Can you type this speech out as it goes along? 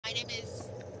My name is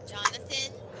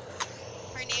Jonathan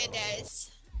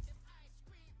Hernandez.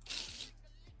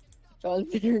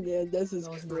 Jonathan Hernandez is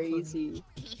That was not funny. crazy.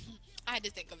 I had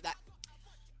to think of that.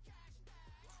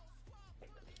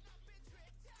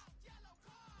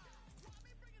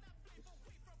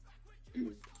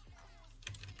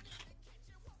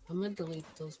 I'm gonna delete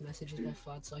those messages by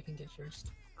Flawed so I can get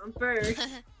first. I'm first.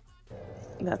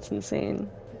 That's insane.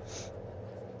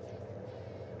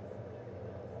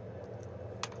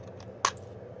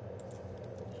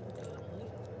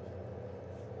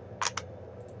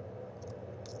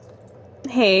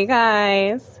 Hey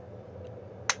guys.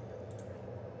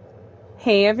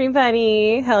 Hey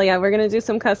everybody. Hell yeah, we're gonna do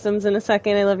some customs in a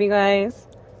second. I love you guys.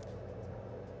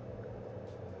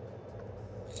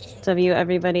 W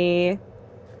everybody.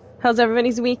 How's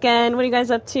everybody's weekend? What are you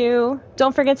guys up to?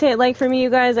 Don't forget to hit like for me, you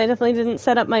guys. I definitely didn't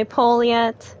set up my poll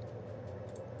yet.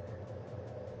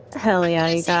 Hell yeah,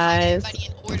 you guys.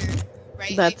 In order,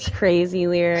 right, That's Ivy? crazy,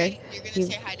 Lyric. Right? You're gonna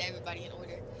say hi to everybody in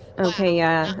order. Okay,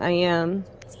 Wow. yeah, I am.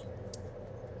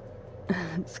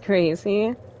 It's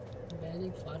crazy.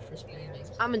 Banning Flawed for spamming.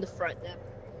 I'm in the front now.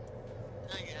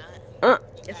 No, you're not.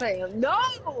 Yes, I am. No!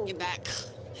 Get back.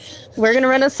 We're gonna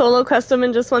run a solo custom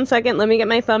in just 1 second. Let me get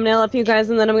my thumbnail up, you guys,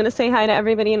 and then I'm gonna say hi to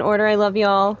everybody in order. I love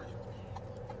y'all.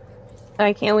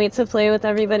 I can't wait to play with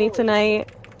everybody tonight.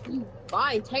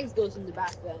 Fine, Tex goes in the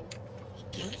back then.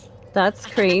 That's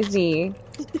crazy.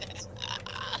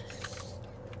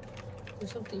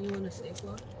 There's something you wanna say,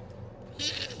 Flawed?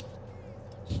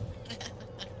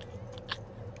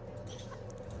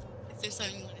 If there's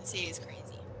something you want to say, it's crazy.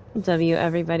 W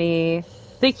everybody.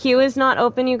 The queue is not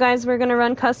open, you guys. We're gonna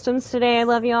run customs today. I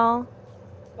love y'all.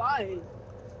 Fine.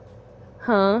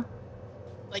 Huh?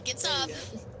 Like it's up.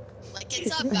 Like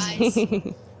it's up,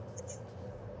 guys.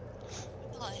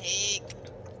 Oh, heck.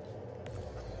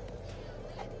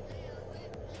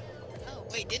 Oh,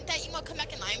 wait, didn't that email come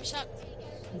back in the item shop?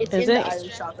 It's Is in it? the item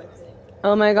shop, I think.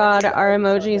 Oh my god, our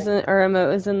emojis in, our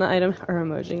emote is in the item, our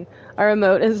emoji. Our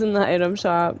emote is in the item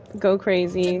shop. Go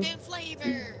crazy. Chicken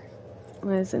flavor.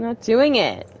 Why is it not doing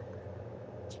it?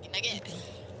 Chicken nugget.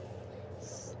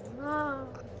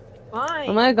 Fine.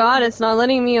 Oh my god, it's not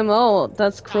letting me emote.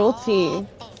 That's cruelty.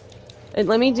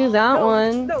 Let me do that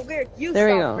one. No, weird. You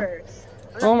There we stop go. first.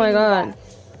 Oh my god.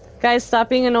 Guys, stop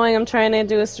being annoying. I'm trying to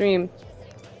do a stream.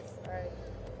 Alright.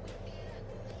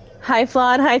 Hi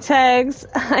Flawed, hi Tags,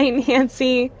 hi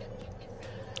Nancy,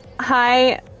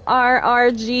 hi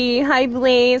RRG, hi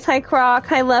Blaze, hi Croc,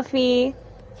 hi Luffy,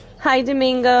 hi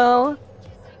Domingo,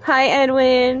 hi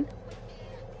Edwin,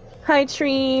 hi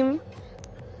Treem.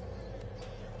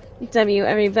 W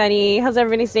everybody. How's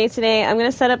everybody's day today? I'm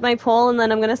gonna set up my poll and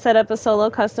then I'm gonna set up a solo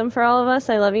custom for all of us.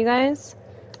 I love you guys.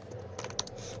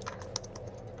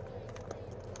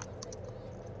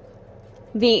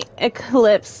 The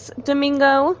eclipse,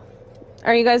 Domingo.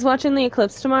 Are you guys watching the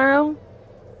eclipse tomorrow?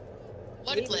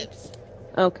 What eclipse?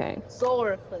 Okay.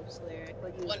 Solar eclipse, Lyric.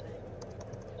 What?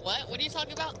 What are you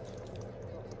talking about?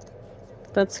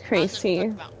 That's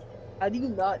crazy. How do you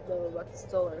not know about the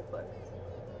solar eclipse?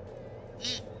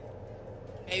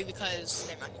 Maybe because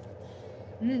never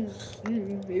mind.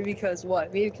 Maybe because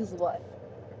what? Maybe because what?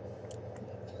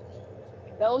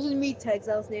 That wasn't me, Tex.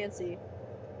 That was Nancy.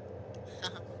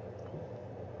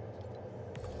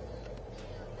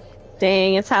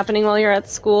 Dang, it's happening while you're at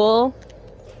school?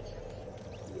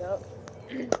 Yep.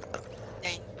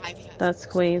 Dang, Ivy. That's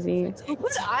crazy. Who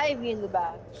put Ivy in the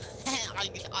back?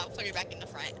 I'll put her back in the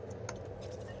front.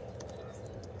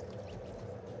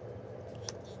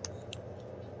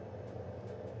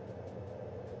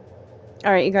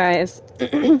 Alright, you guys.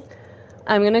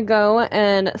 I'm gonna go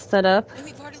and set up.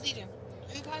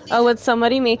 Oh, would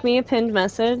somebody make me a pinned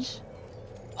message?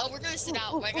 Oh, we're gonna sit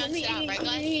out. We're gonna sit out, right,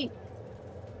 guys? We're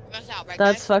gonna sit out, right,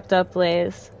 That's guys? fucked up,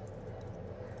 Blaze.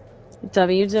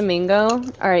 W Domingo.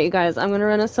 Alright, you guys. I'm gonna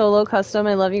run a solo custom.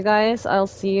 I love you guys. I'll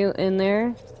see you in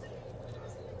there.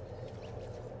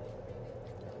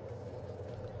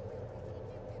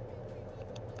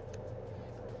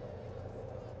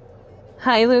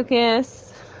 Hi,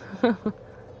 Lucas.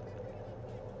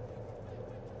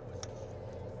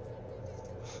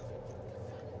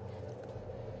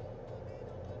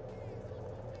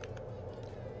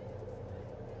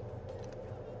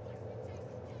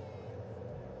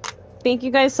 Thank you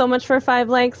guys so much for 5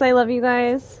 likes. I love you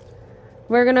guys.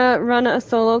 We're gonna run a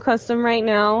solo custom right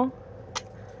now.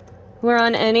 We're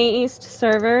on NA East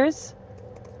servers.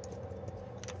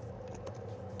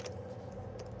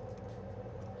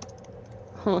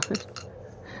 Hold on.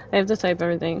 I have to type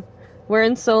everything. We're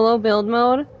in solo build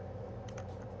mode.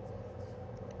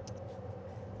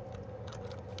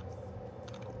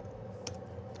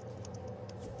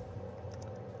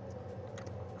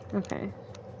 Okay.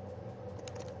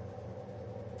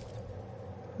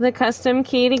 The custom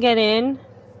key to get in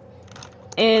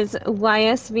is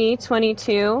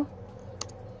YSV22.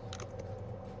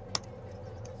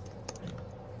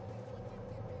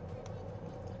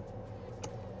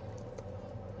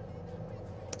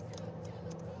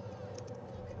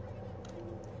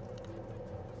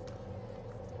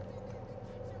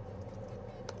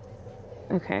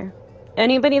 Okay.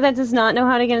 Anybody that does not know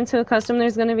how to get into a custom,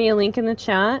 there's going to be a link in the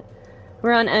chat.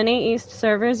 We're on NA East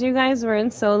servers, you guys. We're in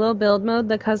solo build mode.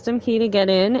 The custom key to get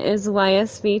in is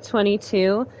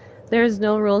YSV22. There's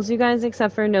no rules, you guys,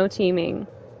 except for no teaming.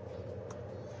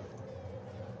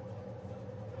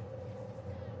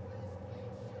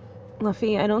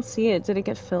 Luffy, I don't see it. Did it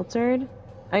get filtered?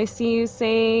 I see you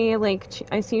say, like,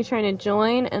 I see you trying to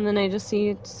join, and then I just see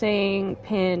you saying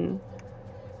pin.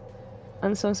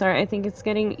 I'm so sorry. I think it's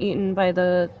getting eaten by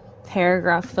the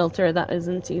paragraph filter that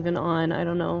isn't even on. I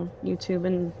don't know. YouTube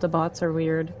and the bots are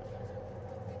weird.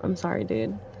 I'm sorry,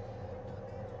 dude.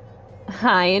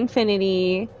 Hi,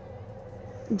 Infinity.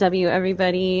 W,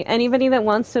 everybody. Anybody that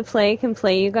wants to play can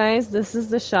play, you guys. This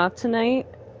is the shop tonight.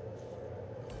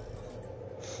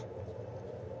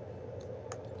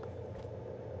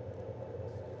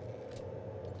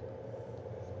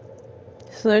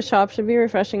 So their shop should be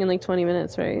refreshing in like 20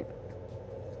 minutes, right?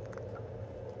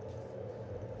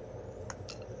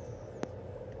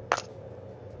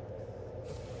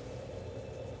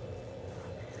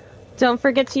 Don't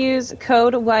forget to use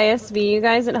code YSV, you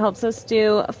guys. It helps us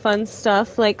do fun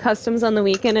stuff like customs on the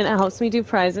weekend, and it helps me do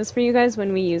prizes for you guys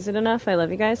when we use it enough. I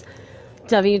love you guys.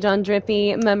 W. John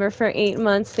Drippy, member for 8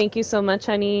 months. Thank you so much,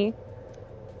 honey.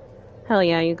 Hell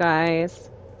yeah, you guys.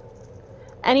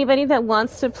 Anybody that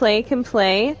wants to play can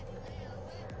play.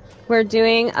 We're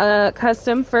doing a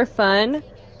custom for fun.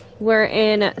 We're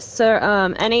in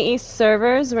NA East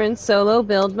servers. We're in solo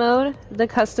build mode. The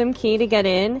custom key to get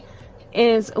in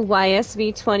is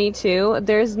YSV22.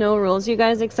 There's no rules, you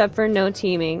guys, except for no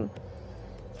teaming.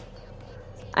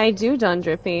 I do, Don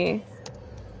Drippy.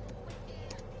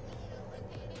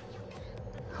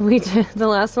 We did. The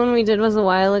last one we did was a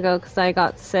while ago because I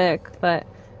got sick, but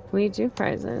we do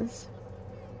prizes.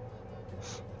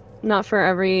 Not for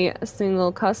every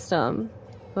single custom,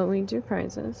 but we do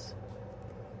prizes.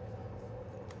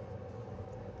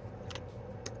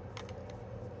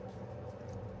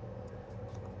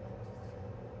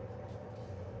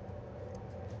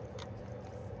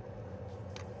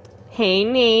 Hey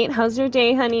Nate, how's your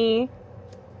day, honey?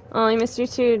 Oh, I missed you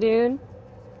too, dude.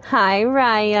 Hi,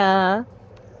 Raya.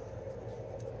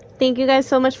 Thank you guys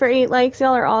so much for 8 likes.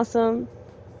 Y'all are awesome.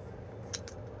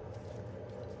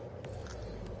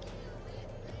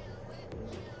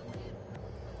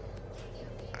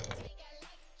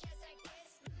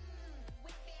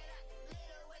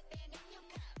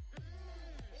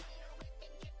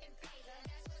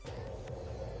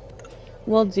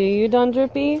 Well, do you, Don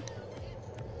Drippy?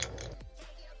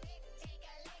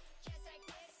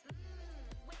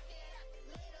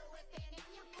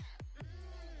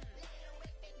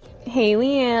 Hey,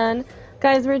 Leanne.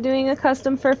 Guys, we're doing a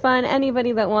custom for fun.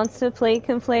 Anybody that wants to play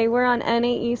can play. We're on NA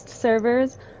East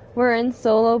servers. We're in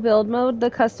solo build mode. The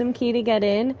custom key to get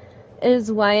in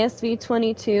is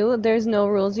YSV22. There's no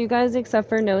rules, you guys, except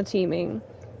for no teaming.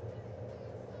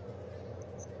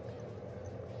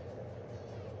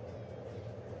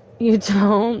 You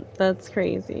don't? That's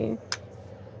crazy.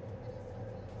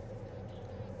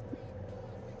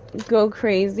 Go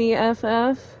crazy,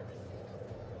 FF.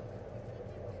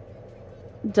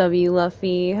 W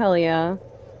Luffy, hell yeah.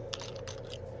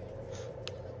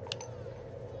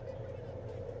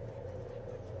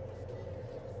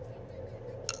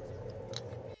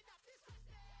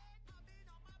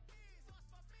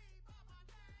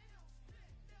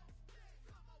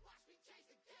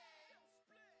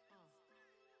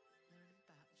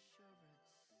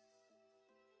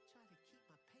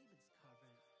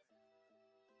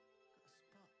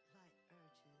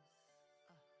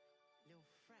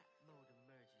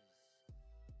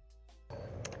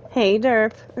 Hey,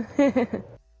 Derp.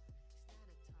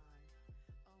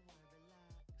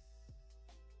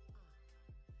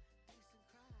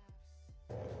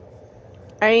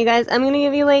 Alright, you guys, I'm gonna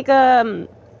give you like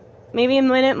maybe a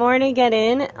minute more to get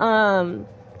in.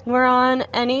 We're on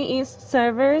NA East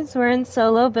servers. We're in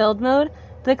solo build mode.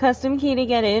 The custom key to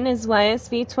get in is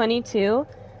YSV22.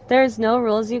 There's no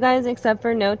rules, you guys, except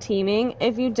for no teaming.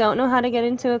 If you don't know how to get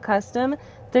into a custom,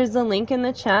 there's a link in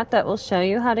the chat that will show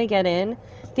you how to get in.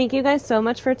 Thank you guys so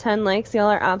much for 10 likes. Y'all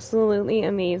are absolutely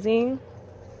amazing.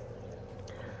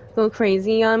 Go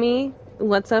crazy, Yummy.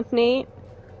 What's up, Nate?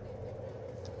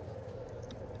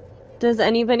 Does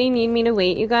anybody need me to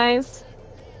wait, you guys?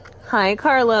 Hi,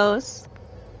 Carlos.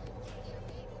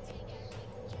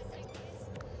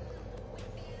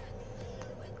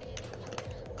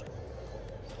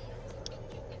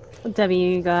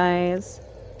 W, you guys.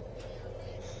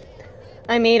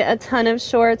 I made a ton of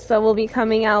shorts that will be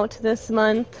coming out this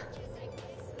month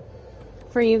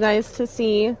for you guys to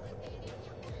see.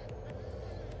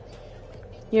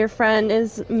 Your friend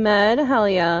is Med? Hell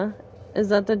yeah. Is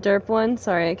that the derp one?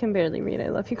 Sorry, I can barely read.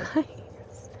 I love you guys.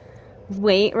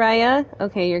 Wait, Raya.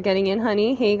 Okay, you're getting in,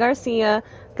 honey. Hey, Garcia.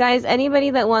 Guys,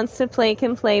 anybody that wants to play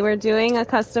can play. We're doing a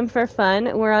custom for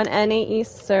fun. We're on NA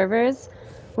East servers.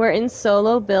 We're in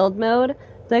solo build mode.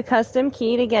 The custom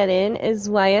key to get in is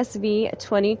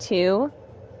YSV22.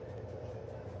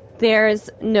 There's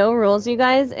no rules, you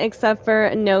guys, except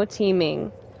for no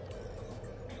teaming.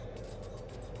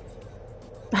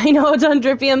 I know, Don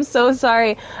Drippy, I'm so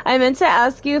sorry. I meant to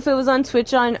ask you if it was on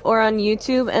Twitch or on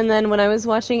YouTube, and then when I was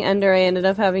watching Ender, I ended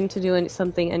up having to do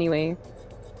something anyway.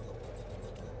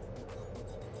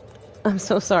 I'm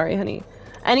so sorry, honey.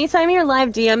 Anytime you're live,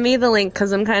 DM me the link,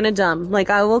 because I'm kind of dumb. Like,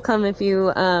 I will come if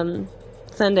you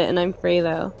send it, and I'm free,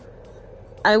 though.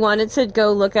 I wanted to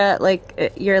go look at,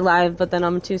 like, your live, but then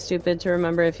I'm too stupid to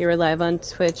remember if you were live on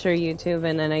Twitch or YouTube,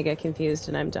 and then I get confused,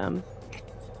 and I'm dumb.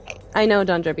 I know,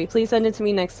 Don Drippy. Please send it to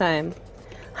me next time.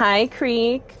 Hi,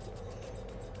 Creek.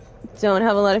 Don't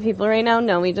have a lot of people right now?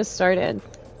 No, we just started.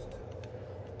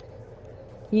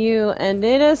 You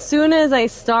ended as soon as I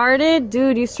started?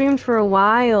 Dude, you streamed for a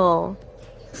while.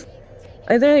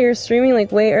 I thought you were streaming,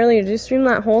 like, way earlier. Did you stream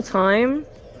that whole time?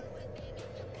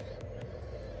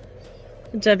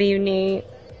 W, Nate.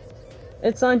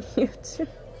 It's on YouTube.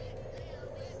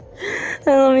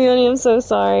 I love you, honey. I'm so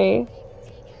sorry.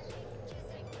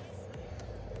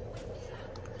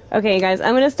 Okay, guys,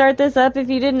 I'm going to start this up. If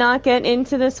you did not get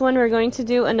into this one, we're going to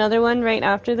do another one right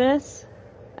after this.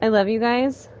 I love you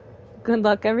guys. Good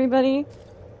luck, everybody.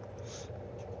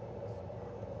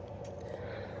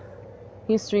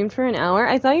 You streamed for an hour?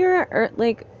 I thought you were,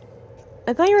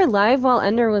 I thought you were live while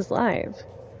Ender was live.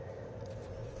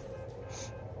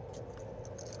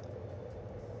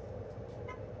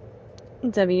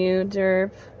 W,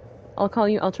 derp. I'll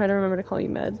try to remember to call you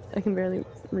Med. I can barely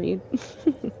read.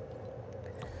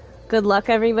 Good luck,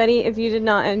 everybody. If you did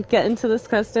not get into this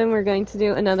custom, we're going to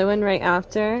do another one right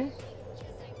after.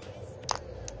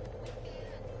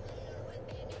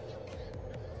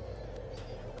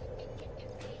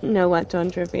 No, what, Don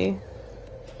Drippy?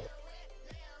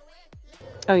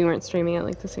 Oh, you weren't streaming at,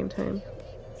 like, the same time.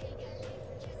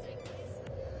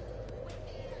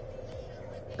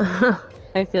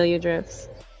 I feel you, Drifts.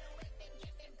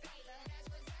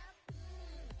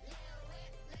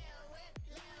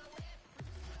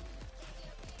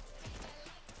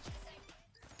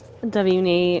 W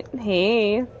Nate,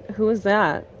 hey, who was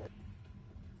that?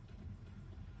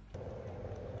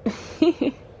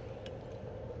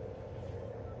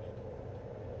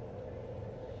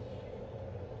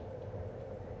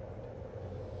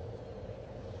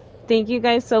 Thank you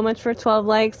guys so much for 12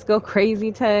 likes. Go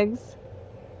crazy, tags.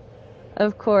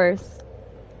 Of course.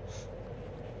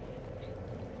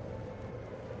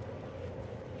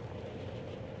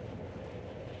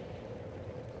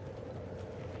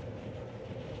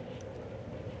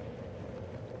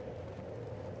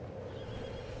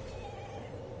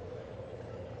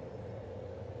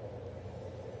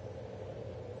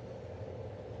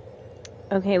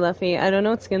 Okay, Luffy. I don't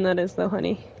know what skin that is, though,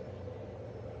 honey.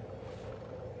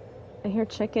 I hear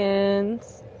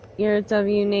chickens. You're a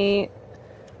W, Nate.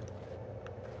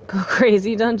 Go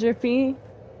crazy, Don Drippy.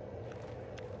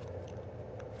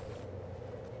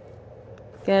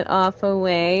 Get off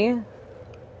away.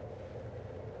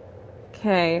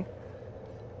 Okay.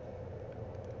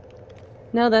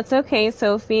 No, that's okay,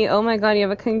 Sophie. Oh my god, you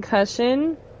have a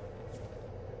concussion?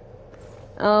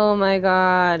 Oh my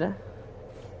god.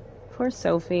 Poor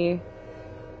Sophie.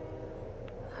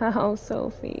 How,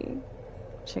 Sophie?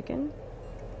 Chicken?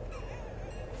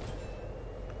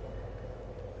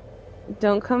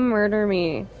 Don't come murder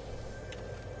me.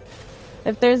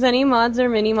 If there's any mods or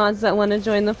mini mods that want to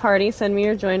join the party, send me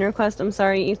your join request. I'm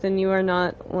sorry, Ethan, you are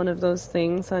not one of those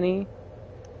things, honey.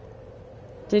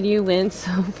 Did you win,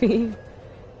 Sophie?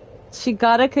 She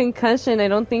got a concussion. I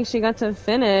don't think she got to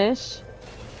finish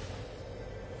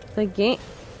the game.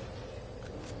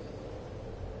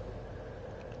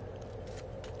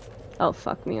 Oh,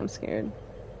 fuck me, I'm scared.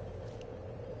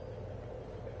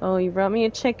 Oh, you brought me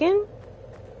a chicken?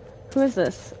 Who is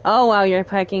this? Oh, wow, you're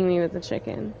pecking me with the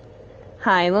chicken.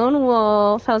 Hi, Lone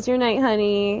Wolf. How's your night,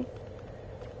 honey?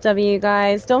 W,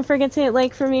 guys. Don't forget to hit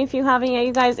like for me if you haven't yet,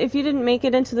 you guys. If you didn't make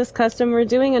it into this custom, we're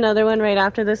doing another one right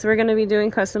after this. We're going to be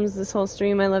doing customs this whole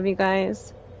stream. I love you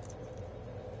guys.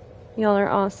 Y'all are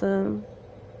awesome.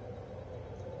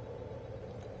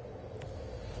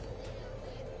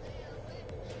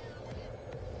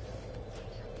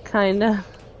 Kinda.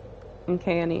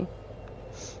 Okay, Annie.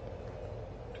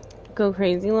 Go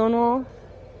crazy, Lone Wolf.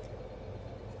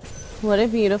 What a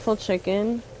beautiful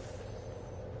chicken.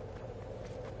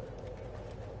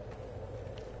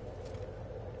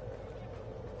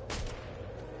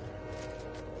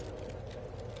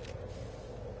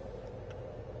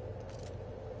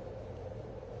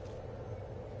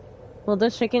 Will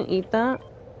the chicken eat that?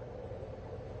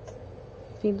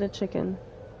 Feed the chicken.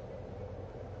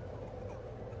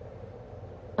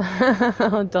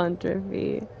 Oh, don't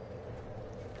drippy.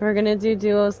 We're gonna do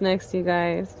duos next, you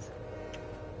guys.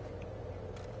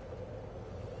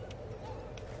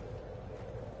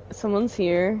 Someone's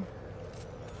here.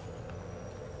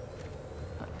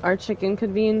 Our chicken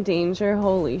could be in danger.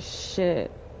 Holy shit.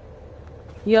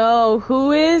 Yo,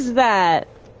 who is that?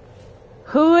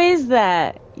 Who is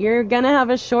that? You're gonna have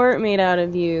a short made out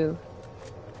of you.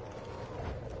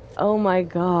 Oh my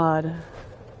god.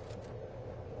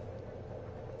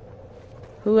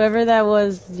 Whoever that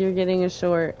was, you're getting a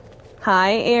short.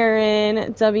 Hi,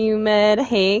 Aaron. W Med.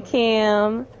 Hey,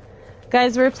 Cam.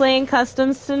 Guys, we're playing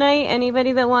customs tonight.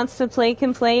 Anybody that wants to play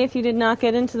can play. If you did not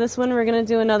get into this one, we're gonna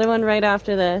do another one right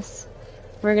after this.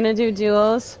 We're gonna do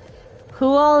duos. Who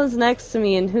all is next to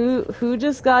me and who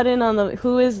just got in on the...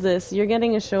 Who is this? You're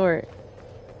getting a short.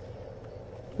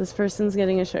 This person's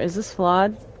getting a short. Is this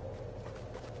flawed?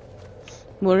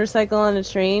 Motorcycle on a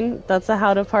train? That's a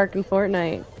how to park in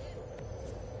Fortnite.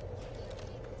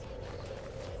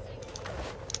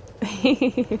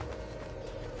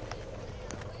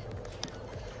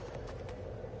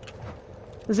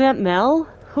 Is that Mel?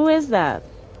 Who is that?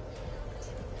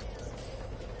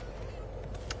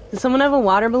 Does someone have a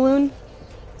water balloon?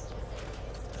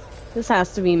 This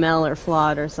has to be Mel or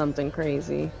Flawed or something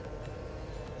crazy.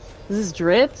 Is this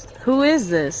Dripped? Who is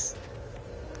this?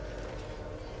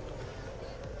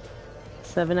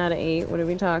 7 out of 8. What are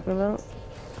we talking about?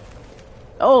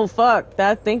 Oh, fuck.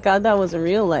 Thank God that wasn't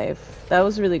real life. That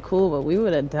was really cool, but we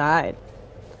would have died.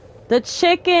 The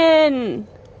chicken!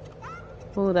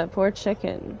 Oh, that poor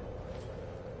chicken.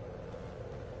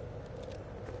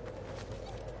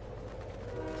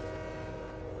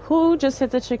 Who just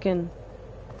hit the chicken?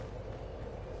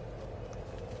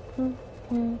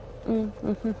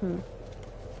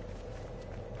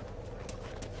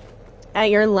 At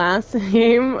your last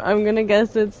name, I'm gonna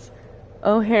guess it's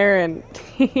O'Haran.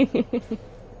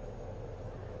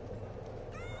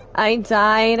 I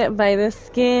died by the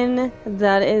skin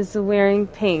that is wearing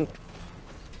pink.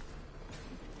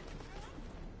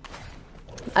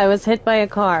 I was hit by a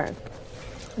car.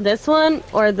 This one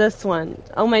or this one?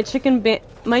 Oh, my chicken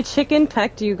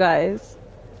pecked you guys.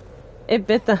 It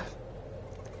bit the...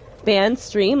 Ban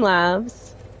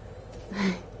Streamlabs.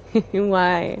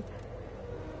 Why?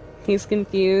 He's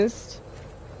confused.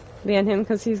 Ban him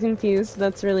because he's confused.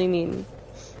 That's really mean.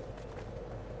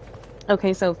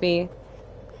 Okay, Sophie.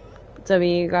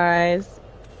 W, guys.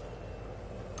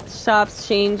 Shop's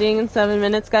changing in 7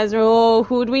 minutes, guys. Oh,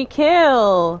 who'd we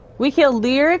kill? We killed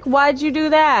Lyric? Why'd you do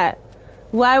that?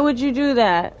 Why would you do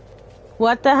that?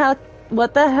 What the hell?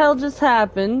 What the hell just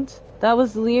happened? That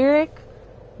was Lyric?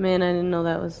 Man, I didn't know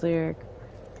that was Lyric.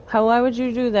 Why would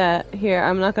you do that? Here,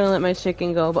 I'm not gonna let my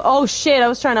chicken go, but oh shit, I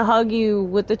was trying to hug you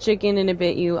with the chicken and it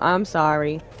bit you. I'm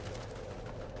sorry.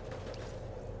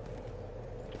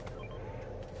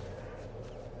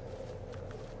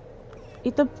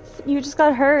 You just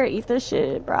got hurt. Eat the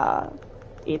shit, brah.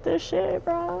 Eat the shit,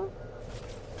 brah.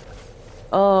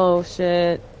 Oh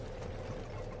shit.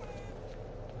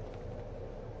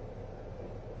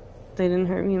 They didn't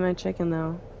hurt me and my chicken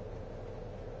though.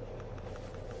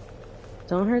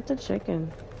 Don't hurt the chicken.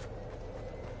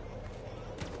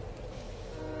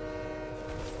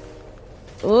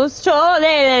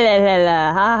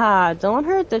 Haha, don't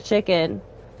hurt the chicken.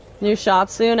 New shop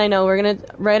soon. I know, we're gonna,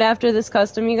 right after this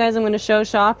custom, you guys, I'm gonna show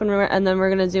shop and then we're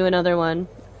gonna do another one.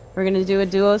 We're gonna do a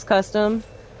duos custom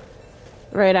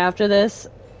right after this.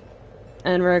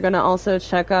 And we're gonna also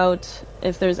check out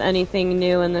if there's anything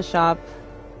new in the shop.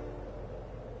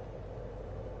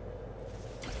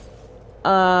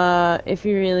 If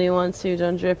you really want to,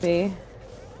 don't drippy.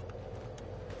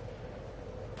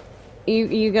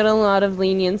 You get a lot of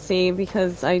leniency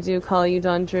because I do call you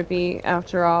Don Drippy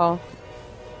after all.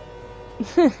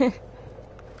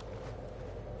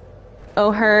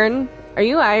 Oh, Hearn, are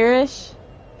you Irish?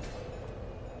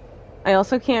 I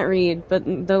also can't read, but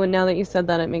though now that you said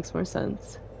that, it makes more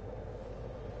sense.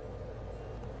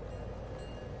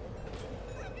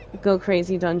 Go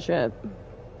crazy, Dundrip.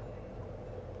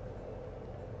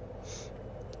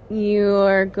 You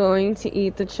are going to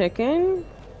eat the chicken?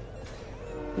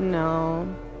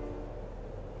 No.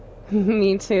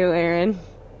 Me too, Aaron.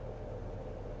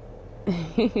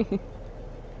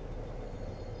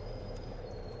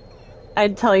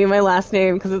 I'd tell you my last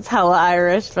name because it's hella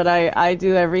Irish, but I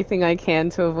do everything I can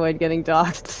to avoid getting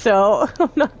doxxed, so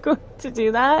I'm not going to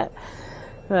do that.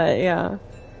 But yeah.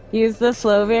 Use the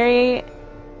Flowberry.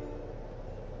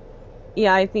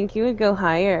 Yeah, I think you would go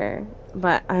higher,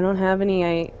 but I don't have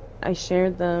any. I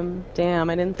shared them. Damn,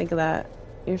 I didn't think of that.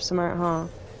 You're smart, huh?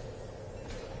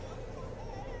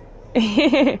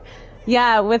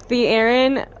 Yeah, with the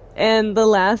Aaron and the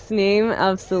last name,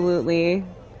 absolutely.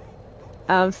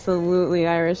 Absolutely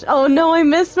Irish. Oh no, I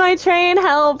missed my train!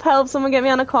 Help! Help! Someone get me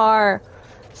on a car!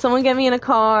 Someone get me in a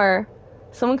car!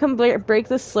 Someone come break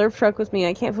the slurp truck with me.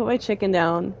 I can't put my chicken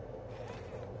down.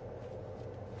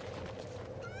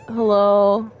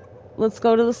 Hello? Let's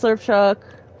go to the slurp truck.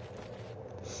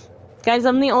 Guys,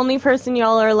 I'm the only person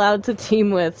y'all are allowed to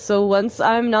team with, so once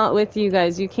I'm not with you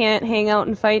guys, you can't hang out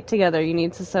and fight together. You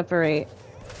need to separate.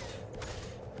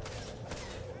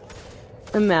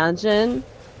 Imagine.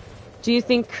 Do I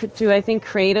think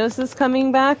Kratos is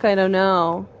coming back? I don't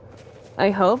know.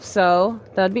 I hope so.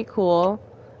 That'd be cool.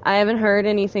 I haven't heard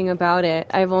anything about it.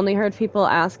 I've only heard people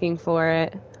asking for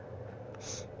it.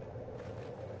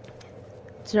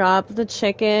 Drop the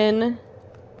chicken,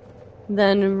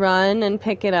 then run and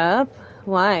pick it up?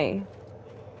 Why?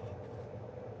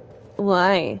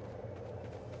 Why?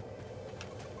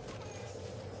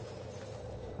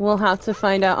 We'll have to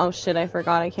find out. Oh shit, I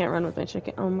forgot I can't run with my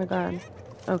chicken. Oh my god.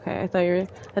 Okay, I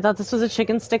thought this was a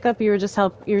chicken stick up. You were just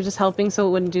helping so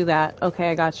it wouldn't do that. Okay,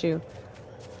 I got you.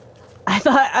 I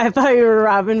thought you were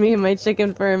robbing me of my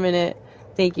chicken for a minute.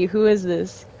 Thank you. Who is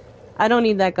this? I don't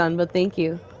need that gun, but thank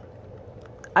you.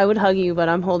 I would hug you, but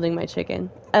I'm holding my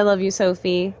chicken. I love you,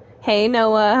 Sophie. Hey,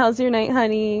 Noah. How's your night,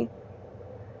 honey?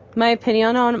 My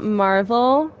opinion on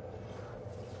Marvel?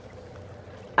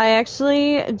 I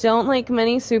actually don't like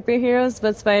many superheroes,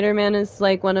 but Spider-Man is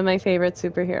like one of my favorite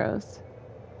superheroes.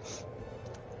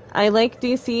 I like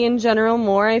DC in general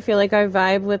more. I feel like I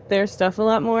vibe with their stuff a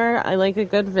lot more. I like a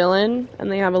good villain,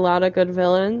 and they have a lot of good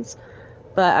villains.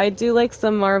 But I do like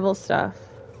some Marvel stuff.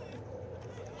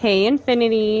 Hey,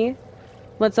 Infinity.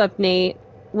 What's up, Nate?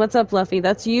 What's up, Luffy?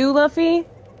 That's you, Luffy?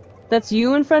 That's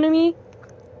you in front of me?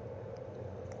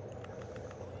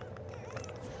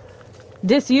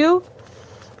 This you?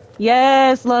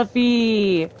 Yes,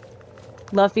 Luffy!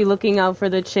 Luffy looking out for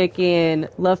the chicken.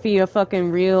 Luffy, a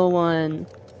fucking real one.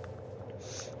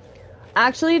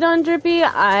 Actually, Don Drippy,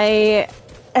 I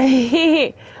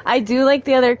do like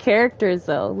the other characters,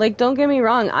 though. Like, don't get me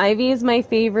wrong, Ivy is my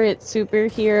favorite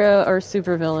superhero, or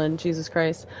supervillain, Jesus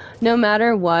Christ. No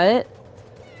matter what.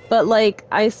 But, like,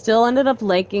 I still ended up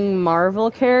liking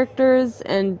Marvel characters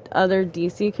and other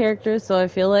DC characters, so I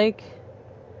feel like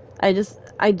I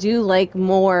do like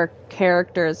more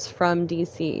characters from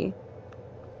DC.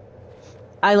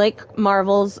 I like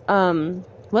Marvel's,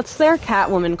 what's their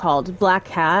Catwoman called? Black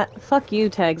Cat? Fuck you,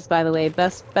 Tegs, by the way.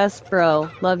 Best bro.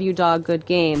 Love you, dog. Good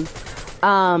game.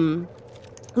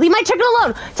 Leave my chicken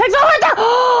alone! Tegs, over there!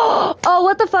 Oh,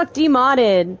 what the fuck?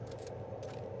 Demodded.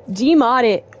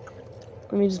 Demodded.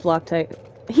 Let me just block Teg.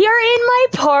 You're in my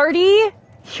party?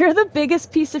 You're the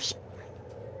biggest piece of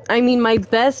I mean, my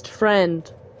best friend.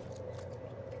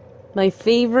 My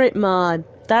favorite mod.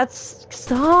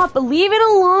 Stop! Leave it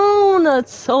alone!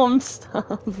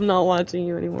 I'm not watching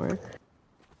you anymore.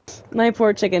 My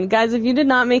poor chicken. Guys, if you did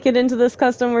not make it into this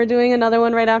custom, we're doing another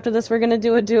one right after this. We're gonna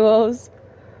do a duos.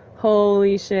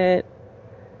 Holy shit.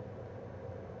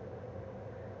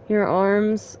 Your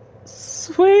arms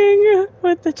swing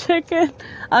with the chicken.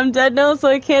 I'm dead now, so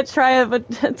I can't try it,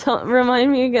 but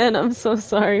remind me again. I'm so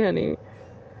sorry, honey.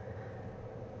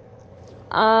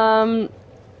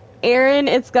 Aaron,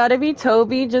 it's gotta be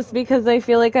Toby, just because I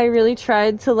feel like I really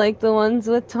tried to like the ones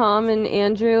with Tom and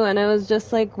Andrew, and I was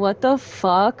just like, what the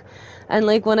fuck? And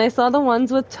like, when I saw the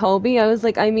ones with Toby, I was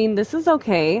like, I mean, this is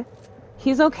okay.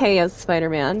 He's okay as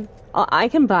Spider-Man. I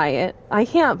can buy it. I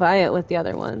can't buy it with the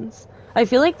other ones. I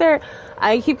feel like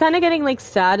I keep kind of getting like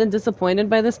sad and disappointed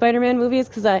by the Spider-Man movies,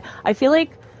 because I feel like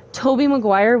Tobey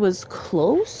Maguire was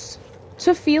close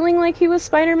to feeling like he was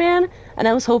Spider-Man, and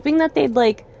I was hoping that they'd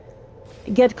like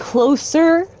get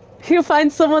closer. You'll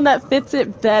find someone that fits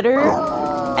it better.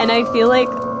 And I feel like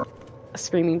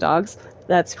screaming dogs,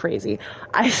 that's crazy.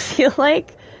 I feel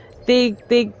like they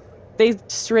they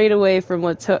strayed away from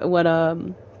what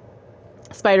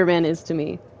Spider-Man is to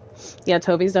me. Yeah,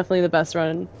 Toby's definitely the best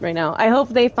run right now. I hope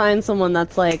they find someone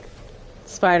that's like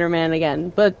Spider-Man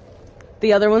again, but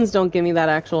the other ones don't give me that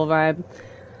actual vibe.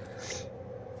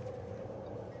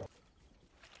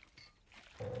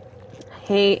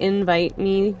 Hey, invite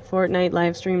me Fortnite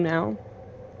live stream now.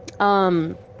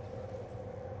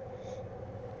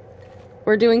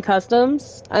 We're doing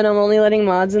customs, and I'm only letting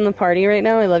mods in the party right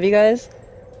now. I love you guys.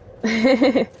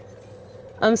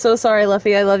 I'm so sorry,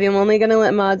 Luffy. I love you. I'm only gonna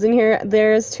let mods in here.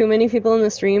 There's too many people in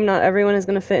the stream. Not everyone is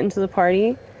gonna fit into the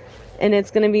party. And it's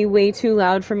gonna be way too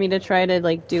loud for me to try to,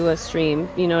 like, do a stream.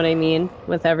 You know what I mean?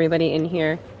 With everybody in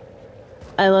here.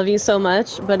 I love you so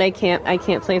much, but I can't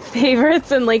play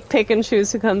favorites and, like, pick and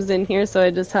choose who comes in here, so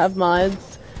I just have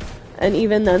mods. And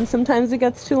even then, sometimes it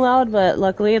gets too loud, but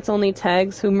luckily it's only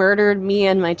Tags who murdered me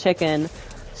and my chicken.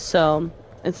 So,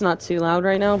 it's not too loud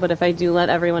right now, but if I do let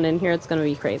everyone in here, it's gonna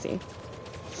be crazy.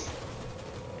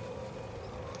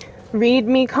 Read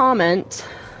me comment.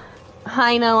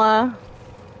 Hi, Noah.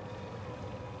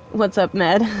 What's up,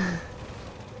 Med?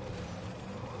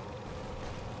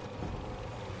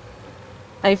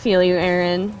 I feel you,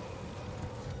 Aaron.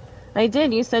 I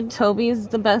did. You said Toby's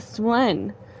the best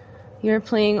one. You're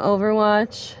playing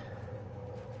Overwatch.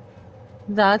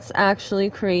 That's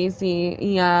actually crazy.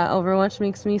 Yeah, Overwatch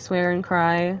makes me swear and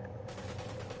cry.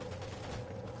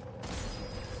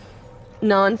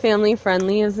 Non-family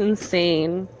friendly is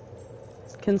insane.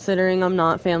 Considering I'm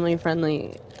not family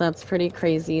friendly. That's pretty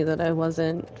crazy that I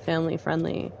wasn't family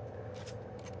friendly.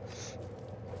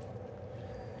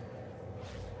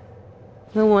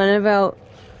 The one about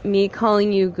me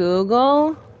calling you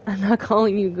Google? I'm not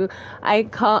calling you Google.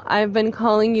 I've been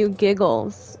calling you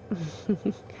Giggles.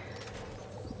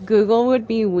 Google would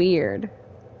be weird.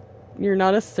 You're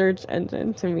not a search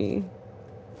engine to me.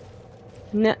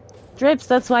 No, Drips,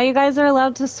 that's why you guys are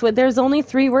allowed to switch. There's only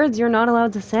 3 words you're not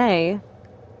allowed to say.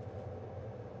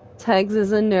 Tegs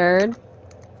is a nerd.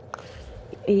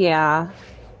 Yeah.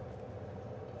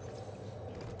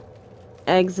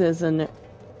 Eggs is a nerd.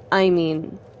 I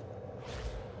mean...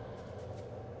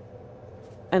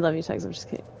 I love you, Tegs. I'm just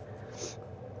kidding.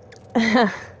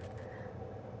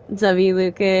 W.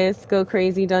 Lucas, go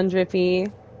crazy, done drippy.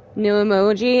 New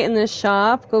emoji in the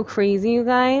shop. Go crazy, you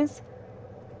guys.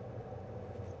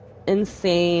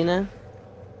 Insane.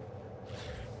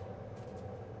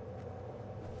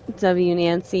 W.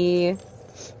 Nancy.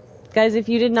 Guys, if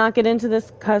you did not get into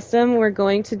this custom, we're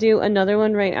going to do another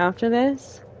one right after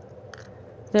this.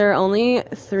 There are only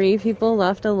 3 people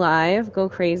left alive. Go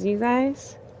crazy, you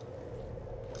guys.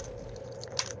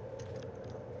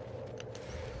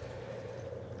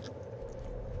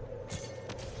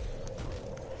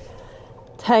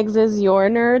 Tegs is your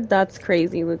nerd? That's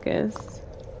crazy, Lucas.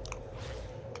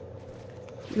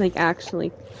 Like,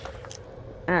 actually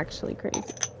crazy.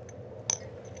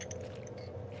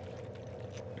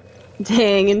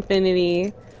 Dang,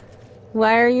 Infinity.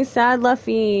 Why are you sad,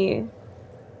 Luffy?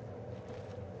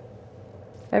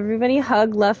 Everybody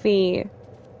hug Luffy.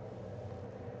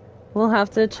 We'll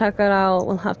have to check it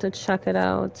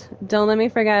out. Don't let me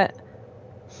forget.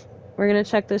 We're gonna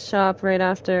check this shop right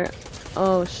after.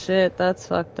 Oh shit, that's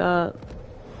fucked up.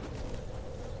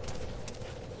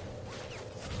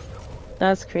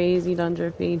 That's crazy,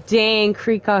 Dundrippy. Dang,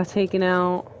 Creek got taken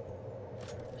out.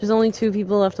 There's only 2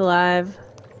 people left alive.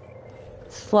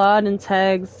 It's Flawed and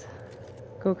Tegs.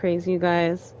 Go crazy, you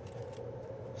guys.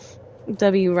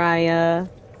 W. Raya.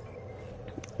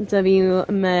 W.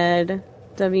 Med.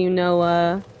 W.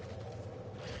 Noah.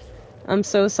 I'm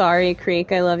so sorry,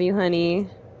 Creek. I love you, honey.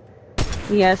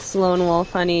 Yes, Lone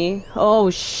Wolf, honey.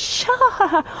 Oh,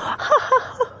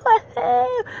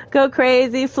 go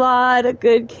crazy, Flawed.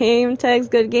 Good game, Tegs.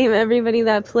 Good game, everybody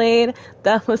that played.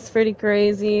 That was pretty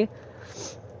crazy.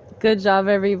 Good job,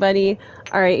 everybody.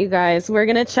 Alright, you guys. We're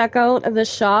gonna check out the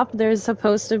shop. There's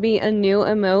supposed to be a new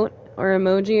emote or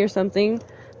emoji or something.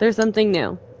 There's something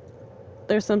new.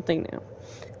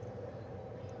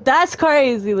 That's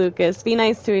crazy, Lucas. Be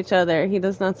nice to each other. He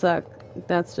does not suck.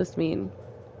 That's just mean.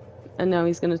 And now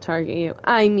he's gonna target you.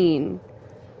 I mean,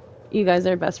 you guys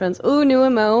are best friends. Ooh, new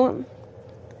emote.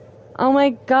 Oh my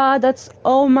god, that's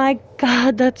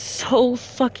so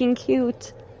fucking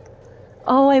cute.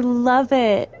 Oh, I love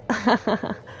it.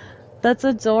 That's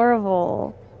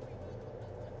adorable.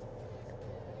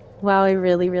 Wow, I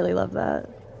really, really love that.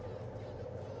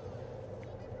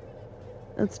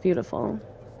 That's beautiful.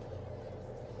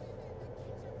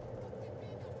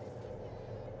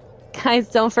 Guys,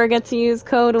 don't forget to use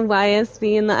code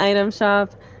YSB in the item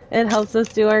shop. It helps us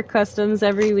do our customs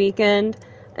every weekend.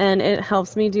 and it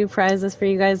helps me do prizes for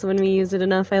you guys when we use it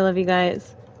enough. I love you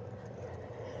guys.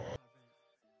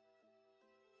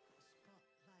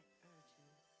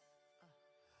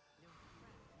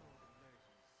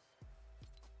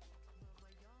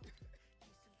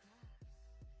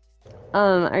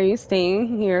 Are you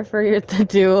staying here for the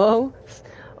duo?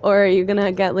 Or are you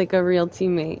gonna get like a real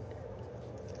teammate?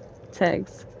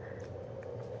 Tags.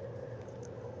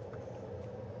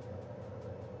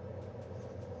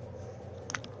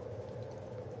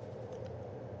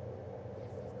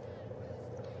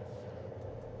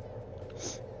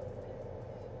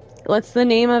 What's the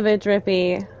name of it,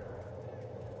 Drippy?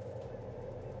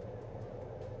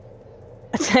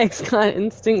 Tags got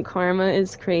instant karma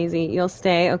is crazy. You'll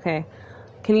stay? Okay.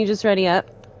 Can you just ready up?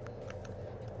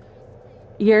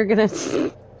 You're gonna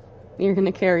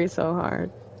carry so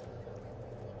hard.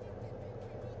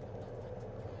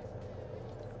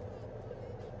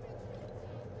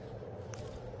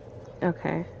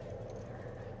 Okay.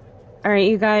 Alright,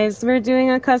 you guys, we're doing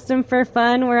a custom for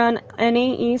fun. We're on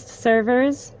NA East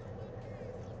servers.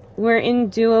 We're in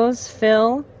duos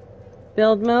fill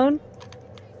build mode.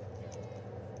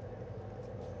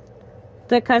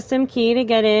 The custom key to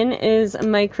get in is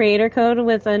my creator code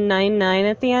with a 99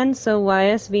 at the end, so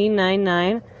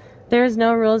YSV99. There's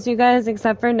no rules, you guys,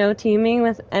 except for no teaming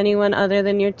with anyone other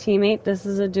than your teammate. This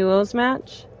is a duos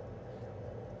match.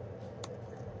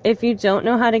 If you don't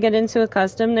know how to get into a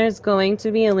custom, there's going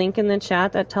to be a link in the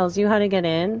chat that tells you how to get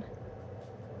in.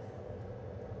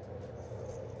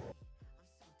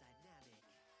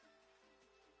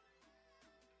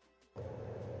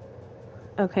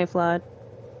 Okay, Vlad.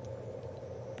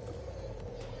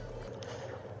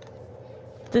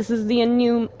 This is the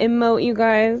new emote, you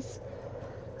guys.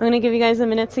 I'm gonna give you guys a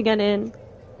minute to get in.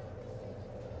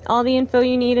 All the info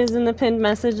you need is in the pinned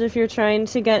message if you're trying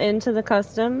to get into the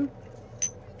custom.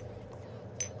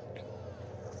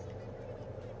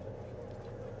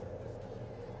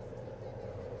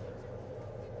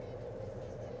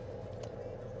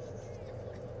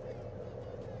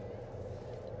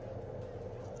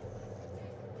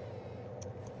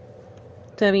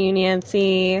 W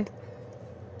Nancy.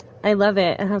 I love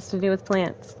it. It has to do with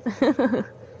plants.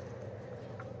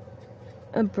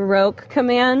 A broke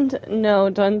command? No,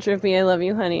 Don Drippy, I love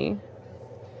you, honey.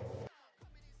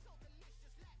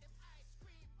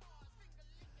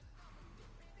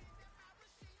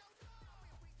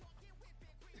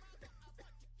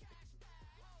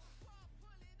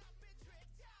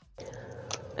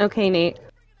 Okay, Nate.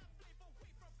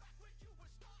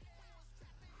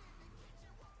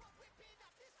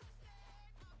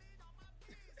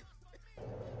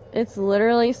 It's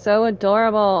literally so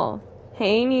adorable.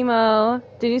 Hey, Nemo.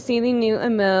 Did you see the new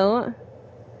emote?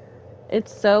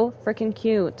 It's so freaking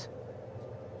cute.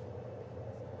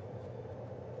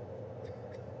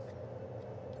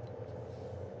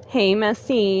 Hey,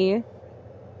 Messy.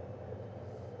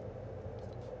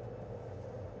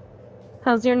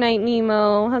 How's your night,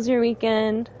 Nemo? How's your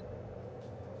weekend?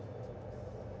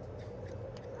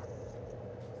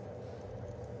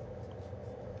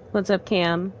 What's up,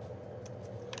 Cam?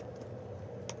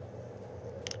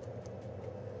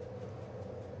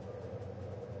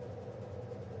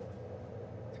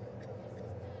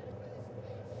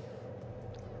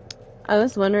 I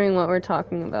was wondering what we're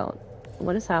talking about.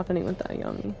 What is happening with that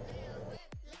Yummy?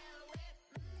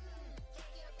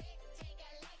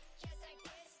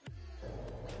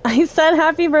 I said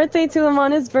happy birthday to him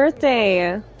on his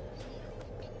birthday.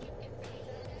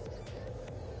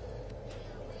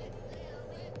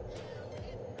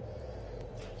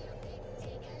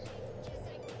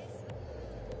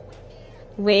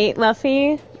 Wait,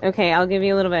 Luffy? Okay, I'll give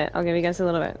you a little bit. I'll give you guys a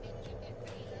little bit.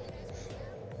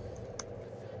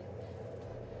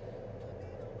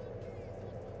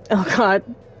 Oh god.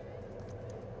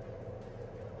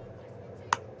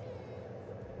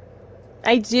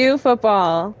 I do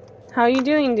football. How you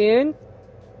doing, dude?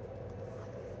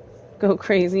 Go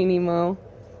crazy, Nemo.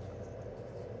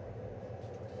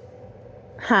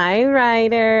 Hi,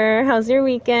 Ryder. How's your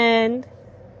weekend?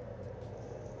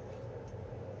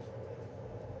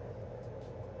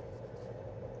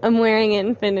 I'm wearing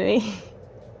Infinity.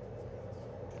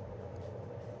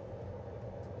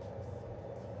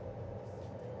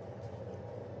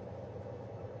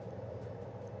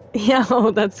 Yeah,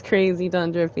 oh, that's crazy,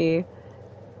 Don Drippy.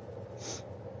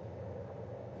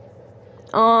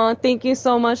 Aw, thank you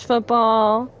so much,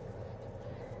 football.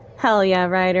 Hell yeah,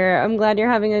 Ryder. I'm glad you're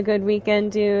having a good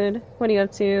weekend, dude. What are you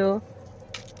up to?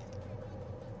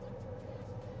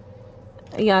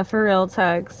 Yeah, for real,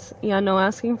 Tugs. Yeah, no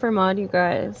asking for mod, you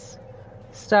guys.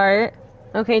 Start.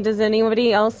 Okay, does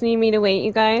anybody else need me to wait,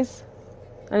 you guys?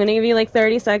 I'm gonna give you like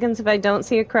 30 seconds. If I don't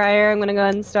see a crier, I'm gonna go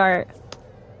ahead and start.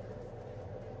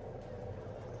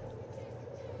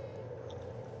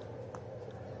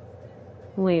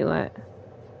 Wait, what?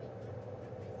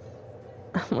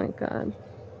 Oh my god.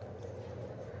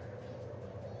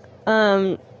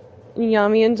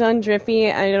 Yami and John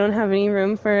Drippy, I don't have any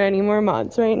room for any more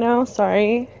mods right now,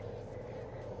 sorry.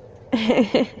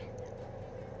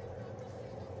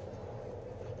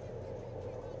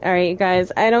 Alright,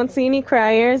 guys, I don't see any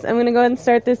criers. I'm gonna go ahead and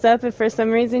start this up. If for some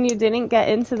reason you didn't get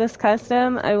into this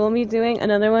custom, I will be doing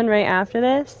another one right after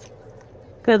this.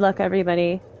 Good luck,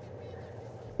 everybody.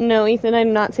 No, Ethan,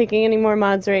 I'm not taking any more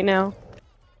mods right now.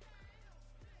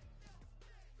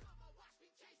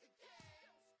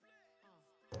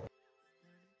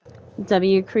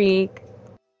 W Creek.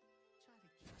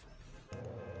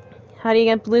 How do you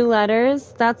get blue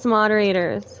letters? That's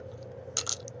moderators.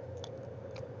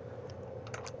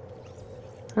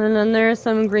 And then there are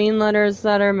some green letters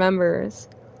that are members.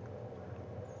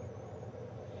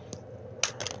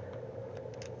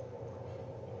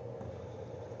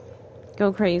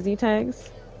 Go crazy,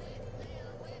 tags.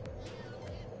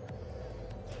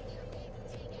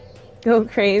 Go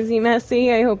crazy,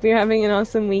 Messy. I hope you're having an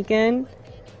awesome weekend.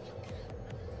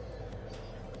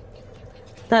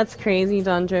 That's crazy,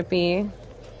 Don Drippy.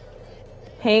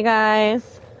 Hey,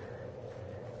 guys.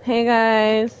 Hey,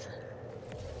 guys.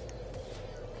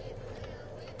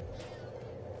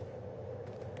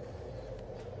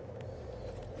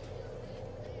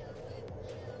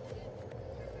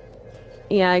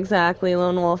 Yeah, exactly.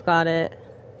 Lone Wolf got it.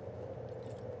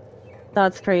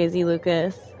 That's crazy,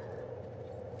 Lucas.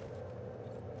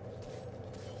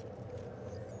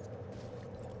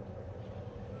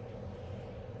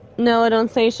 No, don't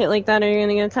say shit like that or you're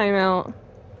gonna get a timeout.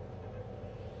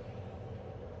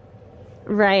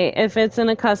 Right, if it's in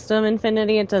a custom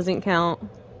Infinity, it doesn't count.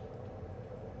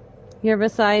 You're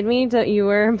beside me, you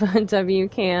were, but W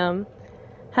Cam.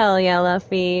 Hell yeah,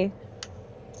 Luffy.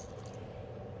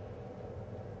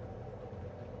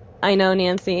 I know,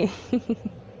 Nancy.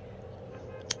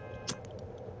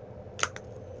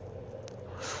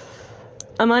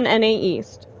 I'm on NA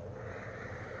East.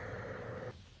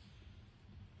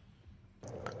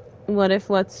 What if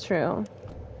what's true?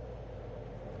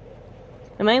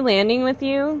 Am I landing with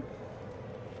you?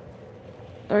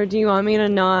 Or do you want me to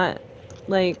not,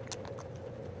 like,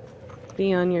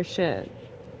 be on your shit?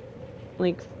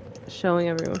 Like, showing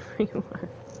everyone where you are.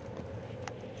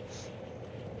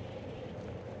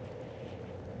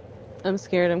 I'm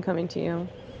scared I'm coming to you.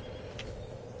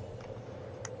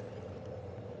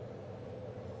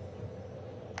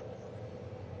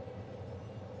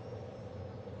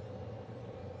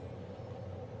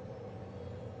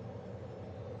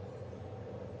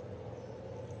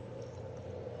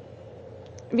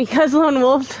 Because Lone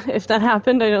Wolf, if that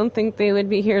happened, I don't think they would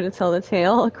be here to tell the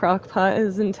tale. A crockpot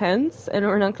is intense, and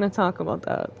we're not going to talk about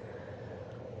that.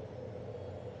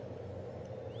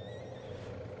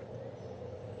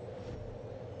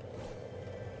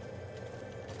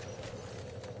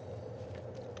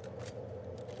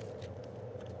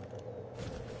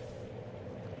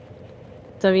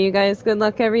 W guys, good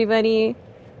luck everybody.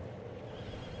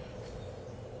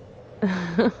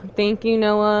 Thank you,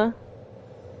 Noah.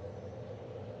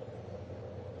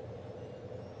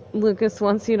 Lucas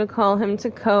wants you to call him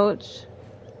to coach.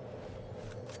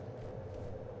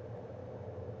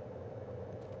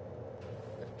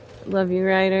 Love you,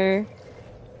 Ryder.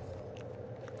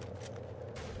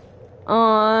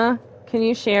 Aw, can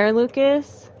you share,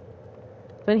 Lucas?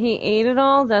 But he ate it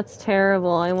all? That's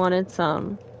terrible. I wanted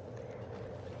some.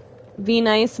 Be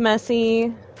nice,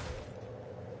 Messy.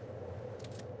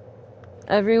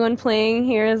 Everyone playing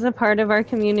here is a part of our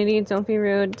community. Don't be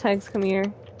rude. Tegs, come here.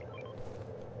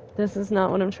 This is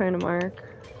not what I'm trying to mark.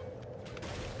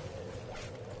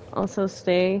 Also,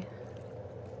 stay.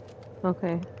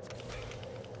 Okay.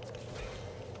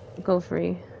 Go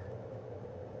free.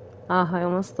 Ah, I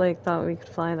almost, like, thought we could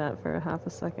fly that for a half a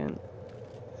second.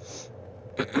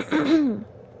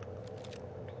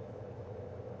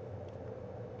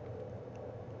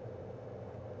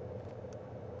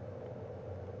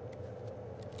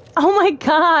 Oh my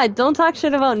god! Don't talk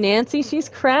shit about Nancy. She's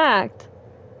cracked.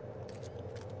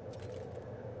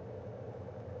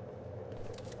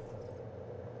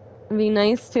 Be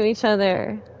nice to each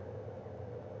other.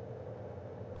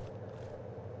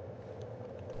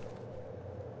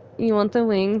 You want the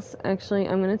wings? Actually,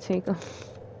 I'm gonna take them.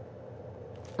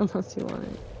 Unless you want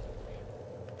it.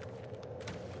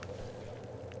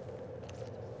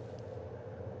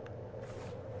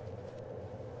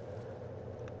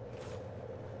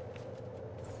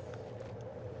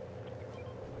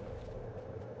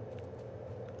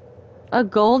 A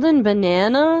golden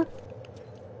banana?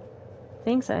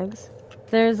 Thanks, eggs.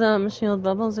 There's shield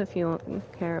bubbles if you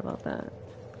care about that.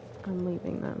 I'm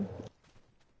leaving them.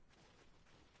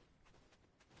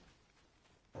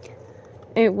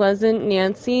 It wasn't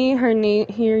Nancy. Her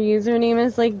username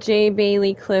is like J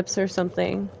Bailey Clips or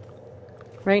something.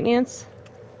 Right, Nance?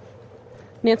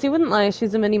 Nancy wouldn't lie,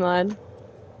 she's a mini mod.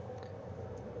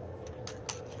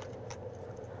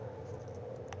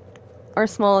 Our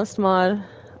smallest mod.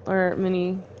 Or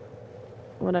mini...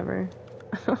 whatever.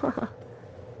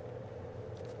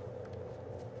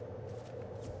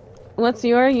 What's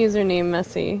your username,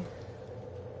 Messy?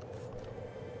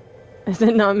 Is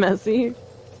it not Messy?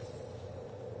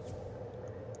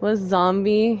 Was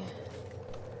zombie?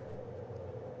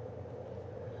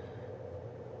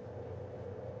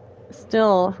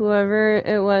 Still, whoever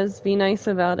it was, be nice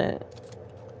about it.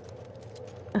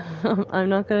 I'm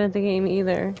not good at the game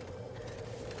either.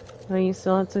 But you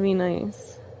still have to be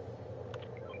nice.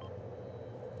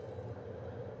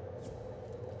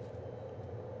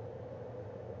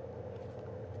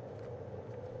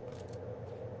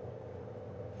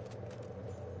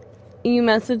 You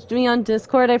messaged me on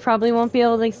Discord. I probably won't be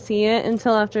able to see it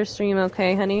until after stream,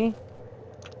 okay, honey?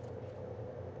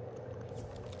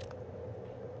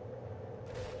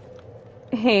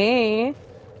 Hey.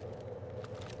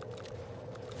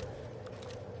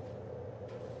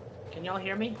 Can y'all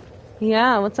hear me?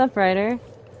 Yeah, what's up, Ryder?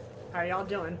 How y'all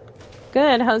doing?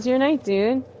 Good, how's your night,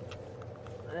 dude?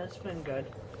 It's been good.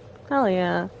 Hell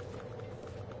yeah.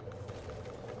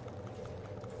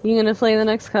 You gonna play the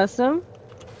next custom?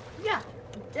 Yeah,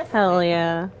 definitely. Hell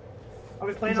yeah. I'll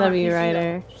be playing on W PC,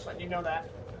 Ryder. though. Just letting you know that.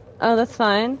 Oh, that's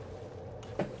fine.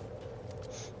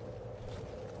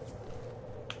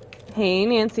 Hey,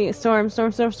 Nancy. Storm,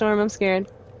 I'm scared.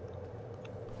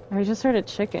 I just heard a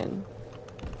chicken.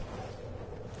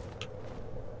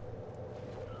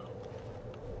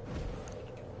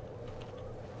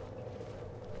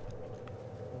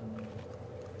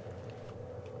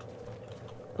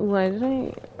 Why did I...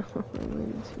 Oh, I'm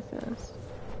moving too fast.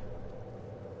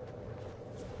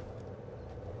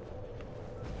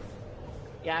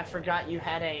 Yeah, I forgot you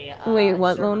had a Wait,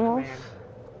 what, server Lone Wolf? command.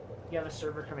 You have a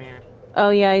server command.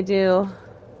 Oh, yeah, I do.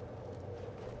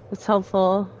 It's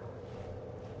helpful.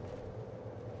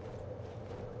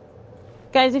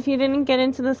 Guys, if you didn't get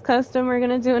into this custom, we're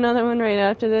gonna do another one right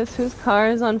after this. Whose car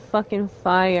is on fucking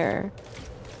fire?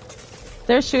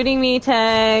 They're shooting me,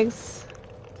 tags.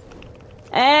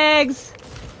 Eggs!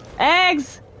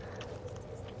 Eggs!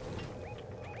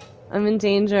 I'm in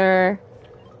danger.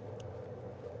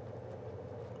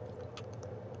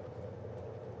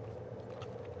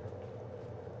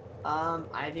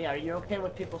 Ivy, are you okay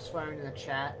with people swearing in the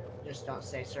chat? Just don't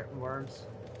say certain words.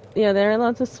 Yeah, they're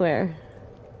allowed to swear.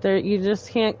 You just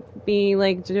can't be,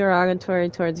 like, derogatory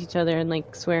towards each other and,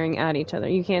 like, swearing at each other.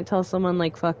 You can't tell someone,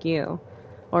 like, fuck you.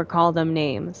 Or call them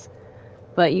names.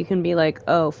 But you can be like,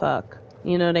 oh, fuck.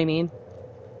 You know what I mean?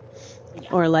 Yeah.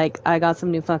 Or, like, I got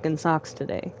some new fucking socks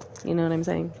today. You know what I'm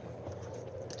saying?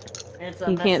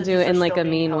 You can't do it in, like, a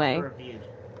mean way.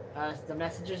 The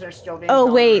messages are still being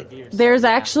reviewed, there's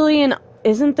actually an...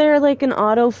 Isn't there, like, an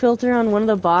auto filter on one of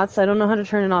the bots? I don't know how to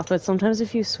turn it off, but sometimes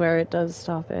if you swear, it does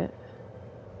stop it.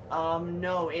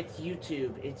 No, it's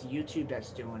YouTube. It's YouTube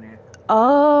that's doing it.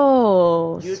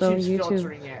 Oh, YouTube's so YouTube...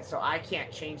 filtering it, so I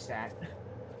can't change that.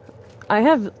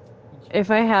 If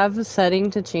I have a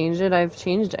setting to change it, I've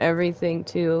changed everything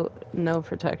to no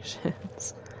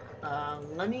protections.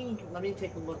 Let me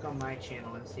take a look on my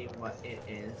channel and see what it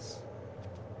is.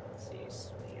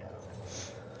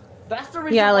 That's the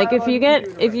reason yeah, like if you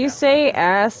right say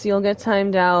ass, you'll get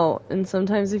timed out, and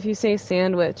sometimes if you say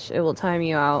sandwich, it will time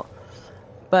you out.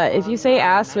 But if you say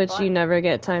ass switch, you never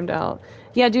get timed out.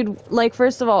 Yeah, dude, like,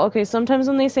 first of all, okay, sometimes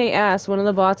when they say ass, one of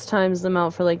the bots times them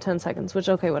out for like 10 seconds, which,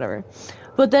 okay, whatever.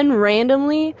 But then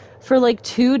randomly, for like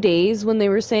 2 days, when they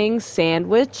were saying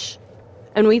sandwich,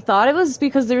 and we thought it was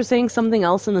because they were saying something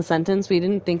else in the sentence, we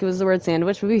didn't think it was the word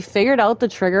sandwich, but we figured out the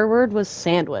trigger word was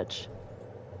sandwich.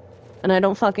 And I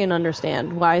don't fucking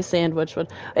understand why sandwich would...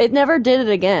 It never did it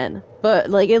again.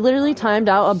 But, like, it literally timed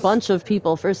out a bunch of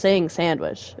people for saying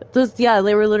sandwich. Yeah,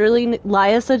 they were literally...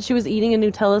 Laya said she was eating a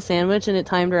Nutella sandwich and it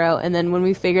timed her out. And then when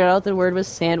we figured out the word was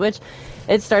sandwich,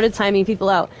 it started timing people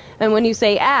out. And when you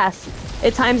say ass,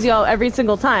 it times you out every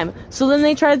single time. So then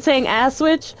they tried saying ass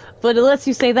switch, but it lets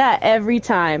you say that every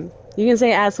time. You can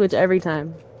say ass switch every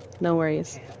time. No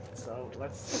worries. Yeah, so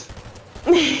let's...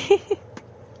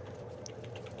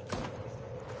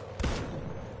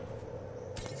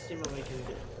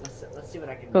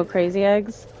 Go crazy,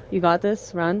 eggs. You got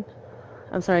this. Run.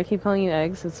 I'm sorry, I keep calling you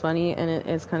eggs. It's funny, and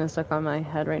it's kind of stuck on my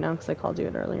head right now because I called you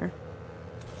it earlier.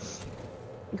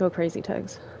 Go crazy,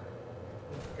 Tugs.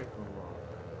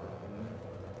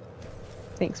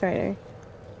 Thanks, Ryder.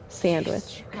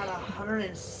 Sandwich. You got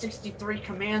 163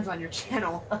 commands on your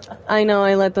channel. I know,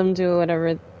 I let them do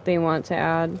whatever they want to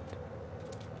add.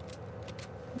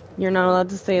 You're not allowed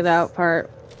to say that part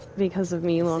because of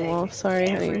me, Lone Wolf. Sorry,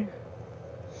 honey.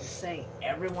 Just saying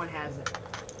everyone has it.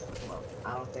 Well,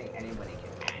 I don't think anybody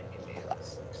can add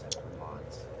commands except for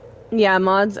mods. Yeah,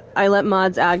 mods. I let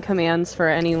mods add commands for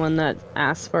anyone that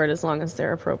asks for it as long as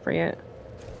they're appropriate.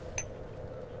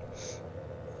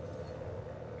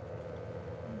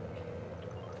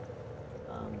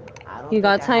 You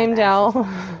got timed out.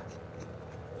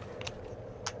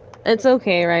 It's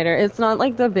okay, Ryder. It's not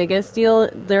like the biggest deal.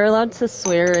 They're allowed to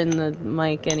swear in the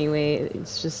mic anyway.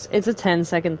 It's just, it's a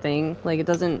 10-second thing. Like, it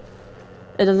doesn't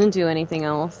do anything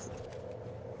else.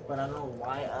 But I don't know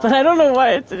why. But I don't know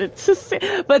why it's just.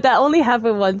 But that only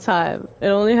happened one time. It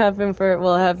only happened for,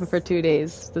 well, it happened for 2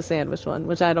 days. The sandwich one,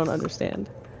 which I don't understand.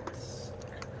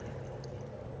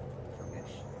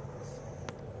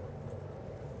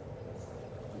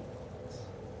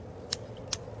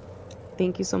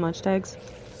 Thank you so much, Tags.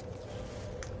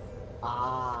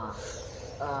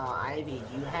 Ivy,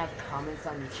 do you have comments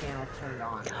on your channel turned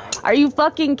on, right? Are you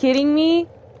fucking kidding me?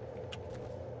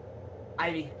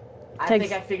 Ivy, I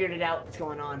think I figured it out what's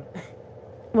going on.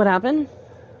 What happened?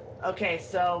 Okay,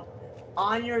 so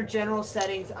on your general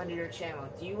settings under your channel,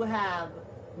 do you have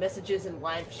messages in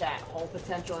live chat, hold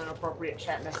potential inappropriate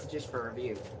chat messages for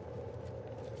review?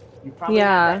 You probably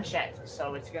have that checked,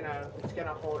 so it's gonna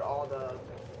hold all the.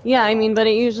 Yeah, I mean, but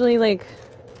it usually like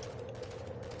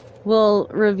will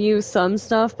review some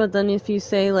stuff, but then if you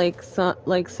say like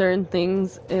certain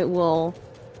things, it will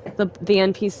the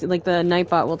NPC, like the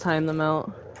Nightbot, will time them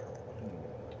out.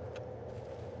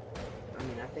 I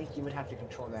mean, I think you would have to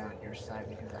control that on your side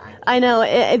because I know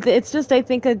it's just I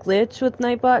think a glitch with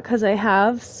Nightbot because I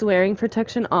have swearing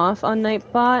protection off on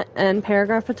Nightbot and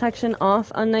paragraph protection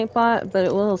off on Nightbot, but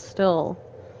it will still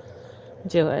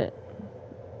do it.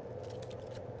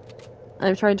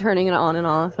 I've tried turning it on and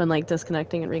off and like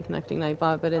disconnecting and reconnecting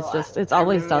Nightbot, but it's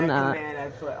always done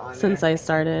that since I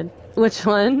started. Which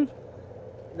one?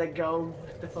 The go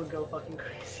fucking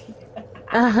crazy.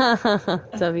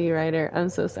 W Ryder, I'm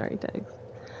so sorry, Tex.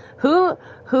 Who?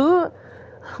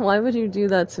 Why would you do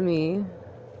that to me?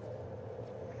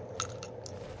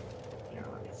 Here,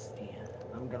 let me see.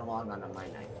 I'm gonna log on to my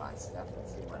Nightbot stuff and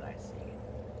see what I see.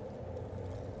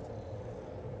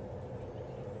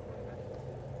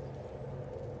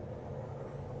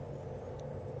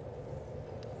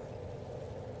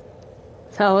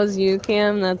 That was you,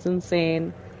 Cam? That's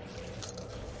insane.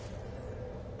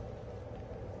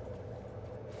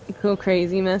 Go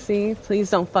crazy, Messy.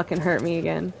 Please don't fucking hurt me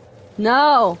again.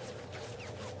 No!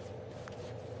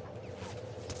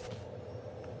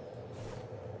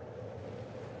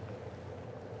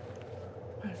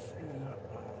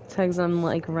 Tegs, I'm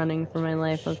like running for my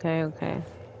life. Okay.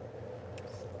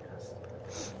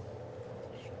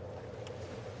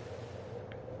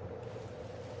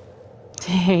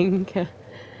 Dang.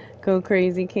 Go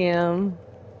crazy, Cam.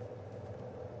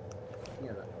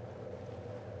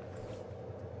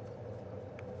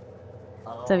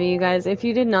 W, you guys, if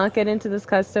you did not get into this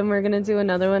custom, we're gonna do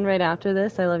another one right after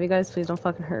this. I love you guys. Please don't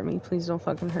fucking hurt me. Please don't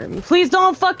fucking hurt me. Please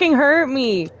don't fucking hurt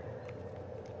me!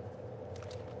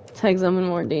 Tags, I'm in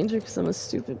more danger because I'm a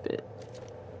stupid bit.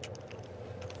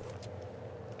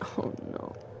 Oh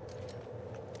no.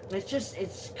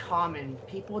 It's common.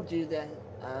 People do that.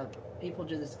 People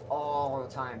do this all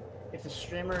the time. If the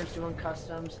streamer is doing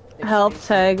customs, help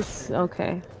Tags.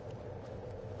 Okay.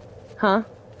 Huh?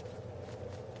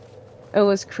 It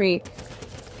was Creek.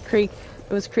 It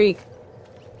was Creek.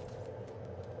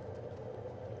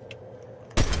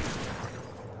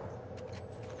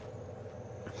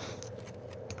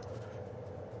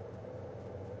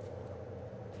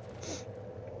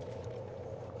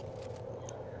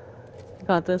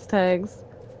 Got this, Tags.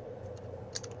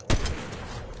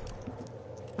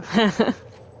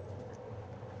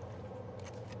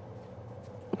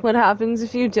 What happens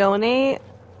if you donate?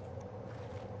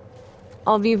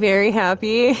 I'll be very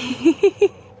happy.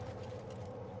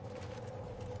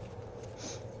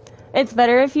 It's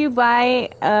better if you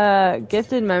buy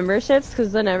gifted memberships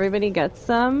because then everybody gets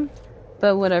them.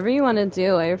 But whatever you want to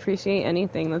do, I appreciate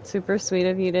anything. That's super sweet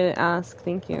of you to ask.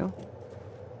 Thank you.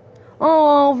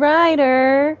 Oh,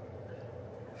 Ryder!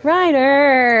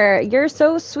 You're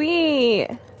so sweet!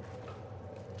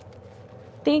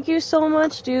 Thank you so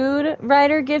much, dude.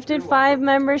 Ryder gifted 5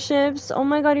 memberships. Oh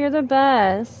my god, you're the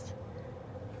best.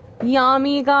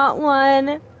 Yami got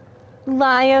one.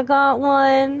 Laya got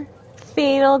one.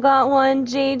 Fatal got one.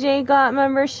 JJ got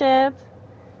membership.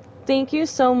 Thank you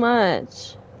so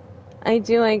much. I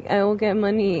will get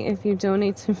money if you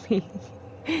donate to me.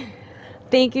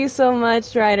 Thank you so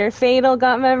much, Ryder. Fatal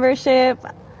got membership.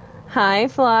 Hi,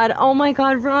 Flawed. Oh my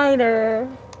god, Ryder.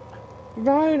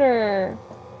 Ryder.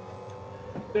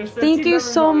 Thank you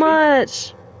so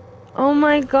much. Oh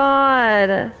my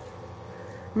god.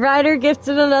 Ryder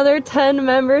gifted another 10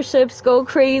 memberships. Go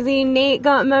crazy. Nate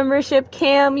got membership.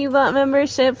 Cam, you got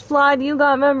membership. Flawed, you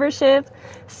got membership.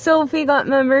 Sophie got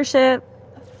membership.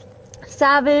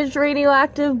 Savage,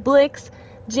 Radioactive, Blix,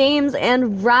 James,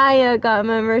 and Raya got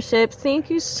memberships. Thank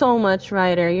you so much,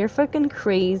 Ryder. You're fucking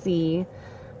crazy.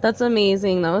 That's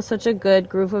amazing. That was such a good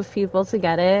group of people to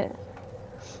get it.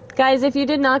 Guys, if you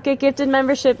did not get gifted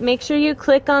membership, make sure you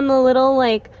click on the little,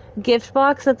 like, gift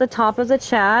box at the top of the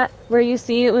chat where you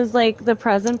see it was, like, the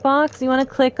present box. You want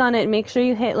to click on it and make sure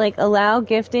you hit, like, allow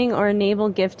gifting or enable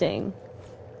gifting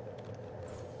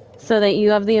so that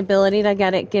you have the ability to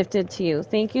get it gifted to you.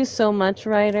 Thank you so much,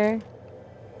 Ryder.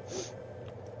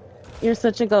 You're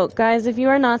such a goat. Guys, if you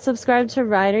are not subscribed to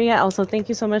Ryder yet, also thank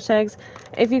you so much, Eggs.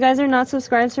 If you guys are not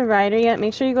subscribed to Ryder yet,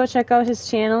 make sure you go check out his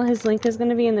channel. His link is going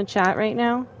to be in the chat right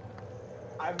now.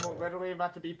 I'm literally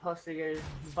about to be posting a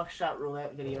buckshot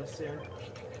roulette video soon.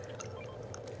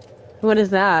 What is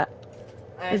that?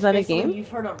 Is that a game? You've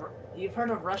heard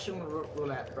of Russian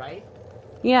roulette, right?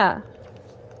 Yeah.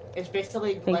 It's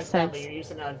basically Thanks, like that, but Tex. you're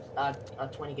using a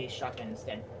 20-gauge shotgun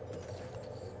instead.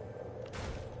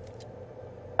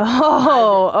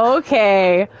 Oh,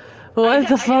 okay. What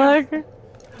the fuck?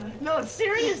 No,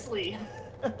 seriously.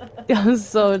 I'm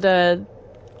so dead.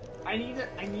 I need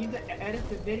to edit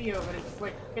the video, but it's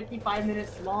like 55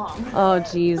 minutes long. Oh,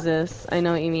 Jesus. I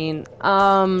know what you mean.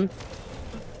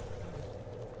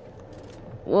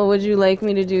 What would you like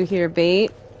me to do here?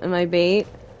 Bait? Am I bait?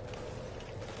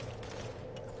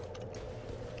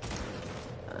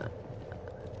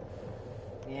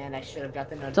 Man, I should have got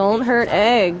the notifications. Don't hurt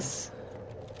eggs.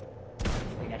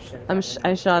 I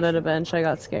I shot at a bench. I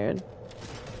got scared.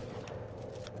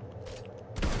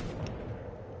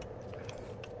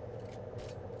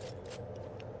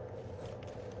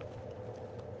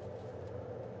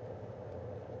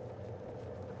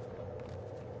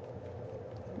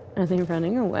 Are they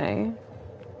running away?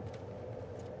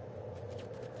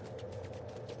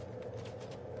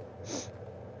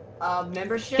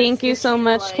 Membership. Thank you so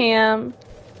much, Cam.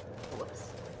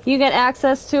 You get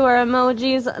access to our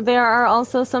emojis. There are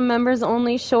also some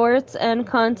members-only shorts and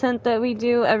content that we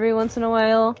do every once in a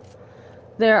while.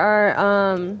 There are,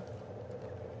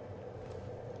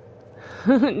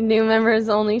 new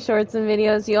members-only shorts and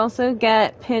videos. You also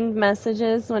get pinned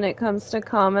messages when it comes to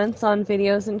comments on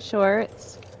videos and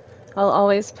shorts. I'll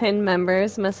always pin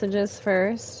members' messages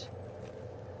first.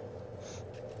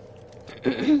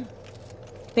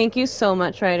 Thank you so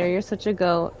much, Ryder. You're such a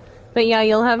goat. But yeah,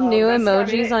 you'll have new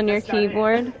emojis on your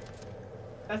keyboard.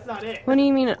 That's not it. What do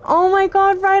you mean? Oh my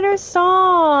god, Ryder,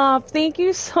 stop! Thank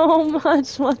you so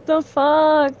much. What the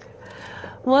fuck?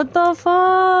 What the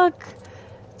fuck?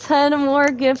 10 more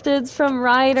gifteds from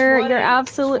Ryder. 20, You're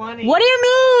absolute. 20. What do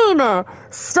you mean?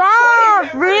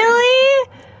 Stop! Really?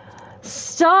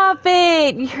 Stop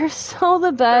it! You're so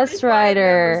the best,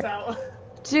 Ryder.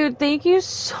 Dude, thank you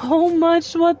so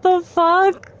much. What the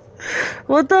fuck?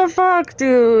 What the fuck,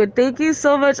 dude? Thank you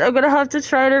so much. I'm gonna have to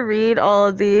try to read all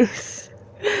of these.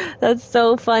 That's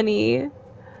so funny.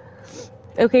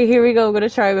 Okay, here we go. I'm gonna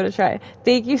try.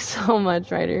 Thank you so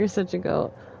much, Ryder. You're such a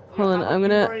goat. Hold on, I'm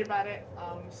gonna... Don't worry about it.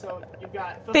 So you've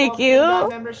got football Thank you.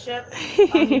 Membership.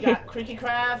 You got Creaky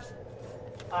Craft.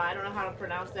 I don't know how to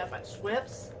pronounce that, but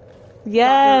Swips.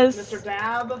 Yes. Mr.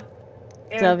 Dab.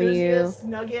 W.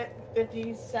 Nugget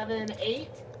 57-8.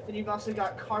 Then you've also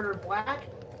got Carter Black.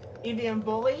 EVM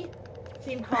Bully.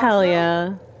 Team Cosmo. Hell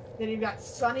yeah. Then you've got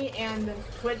Sunny and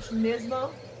Twitch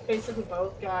Nismo. Basically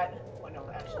both got... Well, no,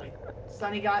 actually.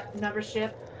 Sunny got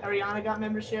membership. Ariana got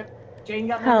membership. Jane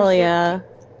got membership. Hell yeah.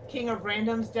 King of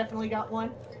Randoms definitely got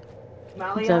one.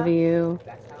 Malia. W.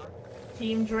 That's how.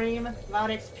 Team Dream. Loud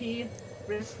XP.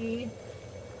 Risky.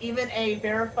 Even a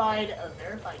verified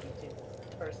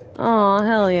YouTube person. Oh,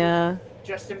 hell yeah.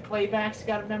 Justin Playbacks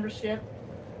got a membership.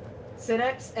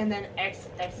 Sidex and then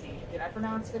XXE. Did I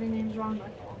pronounce any names wrong? My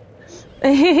fault.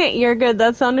 You're good.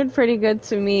 That sounded pretty good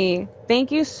to me.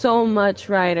 Thank you so much,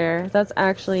 Ryder. That's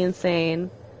actually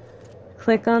insane.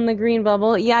 Click on the green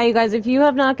bubble. Yeah, you guys, if you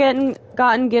have not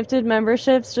gotten gifted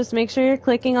memberships, just make sure you're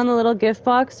clicking on the little gift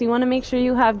box. You want to make sure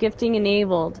you have gifting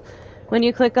enabled. When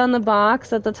you click on the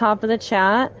box at the top of the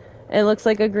chat, it looks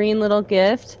like a green little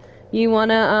gift. you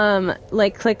wanna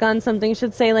like click on something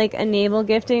should say like enable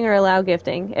gifting or allow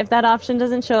gifting. If that option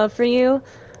doesn't show up for you,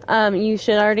 you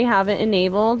should already have it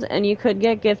enabled, and you could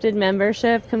get gifted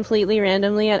membership completely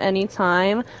randomly at any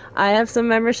time. I have some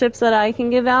memberships that I can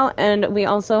give out, and we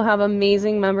also have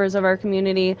amazing members of our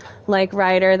community like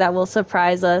Ryder that will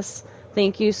surprise us.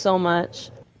 Thank you so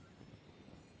much.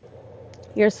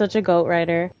 You're such a goat,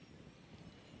 Ryder.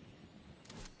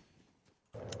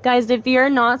 Guys, if you're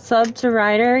not subbed to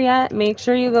Ryder yet, make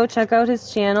sure you go check out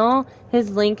his channel. His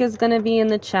link is going to be in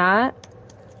the chat.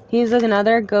 He's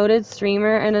another goated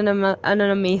streamer and an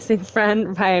amazing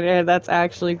friend. Ryder, that's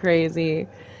actually crazy.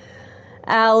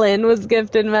 Alan was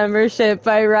gifted membership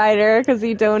by Ryder because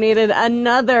he donated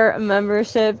another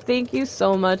membership. Thank you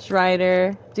so much,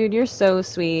 Ryder. Dude, you're so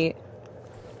sweet.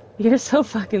 You're so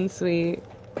fucking sweet.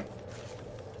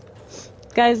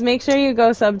 Guys, make sure you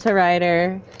go sub to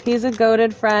Ryder. He's a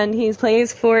goated friend. He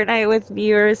plays Fortnite with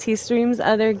viewers. He streams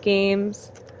other games.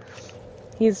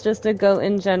 He's just a goat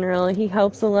in general. He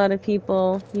helps a lot of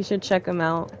people. You should check him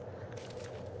out.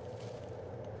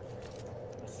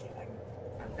 Let's see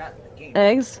if I've got the game.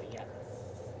 Eggs? Yeah.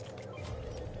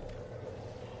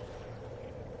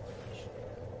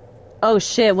 Oh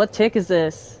shit, what tick is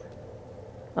this?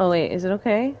 Oh wait, is it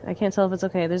okay? I can't tell if it's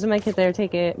okay. There's a med kit there,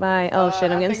 take it. Bye. Oh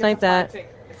shit, I'm getting sniped at.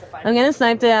 I'm getting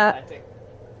sniped at.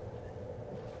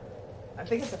 I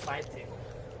think it's a 5 tick.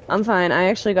 I'm fine. I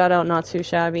actually got out not too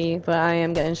shabby, but I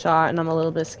am getting shot and I'm a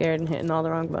little bit scared and hitting all the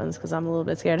wrong buttons because I'm a little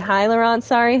bit scared. Hi, Laurent.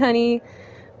 Sorry, honey.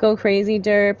 Go crazy,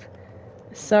 derp.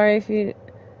 Sorry if you...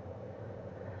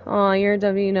 Aw, you're a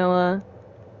W, Noah.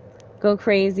 Go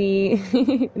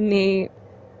crazy. Nate.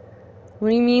 What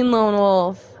do you mean, Lone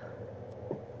Wolf?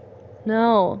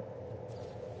 No.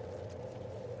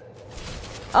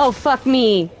 Oh, fuck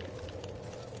me.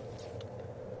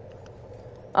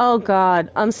 Oh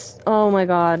god, oh my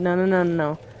god,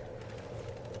 no.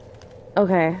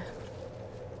 Okay. I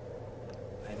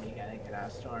mean, you gotta get out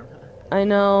of storm, huh? I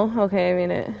know, okay, I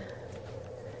made it.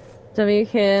 W.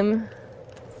 Kim.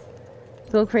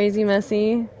 Go crazy,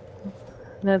 Messy.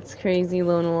 That's crazy,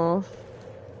 Lone Wolf.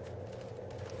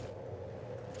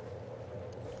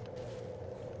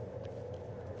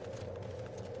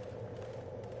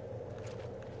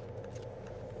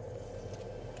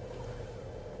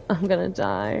 I'm gonna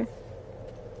die.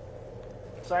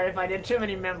 Sorry if I did too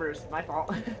many members. My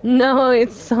fault. No,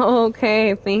 it's so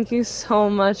okay. Thank you so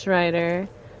much, Ryder.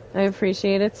 I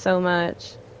appreciate it so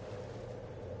much.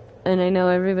 And I know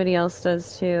everybody else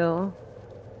does too.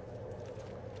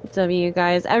 W,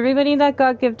 guys. Everybody that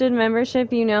got gifted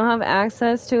membership, you now have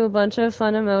access to a bunch of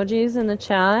fun emojis in the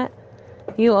chat.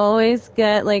 You always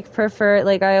get, like,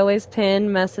 I always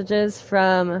pin messages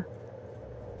from...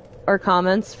 or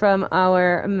comments from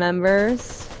our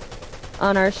members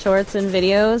on our shorts and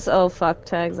videos. Oh fuck,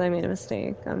 tags, I made a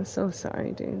mistake. I'm so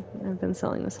sorry, dude. I've been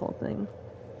selling this whole thing.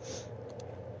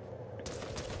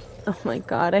 Oh my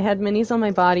god, I had minis on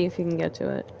my body if you can get to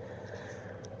it.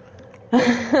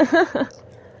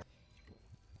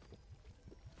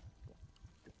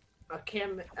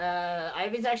 Kim,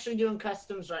 Ivy's actually doing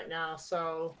customs right now,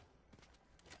 so...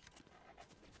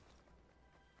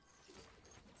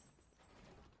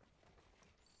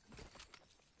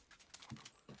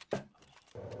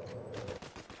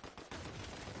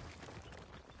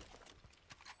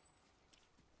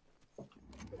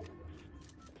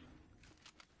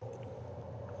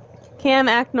 Cam,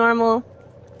 act normal,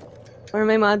 or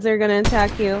my mods are gonna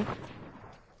attack you.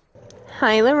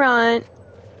 Hi, Laurent.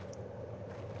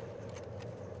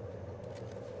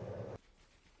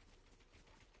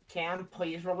 Cam,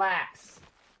 please relax.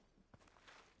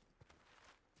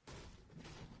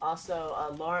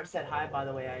 Also, Lawrence said hi, by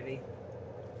the way, Ivy.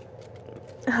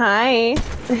 Hi.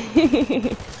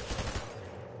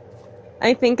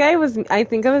 I think I was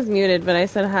muted, but I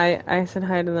said hi. I said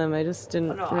hi to them. I just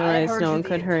didn't realize no one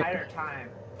could hurt.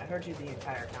 I heard you the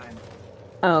entire time.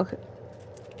 Oh. Okay.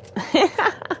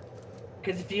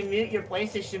 Because if you mute your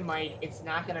PlayStation mic, it's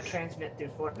not gonna transmit through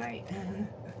Fortnite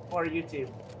or YouTube.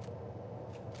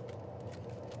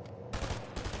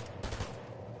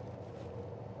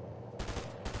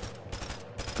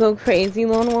 Go crazy,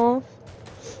 Lone Wolf.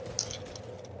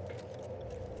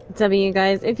 W,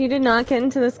 guys, if you did not get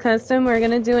into this custom, we're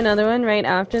gonna do another one right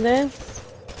after this.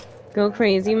 Go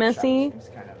crazy, Messy.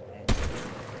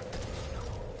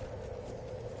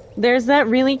 There's that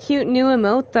really cute new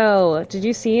emote, though. Did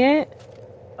you see it?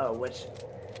 Oh, which?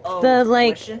 Oh, the,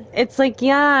 like, wishing? it's like,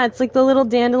 yeah, it's like the little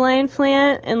dandelion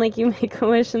plant, and, like, you make a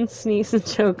wish and sneeze and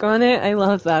choke on it. I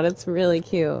love that. It's really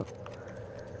cute.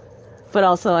 But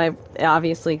also,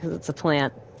 obviously, because it's a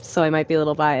plant. so I might be a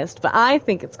little biased, but I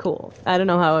think it's cool. I don't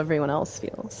know how everyone else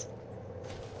feels.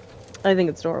 I think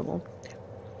it's adorable.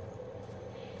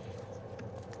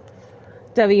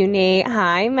 W Nate,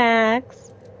 hi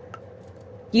Max.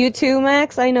 You too,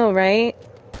 Max? I know, right?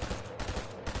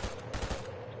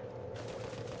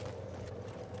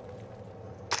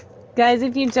 Guys,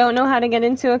 if you don't know how to get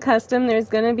into a custom, there's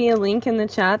gonna be a link in the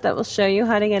chat that will show you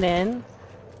how to get in.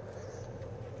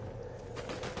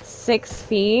 6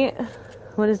 feet?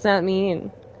 What does that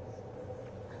mean?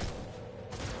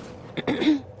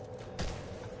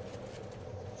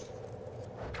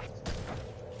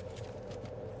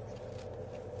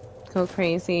 Go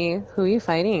crazy. Who are you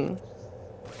fighting?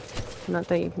 Not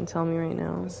that you can tell me right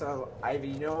now. So, Ivy,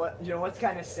 you know what? You know what's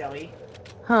kind of silly?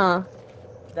 Huh.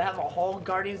 They have a whole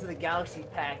Guardians of the Galaxy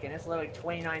pack, and it's literally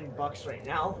 $29 right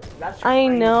now. That's I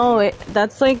crazy. know.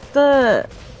 That's like the...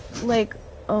 Like...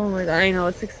 Oh my god, I know,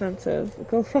 it's expensive.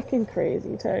 Go fucking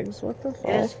crazy, Tags. What the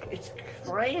fuck? It's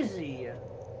crazy.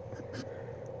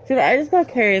 Dude, I just got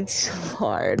carried so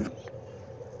hard.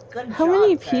 Good How job,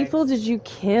 many Tags. people did you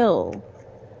kill?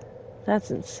 That's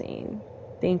insane.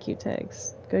 Thank you,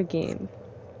 Tags. Good game.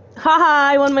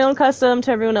 Haha, I won my own custom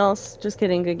to everyone else. Just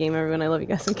kidding, good game, everyone. I love you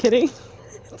guys. I'm kidding.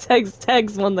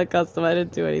 Tags won the custom. I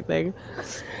didn't do anything.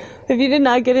 If you did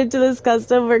not get into this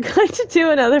custom, we're going to do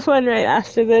another one right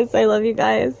after this. I love you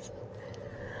guys.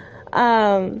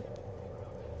 Oh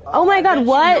my god,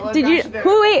 what? Did you...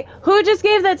 Who just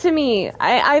gave that to me?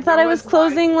 I thought I was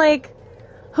closing, like...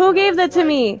 Who gave that to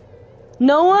me?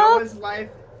 Noah? Noah's life.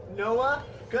 Noah,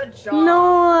 good job.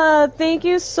 Noah, thank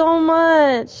you so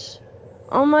much.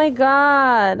 Oh my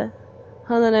god.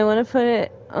 Hold on, I want to put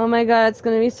it... Oh my god, it's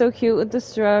gonna be so cute with the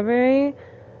strawberry.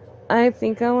 I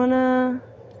think I wanna...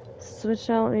 switch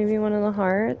out maybe one of the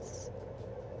hearts.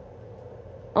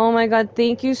 Oh my god,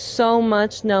 thank you so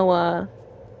much, Noah.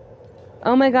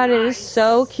 Oh my god, it is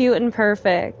so cute and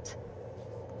perfect.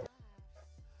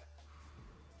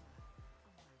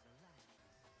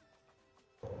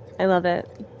 I love it.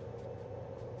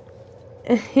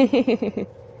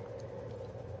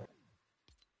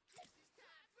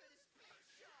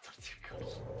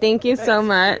 Thank you so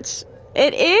much.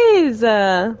 It is!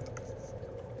 I'll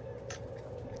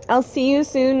see you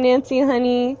soon, Nancy,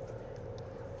 honey.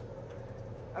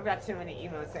 I've got too many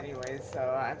emotes anyways, so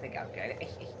I think I'm good.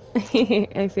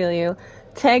 I feel you.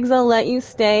 Tags, I'll let you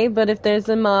stay, but if there's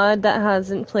a mod that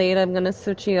hasn't played, I'm gonna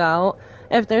switch you out.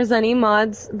 If there's any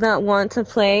mods that want to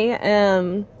play,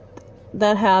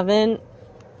 that haven't,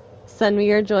 send me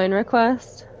your join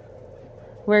request.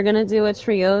 We're gonna do a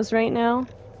trios right now.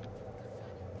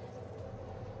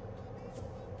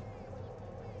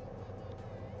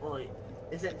 Well,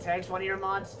 isn't Tags one of your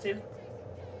mods too?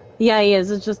 Yeah, he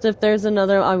is. It's just if there's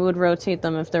another, I would rotate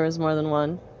them if there was more than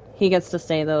one. He gets to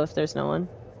stay, though, if there's no one.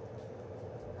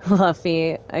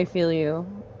 Luffy, I feel you.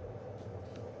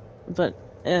 But,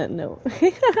 no.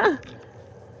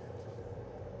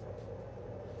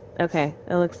 Okay,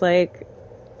 it looks like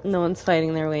no one's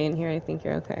fighting their way in here. I think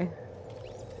you're okay.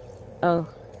 Oh,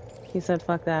 he said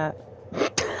fuck that.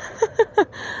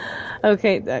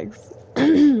 Okay, thanks.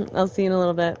 I'll see you in a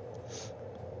little bit.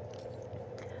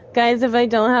 Guys, if I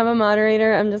don't have a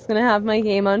moderator, I'm just gonna have my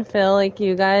game on Phil like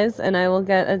you guys, and I will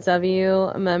get a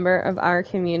W member of our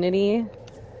community.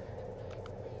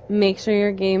 Make sure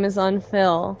your game is on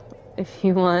Phil if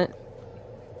you want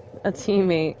a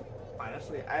teammate.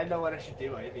 Honestly, I know what I should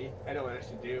do, Ivy. I know what I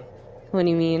should do. What do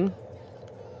you mean?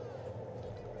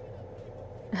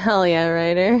 Hell yeah,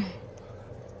 Ryder.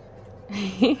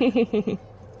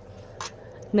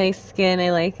 Nice skin,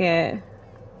 I like it.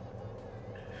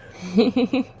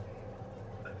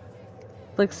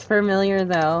 Looks familiar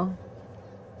though.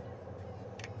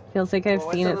 Feels like I've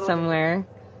seen it somewhere.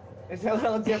 It's a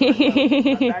little different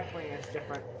though. The back bling is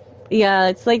different. Yeah,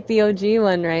 it's like the OG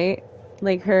one, right?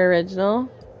 Like her original.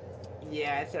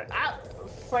 Yeah, it's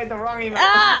played the wrong email.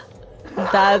 Ah!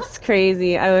 That's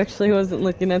crazy. I actually wasn't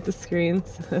looking at the screen,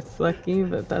 so that's lucky,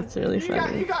 but that's really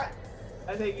funny. You got.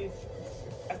 I think you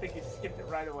skipped it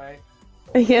right away.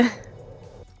 Yeah.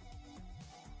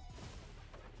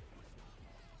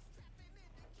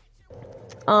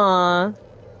 Aw.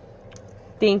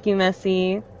 Thank you,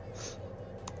 Messi.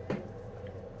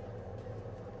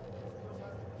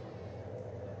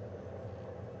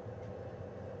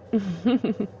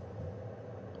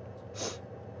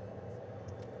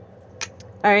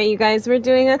 Alright, you guys, we're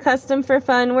doing a custom for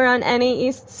fun. We're on any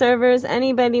East servers.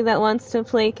 Anybody that wants to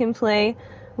play can play.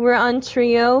 We're on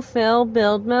Trio Fill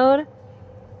build mode.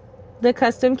 The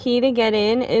custom key to get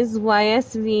in is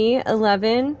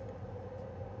YSV11.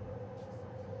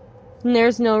 And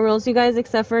there's no rules, you guys,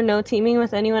 except for no teaming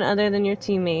with anyone other than your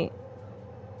teammate.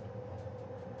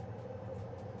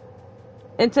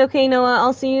 It's okay, Noah.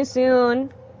 I'll see you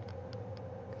soon.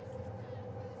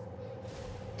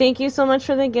 Thank you so much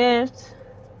for the gift.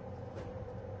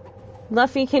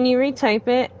 Luffy, can you retype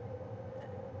it?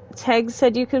 Teg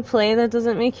said you could play. That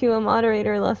doesn't make you a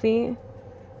moderator, Luffy.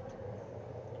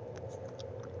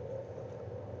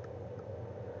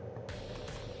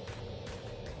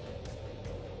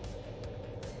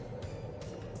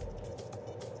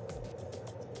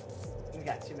 You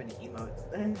got too many emotes.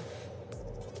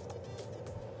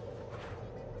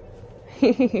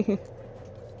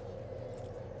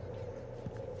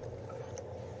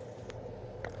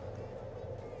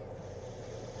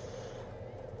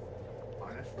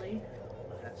 Honestly,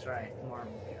 that's right.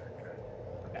 Marvel character.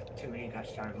 I've got too many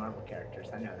gosh darn Marvel characters.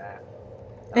 I know that.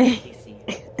 Oh, DC.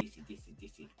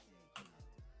 DC.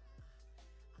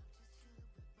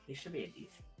 He should be a DC.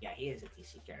 Yeah, he is a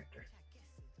DC character.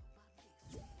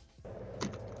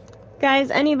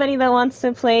 Guys, anybody that wants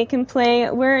to play can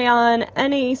play. We're on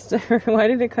NA server. Why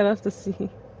did it cut off the C?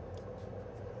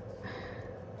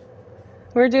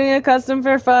 We're doing a custom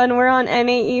for fun. We're on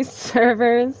NA East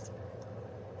servers.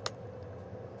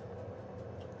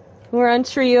 We're on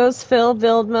Trios Fill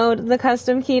build mode. The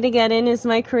custom key to get in is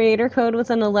my creator code with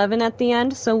an 11 at the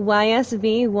end, so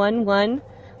YSV11.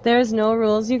 There's no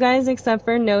rules, you guys, except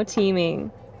for no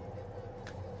teaming.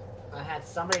 I had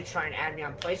somebody try and add me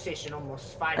on PlayStation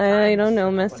almost 5 times. I don't know,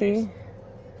 Messy.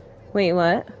 Wait,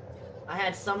 what? I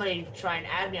had somebody try and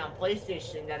add me on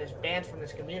PlayStation that is banned from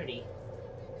this community.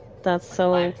 That's like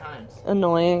so 5 times.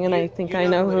 annoying, and I think I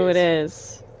know who it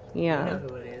is. Yeah. You know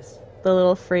who it is. The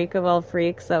little freak of all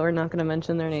freaks that we're not going to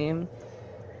mention their name.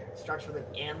 Starts with an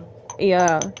M.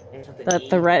 Yeah. That E.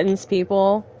 threatens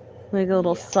people. Like a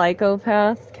little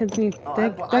psychopath.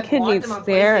 That kid needs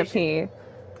therapy.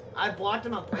 I blocked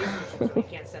him on PlayStation, so he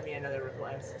can't send me another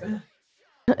request.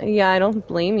 Yeah, I don't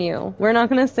blame you. We're not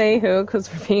gonna say who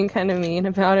because we're being kind of mean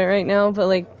about it right now, but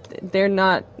like they're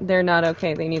not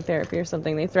okay. They need therapy or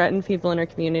something. They threaten people in our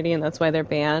community and that's why they're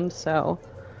banned. So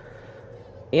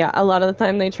yeah, a lot of the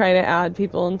time they try to add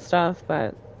people and stuff,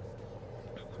 but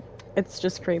it's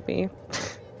just creepy.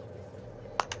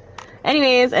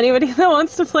 Anyways, anybody that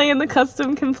wants to play in the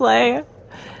custom can play.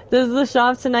 This is the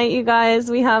shop tonight, you guys.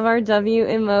 We have our W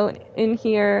emote in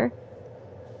here.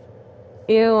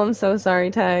 Ew, I'm so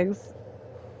sorry, Tags.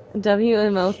 W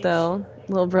emote, though.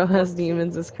 Little bro has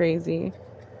demons is crazy.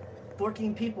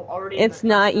 14 people already. It's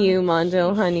not you,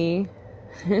 Mondo, honey.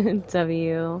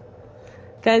 W.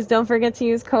 Guys, don't forget to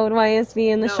use code YSV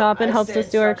in the shop. It helps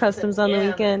us do our customs on the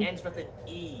weekend. Ends with an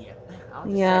E.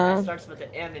 Yeah. It starts with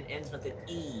an M and ends with an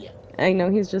E. I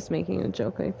know he's just making a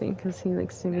joke, I think, because he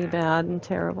likes to be bad and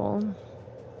terrible.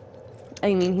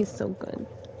 I mean, he's so good.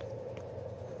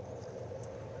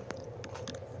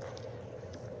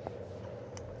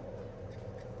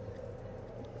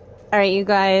 Alright, you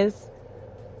guys.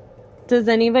 Does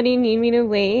anybody need me to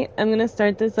wait? I'm gonna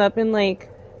start this up in like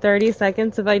 30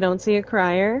 seconds if I don't see a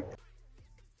crier.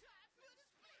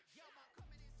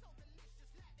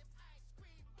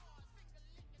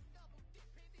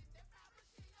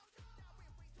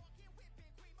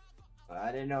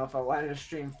 I didn't know if I wanted to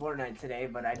stream Fortnite today,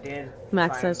 but I did.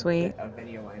 Max says wait. A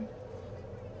video in.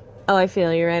 Oh, I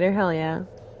feel you, Ryder. Hell yeah.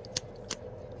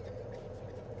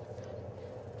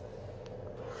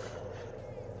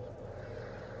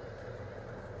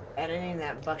 Editing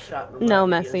that buckshot. No,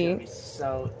 Messy. Be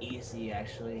so easy,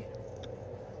 actually.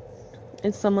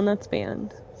 It's someone that's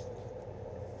banned.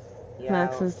 Yeah,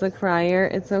 Max is the crier.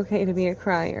 It's okay to be a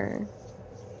crier.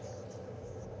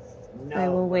 No, I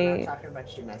will we're wait. not talking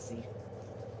about you, Messy.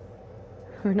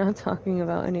 We're not talking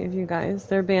about any of you guys.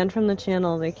 They're banned from the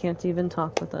channel. They can't even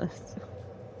talk with us.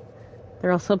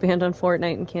 They're also banned on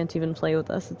Fortnite and can't even play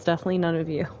with us. It's definitely none of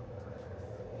you.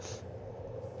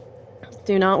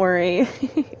 Do not worry.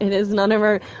 It is none of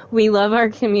our... We love our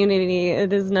community.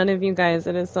 It is none of you guys.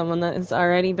 It is someone that has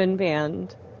already been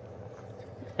banned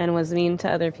and was mean to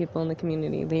other people in the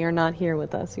community. They are not here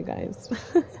with us, you guys.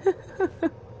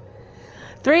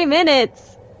 3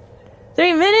 minutes!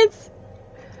 3 minutes?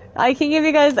 I can give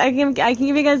you guys... I can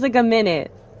give you guys like a minute.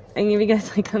 I can give you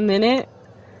guys like a minute.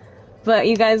 But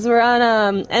you guys, we're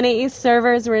on NAE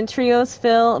servers. We're in Trios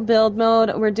Fill build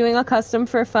mode. We're doing a custom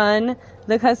for fun.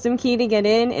 The custom key to get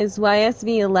in is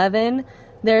YSV11.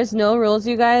 There's no rules,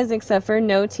 you guys, except for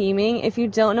no teaming. If you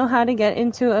don't know how to get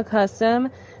into a custom,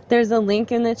 there's a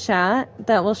link in the chat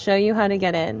that will show you how to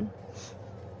get in.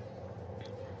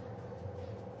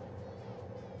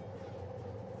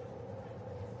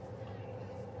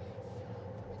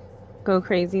 Go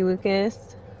crazy,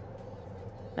 Lucas.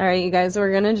 Alright, you guys,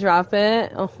 we're gonna drop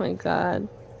it. Oh my god.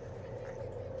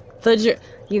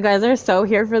 You guys are so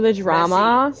here for the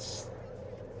drama.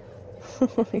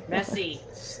 Messi,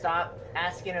 stop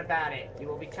asking about it. You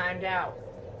will be timed out.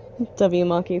 W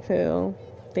Monkey Poo.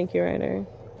 Thank you, Ryder.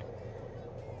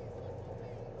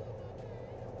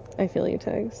 I feel you,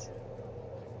 Tags.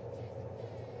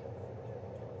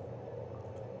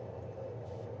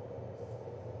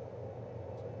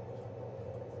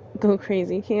 Go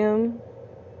crazy, Cam.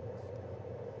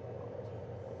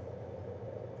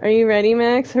 Are you ready,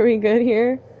 Max? Are we good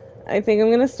here? I think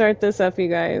I'm gonna start this up, you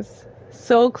guys.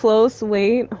 So close,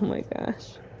 wait. Oh my gosh.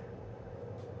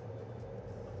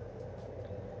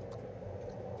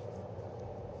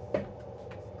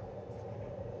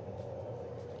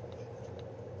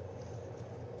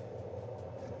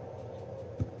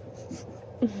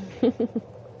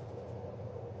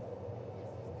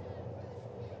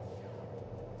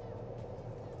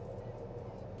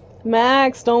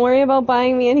 Max, don't worry about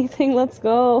buying me anything. Let's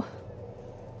go.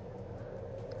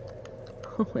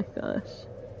 Oh my gosh.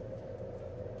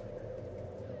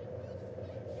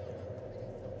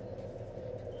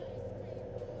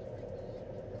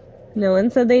 No one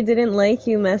said they didn't like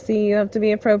you, Messi. You have to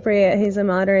be appropriate. He's a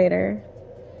moderator.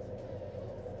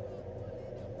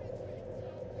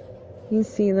 You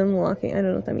see them walking. I don't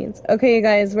know what that means. Okay, you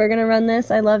guys, we're gonna run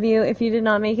this. I love you. If you did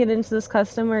not make it into this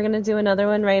custom, we're gonna do another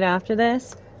one right after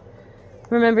this.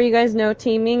 Remember, you guys, no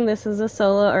teaming. This is a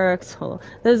solo or a solo.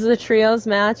 This is a trios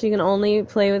match. You can only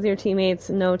play with your teammates.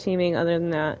 No teaming other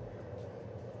than that.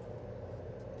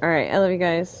 Alright, I love you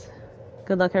guys.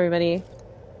 Good luck, everybody.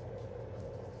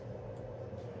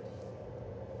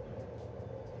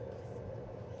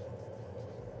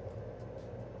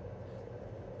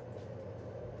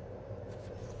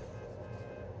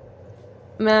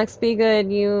 Max, be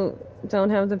good. You don't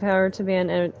have the power to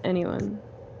ban anyone.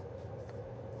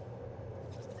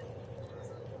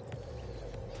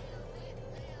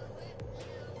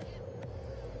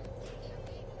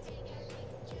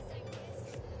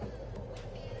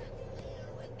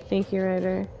 Thank you,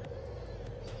 Ryder.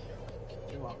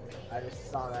 You're welcome. I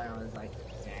just saw that and I was like,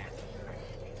 nah.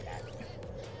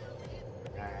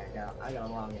 Alright, I got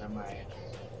a long one on my end.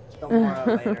 Don't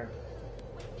borrow later.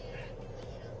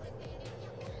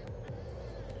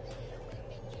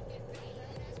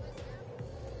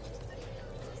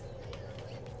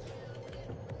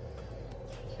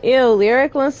 Ew,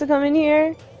 Lyric wants to come in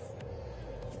here?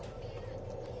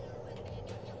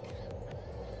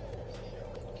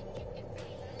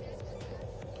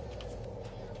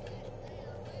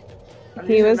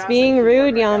 He was being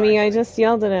rude, Yami. I just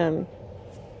yelled at him.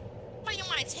 Why you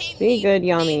wanna tame Be me? good,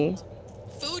 Yami.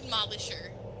 Food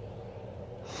molisher.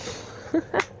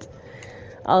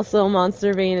 Also,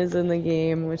 Monster Vein is in the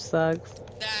game, which sucks.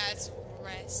 That's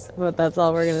rest. But that's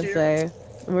all we're gonna say.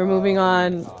 We're moving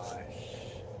on.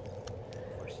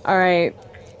 Alright.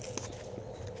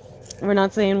 We're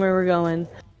not saying where we're going.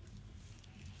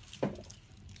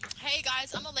 Hey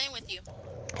guys, I'm gonna land with you.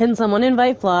 Can someone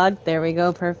invite Flawed? There we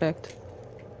go, perfect.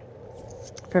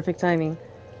 Perfect timing.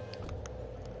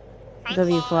 Hi,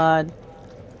 W Claude.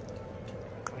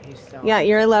 Flawed. Yeah,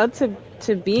 you're allowed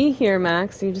to be here,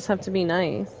 Max. You just have to be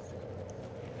nice.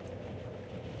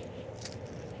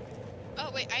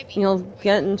 Oh wait, Ivy. You'll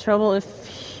get in trouble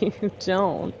if you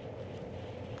don't.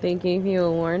 They gave you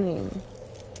a warning.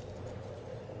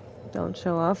 Don't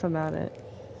show off about it.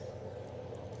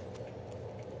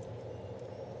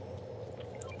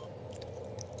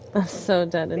 I'm so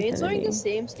dead It's wearing infinity. the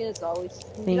same skin as always.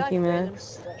 Thank you,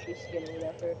 Max. Skin or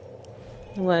whatever.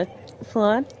 What?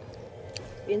 Flood?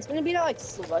 It's gonna be that like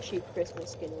slushy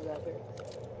Christmas skin or whatever.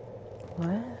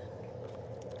 What?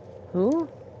 Who?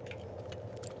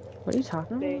 What are you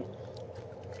talking about? Bane.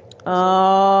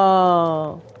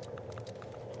 Oh.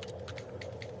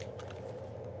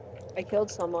 I killed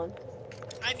someone.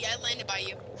 Ivy, I landed by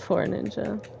you. Poor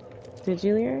ninja. Did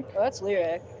you, Lyric? Oh, that's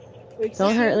Lyric. Wait,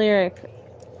 Don't hurt Lyric.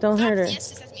 Don't hurt her.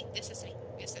 Yes, that's me. That's me.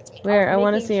 Yes, that's me. Where? I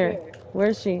want to making see her. sure.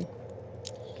 Where's she?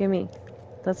 Gimme.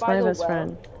 That's By my the best well.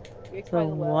 friend. Lyric's The by the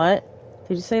well. what?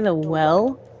 Did you say the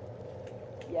well?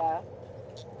 Yeah.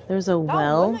 There's a Oh,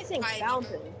 well? what am I saying?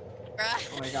 Fountain. Bruh.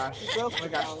 Oh my gosh. Broke Oh my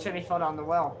gosh, down. Timmy fell down the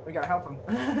well. We gotta help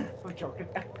him. I'm joking.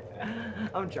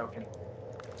 I'm joking.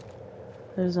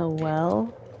 There's a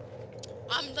well?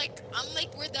 I'm like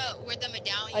where the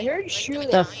medallion. I heard like,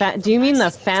 shooting. Do you mean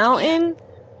the fountain?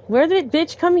 Where did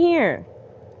bitch come here?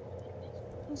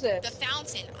 Who's it? The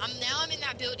fountain. I'm in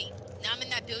that building. Now I'm in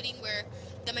that building where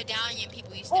the medallion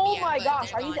people used to Oh be at. my but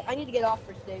gosh, they're gone. I need to get off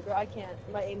for today, bro. I can't.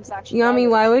 My aim's actually. Yami,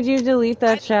 bad. why would you delete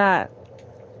that I- chat?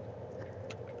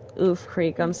 Oof,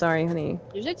 Creek. I'm sorry, honey.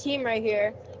 There's a team right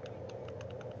here.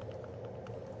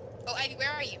 Oh, Ivy, where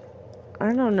are you?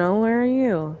 I don't know. Where are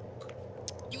you?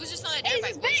 You was just on a Hey, dirt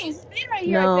this bike. is Bing. wasn't This is Bing right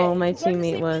here. I No, think. my He's wearing the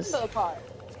teammate same was. rainbow car.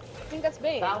 I think that's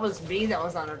Bing. That was me that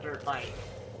was on a dirt bike.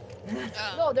 you?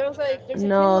 No, there's a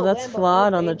No, team that's Lambo.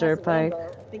 Flawed Oh, on the Bing has dirt the bike.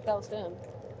 Lambo. I think that was him.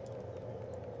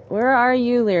 Where are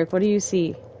you, Lyric? What do you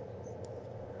see?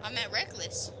 I'm at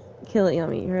Reckless. Kill it,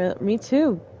 Yummy. Me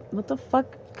too. What the fuck?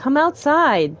 Come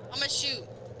outside. I'm gonna shoot.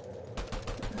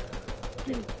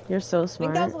 You're so I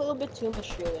think that was smart. a little bit too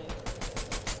much shooting.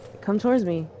 Come towards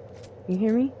me. You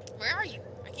hear me? Where are you?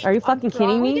 I can't. Are you fucking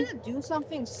kidding me? I'm probably gonna do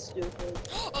something stupid.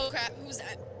 Oh crap! Who's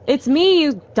that? It's me,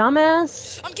 you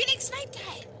dumbass. I'm getting sniped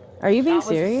at. Are you being That was-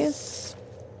 serious?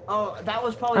 Oh, that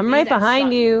was probably I'm me right that behind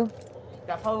shot you.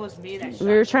 That probably was me that shot We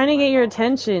were you. trying to My get your fault.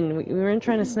 attention. We weren't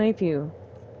trying to snipe you.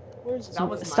 Where's That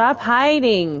was my Stop fault.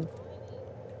 hiding.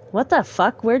 What the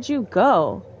fuck? Where'd you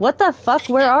go? What the fuck?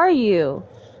 Where are you?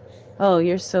 Oh,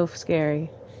 you're so scary.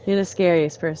 You're the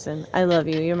scariest person. I love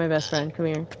you. You're my best friend. Come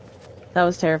here. That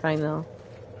was terrifying, though.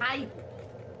 Hi.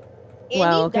 Wow,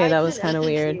 Andy okay, died that in was an kind of NPC.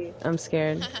 weird. I'm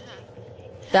scared.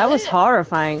 That was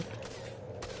horrifying.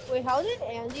 Wait, how did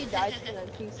Andy die to an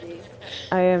NPC?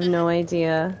 I have no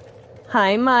idea.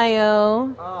 Hi,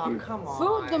 Mayo. Oh, come on.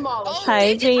 Food demolished. Oh,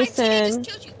 Hi, dang it, my teammate Jason.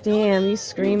 just killed you. Damn, No, you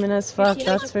screaming as fuck, teammate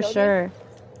that's just for killed sure.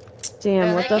 Damn,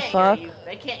 Yeah, what they the can't fuck? Hear you.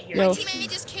 They can't hear My Yo. you. teammate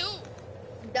just killed.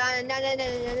 Oh no,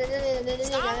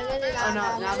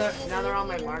 now they're on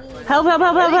my mark list. Help, help,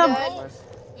 help, help, help. Oh,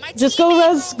 my Just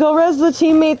teammate, go res the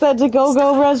teammate that to go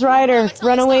res Ryder. Stop.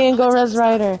 Run away and go Stop. res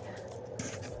Ryder.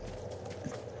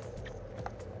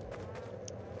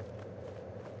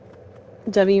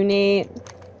 W Nate.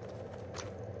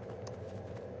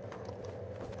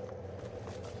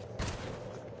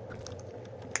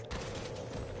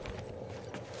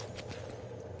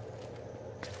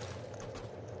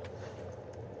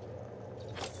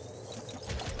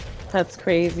 That's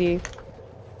crazy.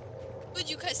 Would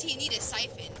you cause he needed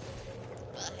siphon?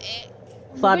 The heck?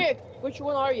 Flop. Vic, which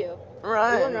one are you?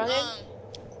 Run. You one running?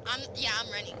 I'm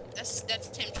running. That's Tim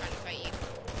trying to fight you.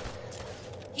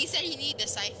 He said he needed the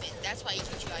siphon. That's why he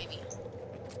took you,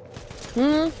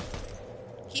 Ivy.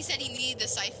 He said he needed the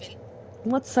siphon.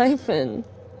 What siphon?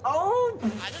 Oh,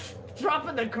 I don't.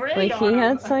 dropping the grenade Like he on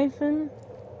had him. siphon?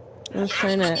 I was Yeah,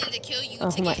 trying he to. needed to kill you Oh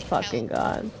to my get fucking help.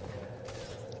 god.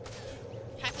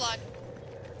 Hi, Flawed.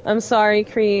 I'm sorry,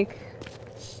 Creek.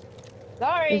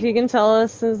 Sorry. If you can tell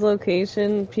us his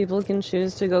location, people can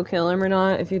choose to go kill him or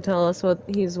not. If you tell us what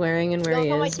he's wearing and where Don't he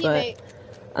tell my is, but teammate.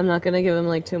 I'm not gonna give him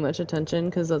like too much attention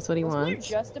because that's what he Wasn't there wants.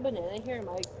 just a banana here? Am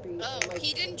I creep? Oh,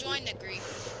 he didn't join the group.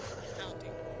 I don't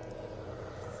think.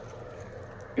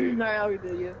 Alright, I'll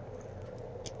reboot you.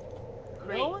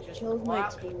 Great, No one just kills my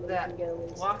block team when that, you can get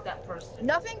away. block that person.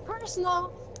 Nothing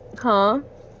personal. Huh?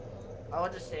 I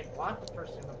would just say block the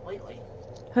person completely.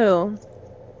 Who?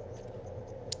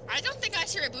 I don't think I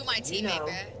should reboot my You teammate, know,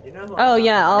 bruh. you know who Oh I'm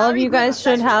yeah, all Not of you reboot, guys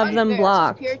should that's have right them there,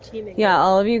 blocked. secure teaming. Yeah,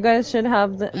 all of you guys should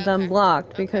have them Okay.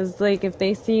 blocked Okay. because like if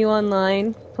they see you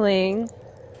online playing,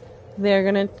 they're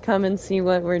gonna come and see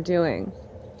what we're doing.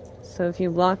 So if you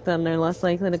block them, they're less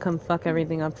likely to come fuck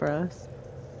everything up for us.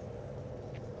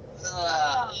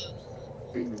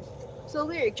 So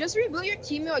Lyric, just reboot your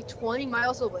teammate like 20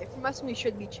 miles away from us and we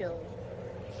should be chilling.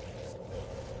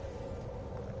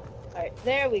 Alright,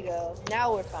 there we go.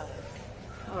 Now we're fine.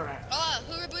 Alright. Oh,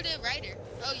 who rebooted Ryder?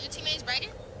 Oh, your teammate's Ryder?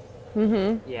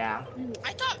 Mm-hmm. Yeah.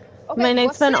 I thought. Okay, My night's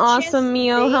what's been the chance awesome,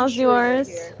 Mio. they How's shoot right yours?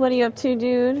 here? What are you up to,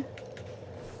 dude? Lyric,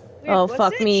 Oh, what's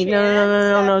fuck the me. No, no, no,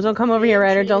 no, no, no. chance Don't come over that here, they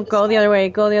Ryder. shoot Don't the go the side? other way.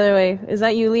 Go the other way. Is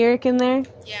that you, Lyric, in there?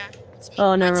 Yeah, it's me.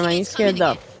 Oh, My never mind. You teammate's scared coming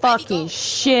the again. fucking Ivy, go.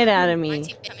 shit out of My me.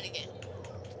 teammate's coming again.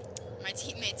 My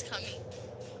teammate's coming.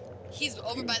 He's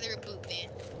over by the reboot van.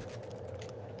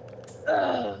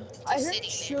 I Just heard sitting there.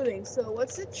 shooting, so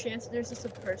what's the chance there's just a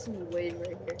person waiting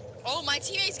right here? Oh, my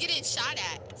teammate's getting shot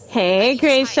at. Hey, Ivy, just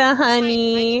Gracia, hide. Just hide.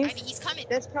 honey. Ivy, he's coming.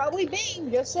 That's probably Bane,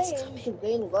 just He's saying, coming. because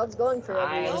Bane loves going for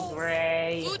Hi, everyone. No.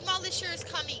 Gray. Food Molisher is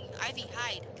coming. Ivy,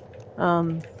 hide.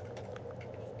 Am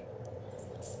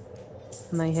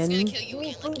I He's gonna hidden? kill you You mean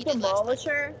again like Food he did last time.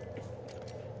 Demolisher?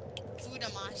 Food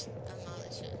Demolisher.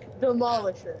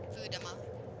 Demolisher. Food Demo. Oh.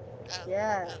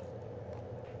 Yeah.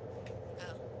 Oh.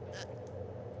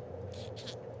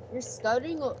 You're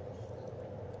stuttering. Who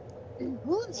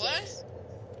is What? this?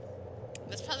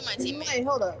 That's probably my teammate. Wait,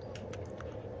 hold up.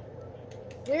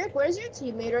 Derek, where's your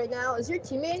teammate right now? Is your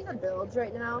teammate in the builds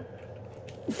right now?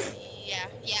 Yeah,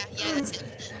 that's him.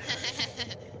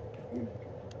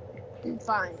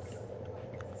 Fine.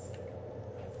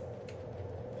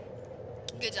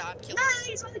 Good job. Kill Nah, him.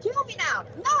 he's gonna kill me now.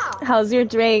 Nah. How's your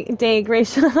day,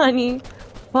 Gracia, honey?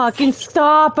 Fucking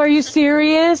stop. Are you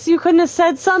serious? You couldn't have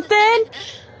said something?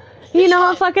 You know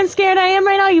how fucking scared I am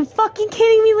right now? Are you fucking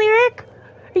kidding me, Lyric?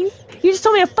 You just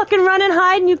told me to fucking run and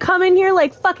hide and you come in here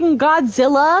like fucking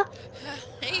Godzilla?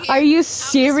 Are you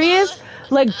serious?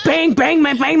 Like bang, bang,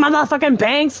 bang, bang, motherfucking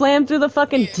bang, slam through the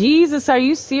fucking Jesus. Are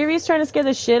you serious trying to scare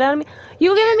the shit out of me?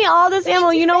 You giving me all this ammo.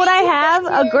 You know what I have?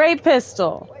 A great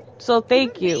pistol. So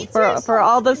thank you for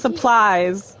all the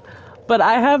supplies. But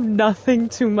I have nothing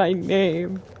to my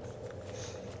name.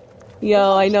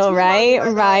 Yo, I know, right?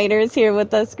 Ryder's here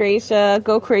with us, Gracia.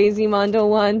 Go crazy, Mondo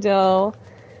Wando.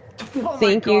 Oh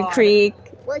Thank my you, God. Creek.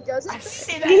 Wait, does I it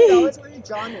see say that. always want to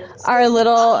John Wick? Our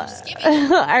little,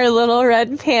 skipping. our little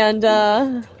red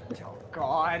panda. Oh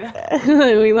God.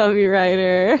 We love you,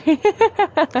 Ryder.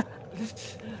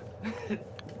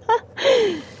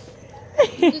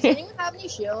 Does anyone have any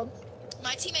shield?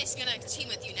 My teammate's gonna team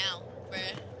with you now,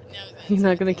 bruh. No, You're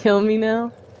not gonna kill me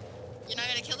now? You're not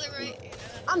gonna kill it, right?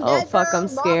 I'm Oh, dead, fuck, bro. I'm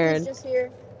Maki's scared. just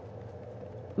here.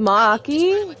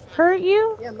 Maki hurt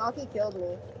you? Yeah, Maki killed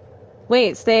me.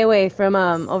 Wait, stay away from,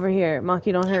 over here.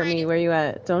 Maki, don't hurt me. Where you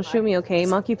at? Don't shoot me, okay,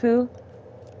 Maki Poo?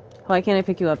 Why can't I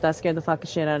pick you up? That scared the fucking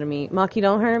shit out of me. Maki,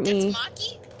 don't hurt me. That's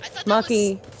Maki? I thought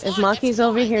Maki, that was if Maki's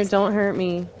over here, don't hurt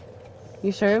me.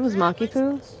 You sure it was Maki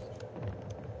Poo?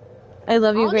 I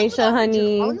love you, Gracia, I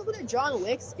honey. don't know what the John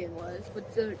Wick skin was, but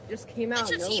it just came out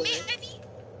That's of your nowhere. teammate, Ivy?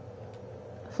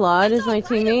 Flawed is I my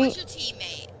thought Ryder was teammate. your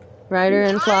teammate. Ryder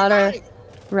and Flawed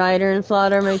Ryder and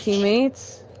Flawed are my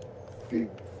teammates.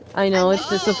 I know it's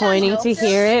disappointing to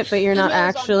hear it, but you're not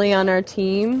actually on our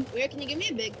team. Where can you give me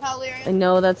a big color? I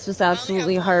know that's just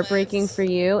absolutely heartbreaking for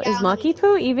you. Is Maki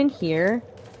Poo even here?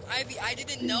 I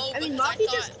didn't know I mean, because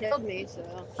Maki just killed me,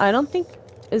 so. I don't think...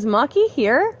 Is Maki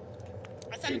here?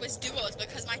 I thought it was duos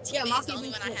because my Yeah, teammate is the Maki only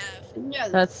one I have. Yeah,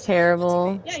 That's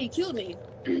terrible. yeah, he killed me.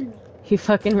 He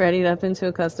fucking readied up into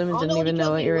a custom and I don't didn't even he know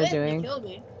killed what me you were with, he doing. killed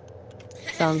me.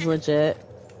 Sounds legit.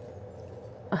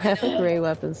 I have a gray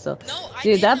weapon still. No, I Dude,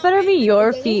 didn't that know better be anything.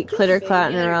 your They feet didn't kill clitter me,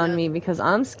 clatting yeah, around yeah. me because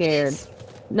I'm scared. Yes.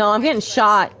 No, I'm getting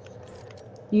shot.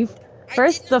 You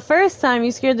the first time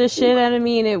you scared the shit out of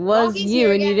me and it was Maki's you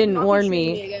here and you again. didn't Maki's warn shooting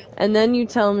me. again. And then you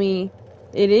tell me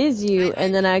it is you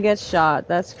and then I get shot.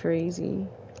 That's crazy.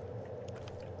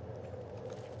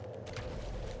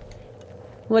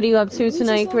 What are you up to Who's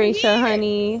tonight, just over Gracia, here?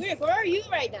 honey? Rick, where are you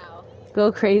right now?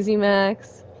 Go crazy,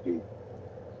 Max.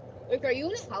 Rick, are you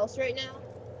in a house right now?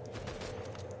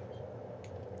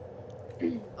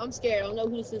 I'm scared. I don't know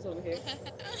who this is over here.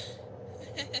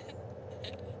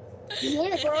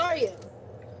 Rick, where are you?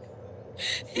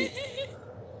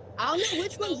 I don't know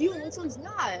which one's you and which one's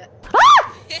not.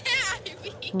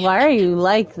 Why are you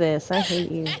like this? I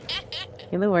hate you.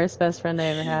 You're the worst best friend I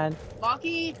ever had.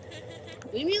 Maki,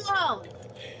 leave me alone.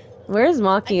 Where's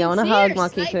Maki? I want to hug your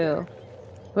Maki sniper. Poo.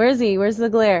 Where is he? Where's the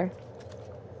glare?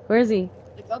 Where is he?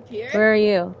 Like up here. Where are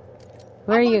you?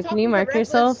 Where are Up on you? top Can you of the mark reckless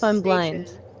yourself? I'm station.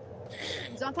 blind.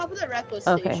 He's on top of the reckless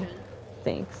Okay. station.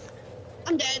 Thanks.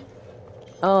 I'm dead.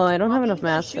 Oh, I don't have Maki, enough you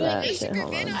mass for shooting that me. shit.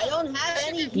 Hold on. I don't have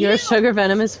any Your heal. sugar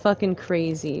venom is fucking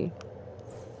crazy.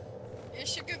 Your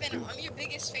sugar venom, I'm your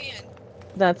biggest fan.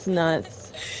 That's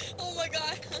nuts. Oh my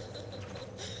god.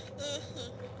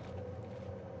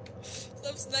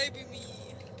 Stop sniping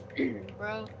me.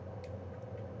 Bro.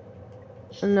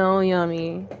 No,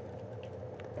 yummy.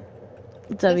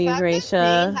 The W fact that Bane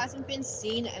Gracia. hasn't been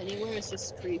seen anywhere is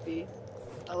just creepy.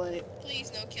 Oh wait.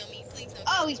 Please no kill me. Please no.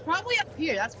 Oh, he's probably up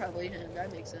here. That's probably him.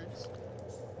 That makes sense.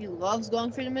 He loves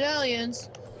going for the medallions.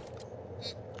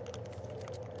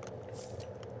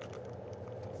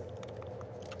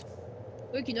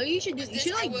 Look, you know you should do. You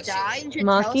should like die and should tell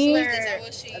us Maki? where I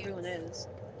will shoot you. everyone is.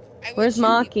 I will Where's shoot you.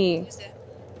 Maki? Who's that?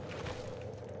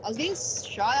 I was getting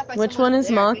shot at by Which someone one up is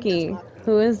there. I think Maki? that's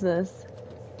Who is this?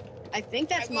 I think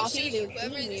that's I will Maki. shoot They you. were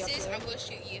Whoever shooting me this up is, there. I will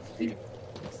shoot you.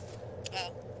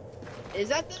 Oh. Is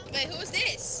that them? Wait, who is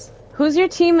this? Who's your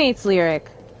teammates, Lyric?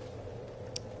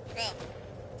 Oh.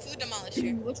 Food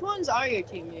demolisher. Which ones are your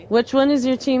teammates? Which one is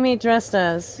your teammate dressed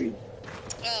as?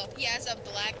 Oh, he has a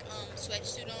black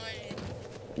sweatsuit on.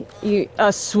 And, You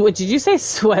did you say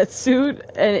sweatsuit?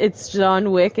 And it's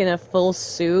John Wick in a full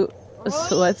suit. A Bro,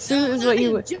 sweatsuit is what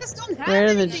you just don't have wear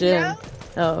to the anything, gym.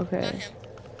 bro. Oh, not okay.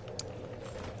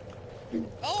 him.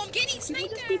 Oh, I'm getting People sniped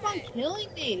just keep on at.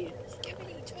 killing me.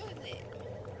 Skippity toilet.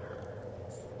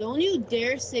 Don't you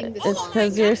dare sing this It's song.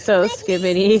 because you're so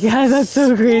skibbity. God, that's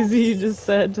so crazy. You just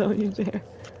said, don't you dare.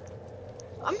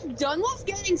 I'm done with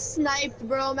getting sniped,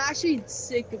 bro. I'm actually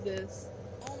sick of this.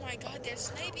 Oh my my god, they're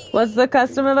sniping What's the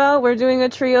custom about? We're doing a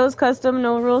trios custom,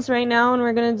 no rules right now, and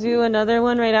we're gonna do another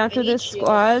one right after need this shields.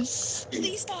 squads.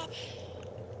 Please stop.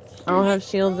 I don't My have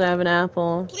shields, I have an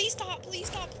apple. Please stop, please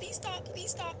stop, please stop,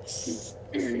 please stop.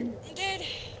 I'm dead.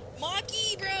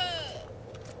 Maki, bruh.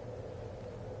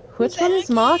 Which one is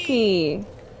Maki?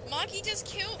 Maki just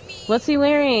killed me. What's he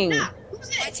wearing? Nah,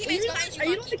 who's My this? teammate's behind you, Are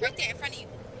you Maki. Right there in front of you.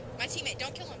 My teammate,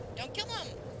 don't kill him. Don't kill him.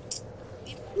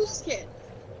 Who's this kid?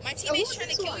 My teammate's who's trying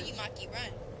to this kill one? you, Maki. Run.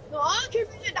 No, I don't care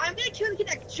for it. I'm gonna kill the kid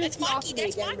that That's shoots Maki. Maki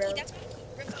That's again, Maki. bro. That's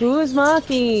Maki. Revive Who is my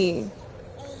Maki? teammate.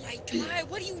 Oh my god,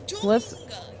 what are you doing? What's-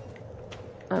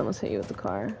 I almost hit you with the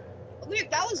car. Wait,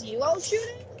 that was you I was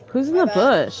shooting? Who's in My the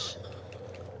bad. bush?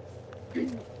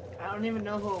 I don't even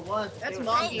know who it was. That's They were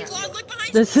Maki. shooting at Claude, me. look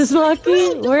behind This you. is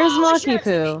Maki? Bro, Where's demolish Maki that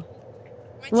Poo?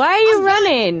 My Why are teammate- you I'm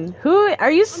running? Who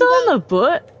are you still in done. the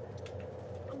bush?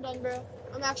 I'm done, bro.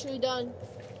 I'm actually done.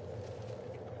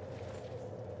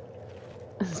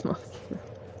 This is Maki.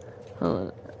 Hold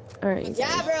on. Alright, you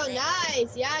Yeah, guys. bro,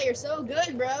 nice. Yeah, you're so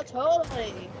good, bro.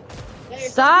 Totally. Yeah, you're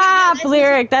Stop, so good.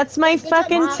 Lyric. That's my Good job,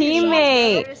 fucking Maki.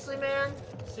 teammate. Seriously, man?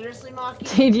 Seriously,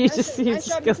 Maki? Dude, you Nice, just nice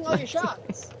job missing all your skill.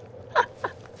 shots.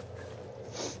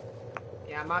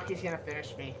 Yeah, Maki's gonna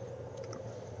finish me.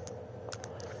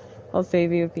 I'll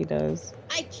save you if he does.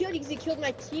 I killed you because you killed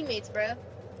my teammates, bro.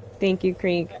 Thank you,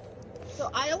 Creek. So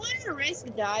I don't want to risk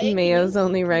dying. Mayo's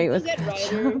only right You with get Ryder.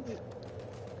 ketchup.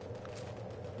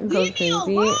 It Leave goes me crazy.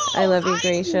 alone! I love you, I'm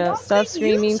Gracia. nothing Stop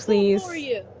screaming, useful please. for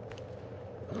you.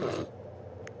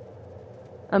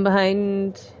 I'm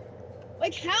behind.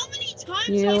 Like, how many times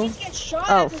You? do I need to get shot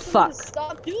Oh, at for someone to fuck.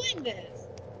 stop doing this?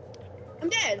 I'm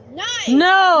dead. Nice. No,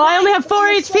 I only have Nice. 4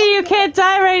 You're HP. so You good. can't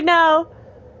die right now.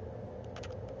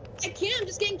 I can't. I'm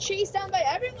just getting chased down by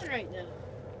everyone right now.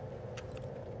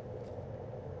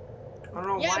 I don't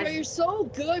know Yeah, why. bro, you're so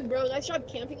good, bro. Nice job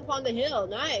camping upon the hill.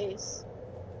 Nice.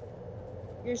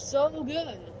 You're so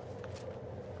good.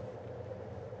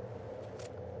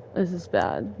 This is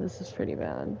bad. This is pretty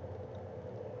bad.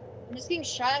 I'm just getting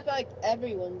shot at by like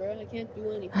everyone, bro. I can't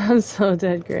do anything. I'm so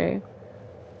dead, Gray.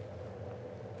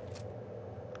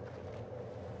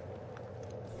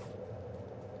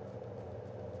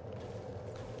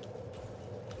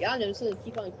 Yeah, I'm just gonna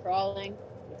keep on crawling,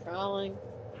 crawling,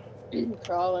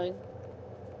 crawling,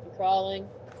 crawling.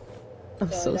 I'm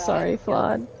So so now sorry, I-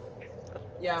 Flawed.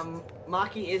 Yeah,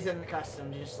 Maki is in the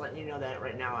custom. Just letting you know that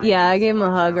right now. Yeah, I gave him a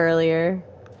Watch hug out. earlier.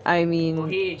 I Well, mean,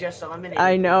 he just eliminated.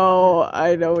 I you.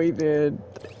 know he did.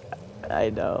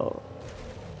 I know.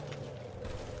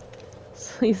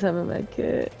 Please have a med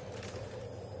kit.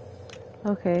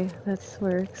 Okay, that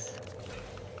works.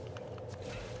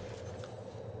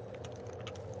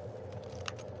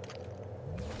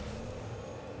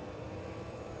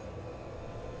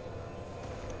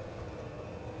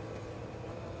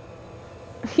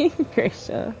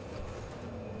 Gracia.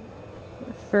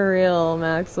 For real,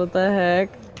 Max, what the heck?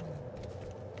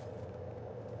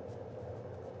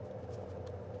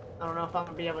 I don't know if I'm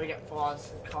gonna be able to get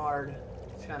Flaw's card.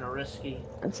 It's kind of risky.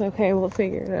 It's okay, we'll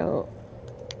figure it out.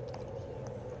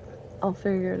 I'll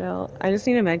figure it out. I just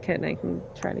need a med kit and I can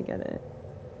try to get it.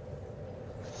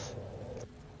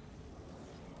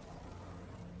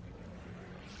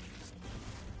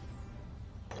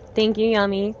 Thank you,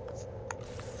 Yummy.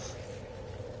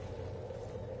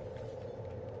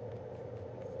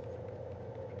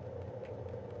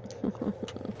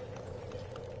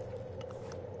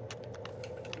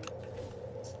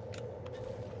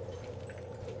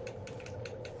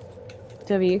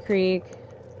 W Creek.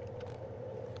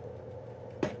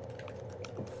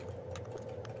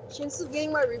 Chances of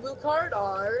getting my reboot card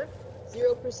are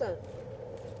 0%.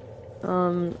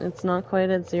 It's not quite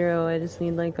at 0. I just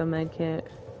need like a med kit.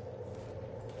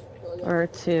 Or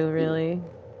 2, really.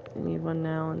 I need one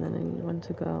now and then I need one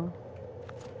to go.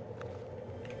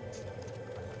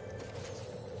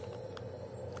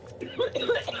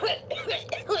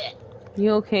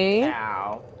 You okay?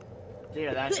 Ow.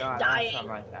 Dear, that got Dying. something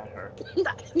like that hurt.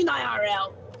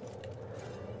 IRL.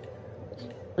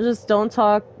 Just don't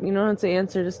talk. You don't have to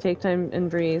answer. Just take time and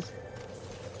breathe.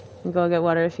 And go get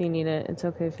water if you need it. It's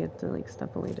okay if you have to like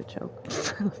step away to choke.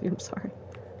 I love you. I'm sorry.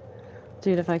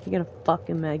 Dude, if I could get a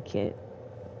fucking med kit.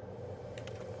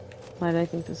 Why did I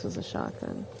think this was a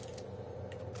shotgun?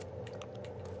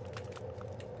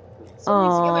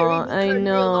 Oh, I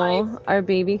know. Our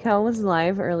baby cow was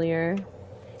live earlier.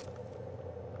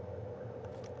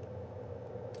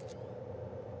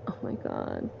 Oh my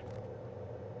god.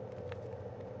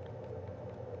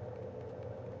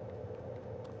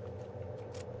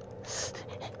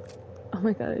 Oh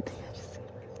my god, I think I just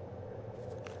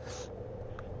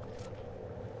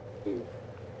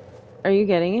Are you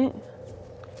getting it?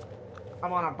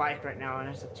 I'm on a bike right now, and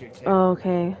it's a 2-2. Oh,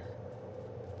 okay.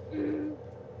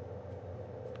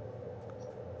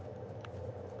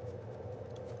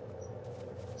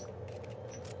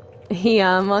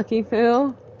 Yeah, Mucky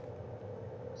Poo.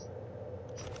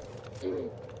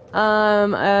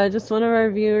 Just one of our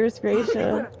viewers,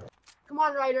 Gracia. Come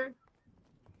on, Ryder.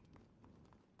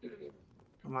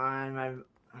 Come on, my.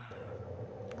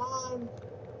 Come on.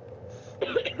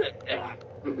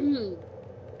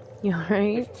 You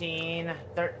alright? 15,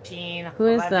 13, Who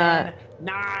is 11, that?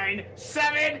 9,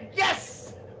 7.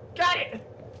 Yes! Got it!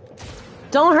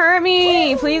 Don't hurt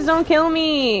me! Please don't kill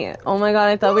me! Oh my god,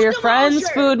 I thought we were Food friends,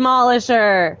 demolisher! Food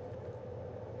Demolisher!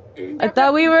 I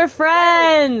thought we were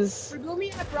friends!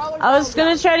 I was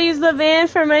gonna try to use the van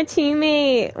for my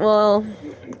teammate! Well,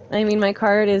 I mean, my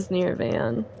card is near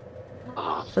van.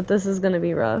 But this is gonna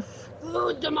be rough.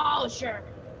 Food demolisher!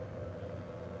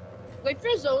 Wait for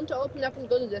a zone to open up and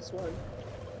go to this one.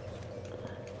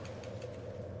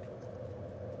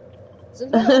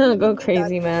 Go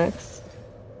crazy, Max.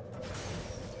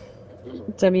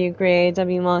 W Gray,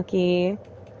 W Monkey.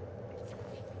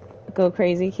 Go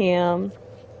crazy, Cam.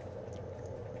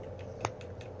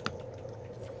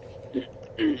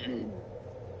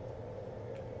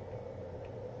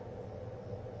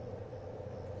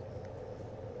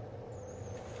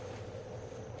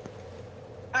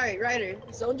 Alright, Ryder.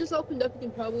 Zone just opened up. You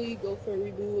can probably go for a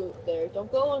reboot there.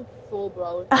 Don't go on full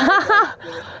brawler.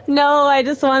 No, I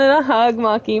just wanted a hug,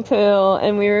 Monkey Poo,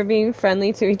 and we were being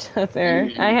friendly to each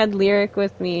other. I had Lyric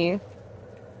with me,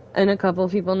 and a couple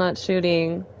people not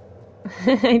shooting.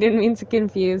 I didn't mean to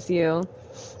confuse you.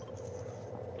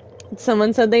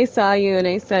 Someone said they saw you, and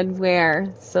I said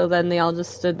where, so then they all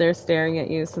just stood there staring at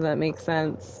you, so that makes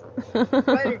sense.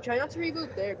 Ryder, try not to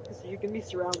reboot there, because you're gonna be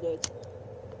surrounded.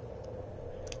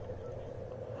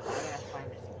 I gotta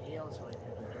find some heals with him.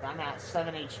 I'm at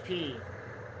 7 HP.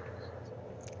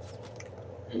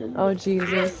 Oh,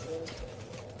 Jesus.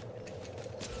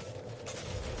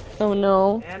 Oh,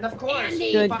 no. And of course,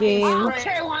 Good game.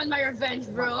 Okay, I want my revenge,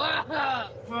 bro.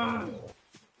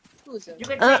 Who's it? You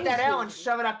can take that L and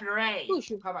shove it up your A.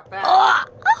 How about that?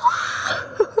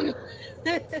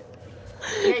 Yeah,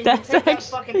 you can take that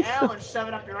fucking L and shove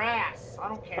it up your ass. I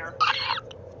don't care.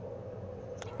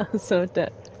 I'm so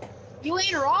dead. You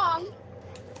ain't wrong.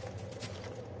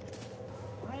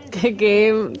 Good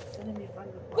game.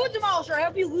 Food demolisher, I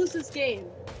hope you lose this game.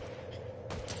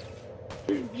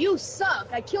 You suck.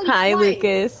 I killed you Hi, twice.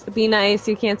 Lucas. Be nice.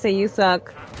 You can't say you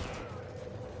suck.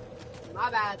 My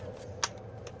bad.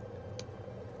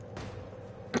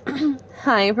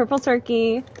 Hi, Purple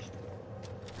Turkey.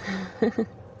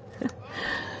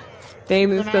 Dang,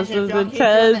 this Imagine goes if to y'all the keep doing the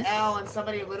test. L and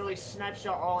somebody literally snipes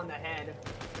y'all all in the head.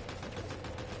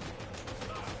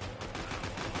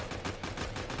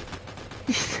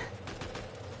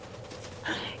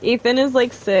 Ethan is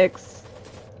like 6.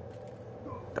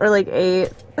 Or like 8.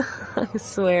 I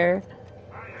swear.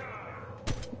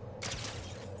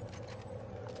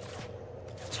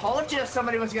 Told you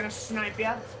somebody was gonna snipe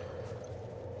ya.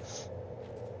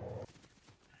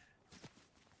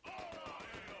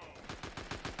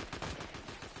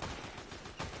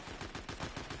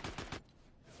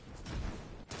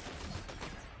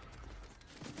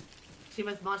 Team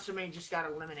with Monster Main just got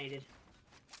eliminated.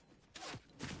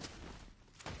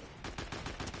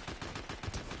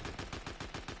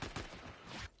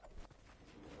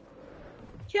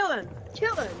 Kill him.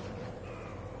 Kill him.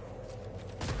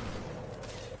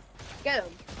 Get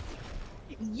him.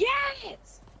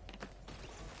 Yes!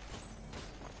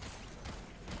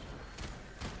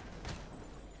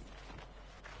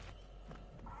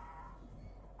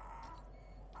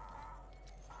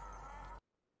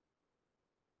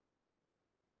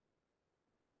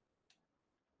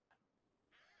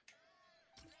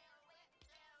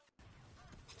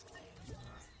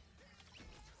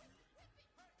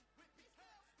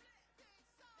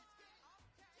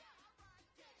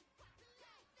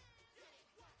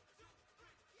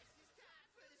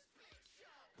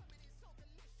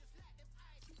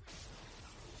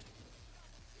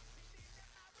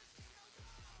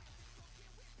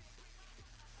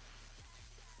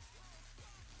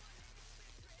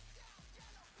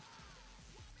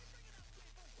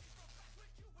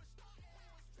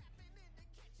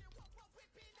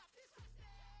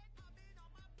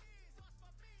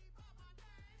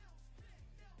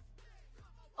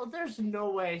 Oh, there's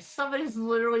no way. Somebody's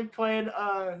literally playing,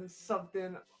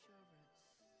 something.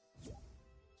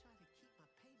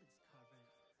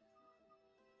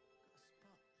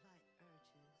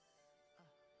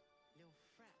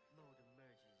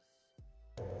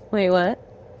 Wait, what?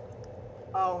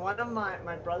 Oh, So one of my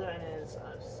brother and his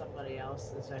somebody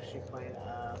else is actually playing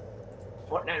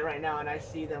Fortnite right now, and I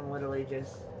see them literally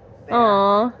just there.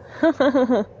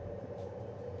 Aww.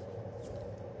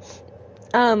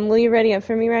 Will you ready up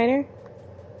for me, Ryder?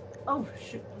 Oh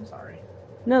shoot, I'm sorry.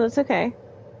 No, that's okay.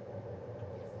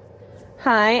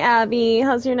 Hi, Abby.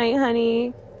 How's your night,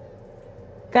 honey?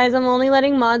 Guys, I'm only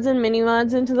letting mods and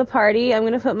mini-mods into the party. I'm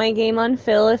gonna put my game on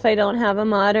fill if I don't have a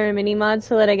mod or a mini-mod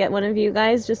so that I get one of you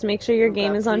guys. Just make sure your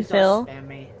game is on fill. Spam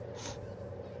me.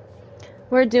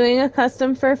 We're doing a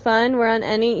custom for fun. We're on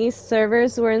any East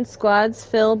servers. We're in squads,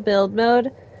 fill, build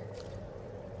mode.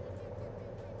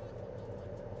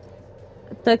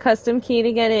 The custom key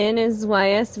to get in is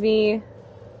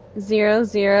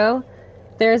YSV00.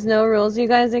 There's no rules, you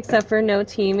guys, except for no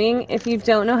teaming. If you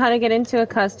don't know how to get into a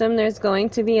custom, there's going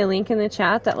to be a link in the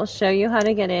chat that will show you how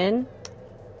to get in.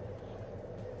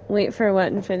 Wait for what,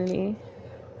 Infinity?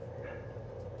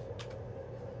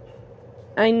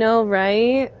 I know,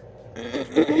 right?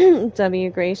 W.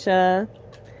 Gracia.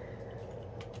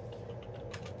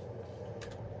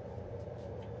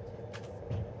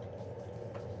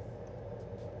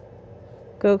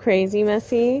 Go crazy,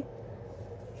 Messy.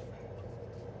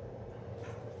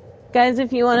 Guys,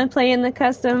 if you want to play in the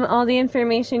custom, all the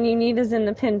information you need is in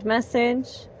the pinned message.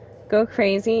 Go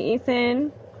crazy,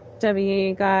 Ethan.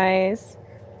 W, guys.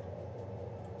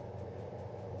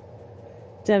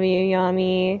 W,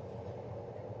 Yami.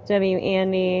 W,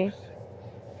 Andy.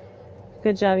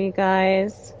 Good job, you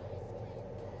guys.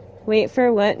 Wait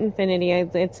for what, Infinity?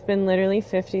 It's been literally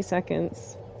 50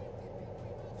 seconds.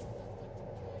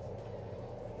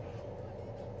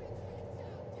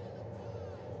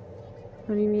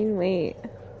 What do you mean, wait?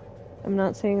 I'm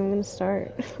not saying I'm gonna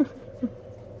start.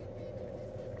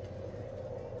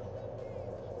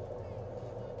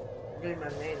 Read my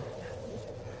name.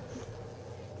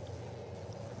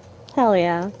 Hell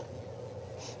yeah.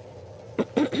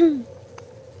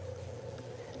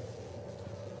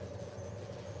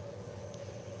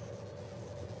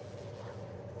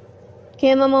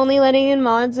 Cam, I'm only letting in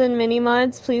mods and mini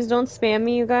mods. Please don't spam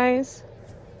me, you guys.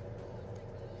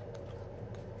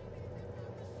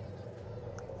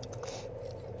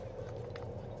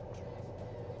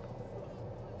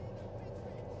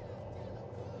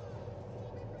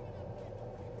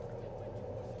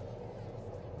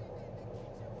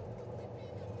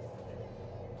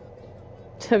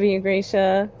 W.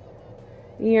 Gracia.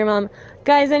 Your mom.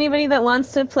 Guys, anybody that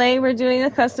wants to play, we're doing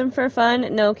a custom for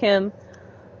fun. No, Kim.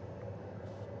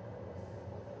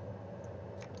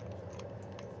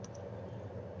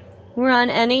 We're on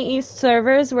any East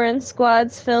servers. We're in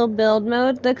squads, fill, build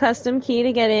mode. The custom key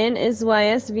to get in is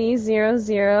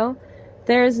YSV00.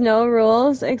 There is no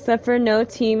rules except for no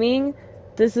teaming.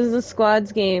 This is a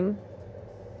squads game.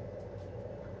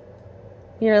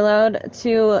 You're allowed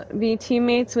to be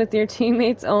teammates with your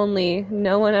teammates only.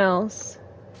 No one else.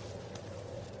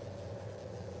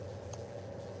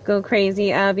 Go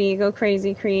crazy, Abby. Go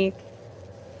crazy, Creek.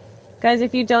 Guys,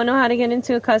 if you don't know how to get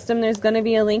into a custom, there's going to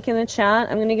be a link in the chat.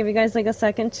 I'm going to give you guys like a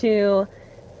second to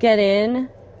get in.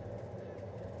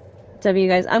 W,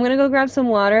 guys. I'm going to go grab some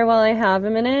water while I have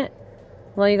a minute.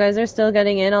 While you guys are still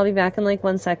getting in, I'll be back in like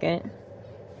 1 second.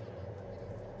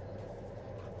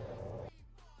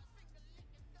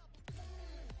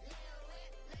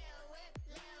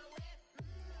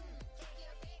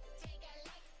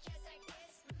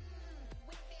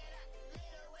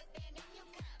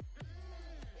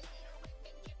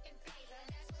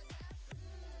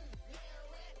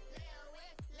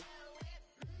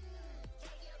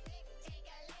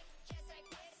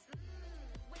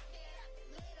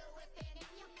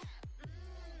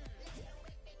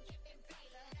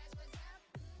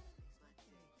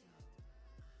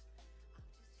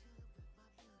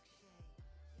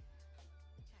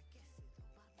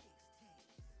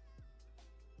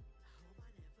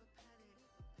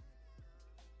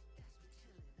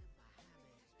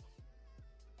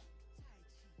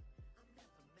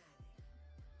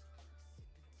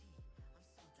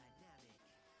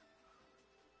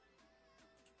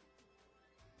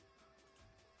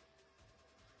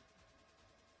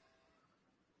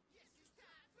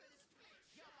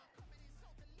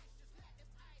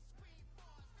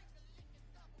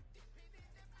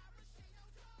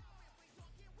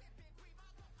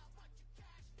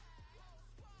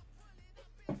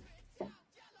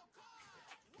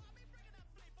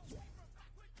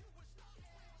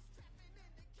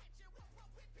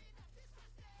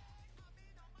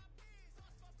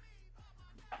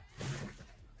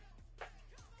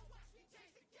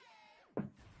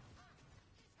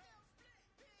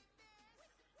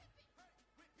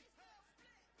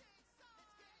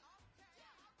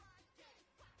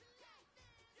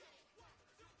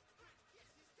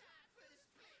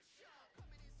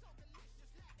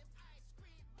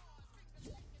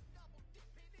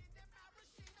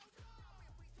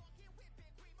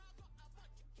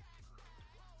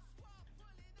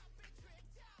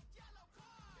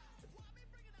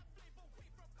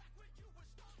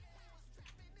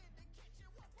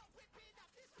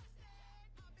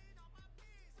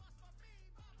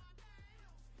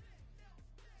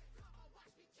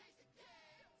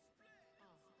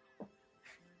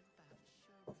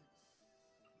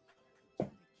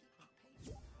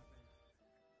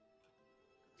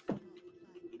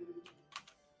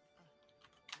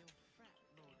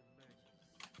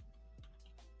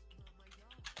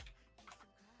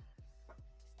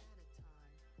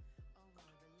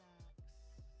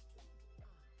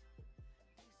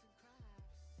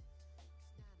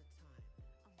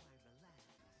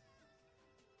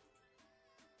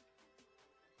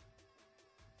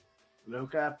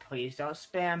 Luca, please don't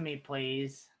spam me,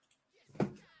 please.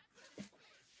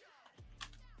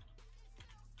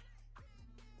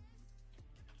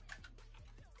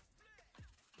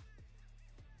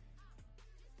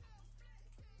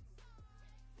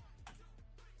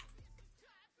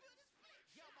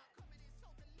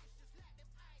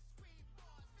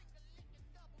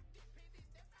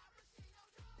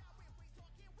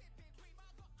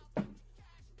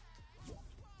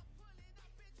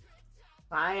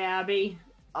 Bye, Abby.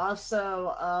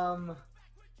 Also,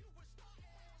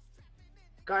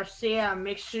 Garcia,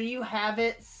 make sure you have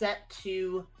it set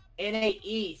to NA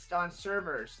East on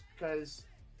servers, because,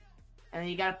 and then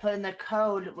you gotta put in the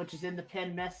code, which is in the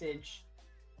pinned message.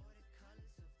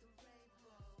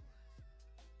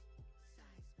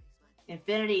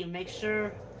 Infinity, make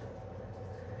sure.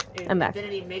 I'm back.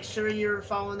 Infinity, make sure you're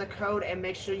following the code and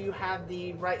make sure you have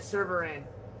the right server in.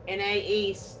 NA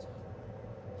East.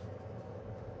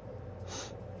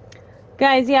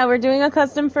 Guys, yeah, we're doing a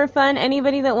custom for fun.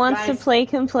 Anybody that wants to play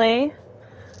can play.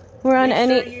 We're on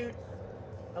any.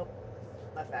 Oh,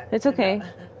 my bad. It's okay.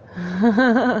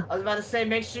 I was about to say,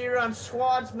 make sure you're on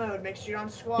squads mode. Make sure you're on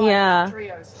squads, yeah. Not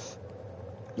trios.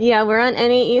 Yeah, we're on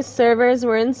any East servers.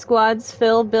 We're in squads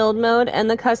fill build mode, and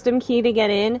the custom key to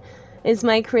get in is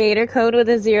my creator code with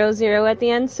a 00 at the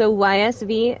end. So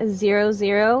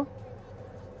YSV00.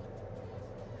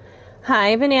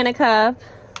 Hi, Banana Cup.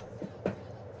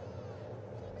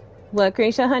 What,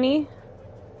 Gracia, honey?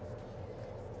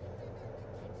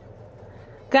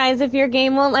 Guys, if your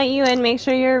game won't let you in, make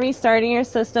sure you're restarting your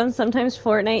system. Sometimes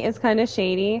Fortnite is kind of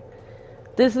shady.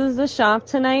 This is the shop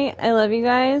tonight. I love you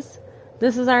guys.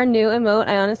 This is our new emote.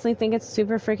 I honestly think it's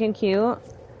super freaking cute.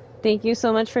 Thank you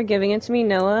so much for giving it to me,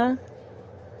 Noah.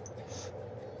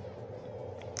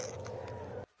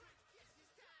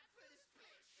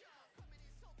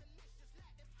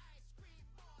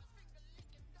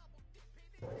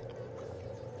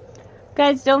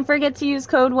 Guys, don't forget to use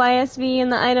code YSV in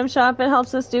the item shop. It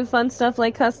helps us do fun stuff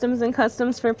like customs and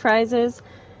customs for prizes.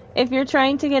 If you're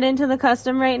trying to get into the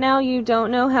custom right now, you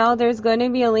don't know how, there's going to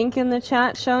be a link in the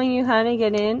chat showing you how to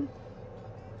get in.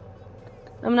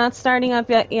 I'm not starting up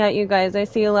yet, you guys. I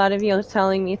see a lot of you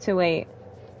telling me to wait.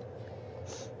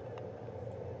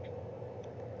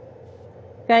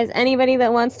 Guys, anybody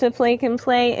that wants to play can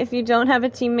play. If you don't have a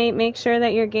teammate, make sure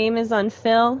that your game is on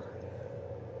fill.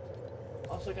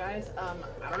 Also, guys, I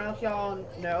don't know if y'all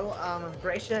know,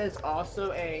 Gracia is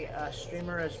also a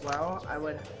streamer as well. I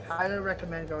would highly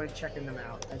recommend going and checking them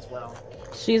out as well.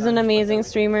 She's an amazing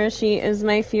streamer. She is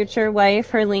my future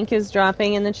wife. Her link is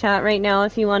dropping in the chat right now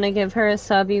if you want to give her a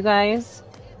sub, you guys.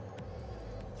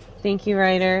 Thank you,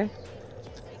 Ryder.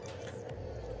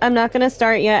 I'm not going to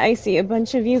start yet. I see a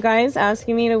bunch of you guys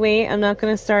asking me to wait. I'm not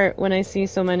going to start when I see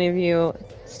so many of you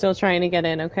still trying to get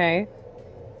in, okay?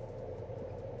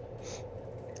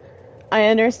 I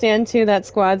understand, too, that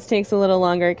squads takes a little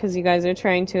longer because you guys are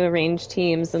trying to arrange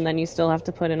teams and then you still have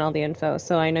to put in all the info.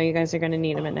 So I know you guys are going to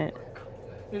need a minute.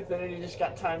 Infinity just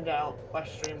got timed out by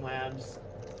Streamlabs.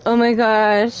 Oh my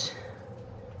gosh.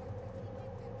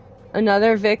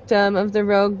 Another victim of the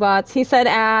rogue bots. He said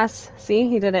ass. See,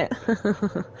 he did it.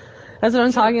 That's what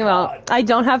I'm talking about. I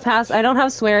don't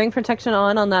have swearing protection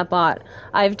on that bot.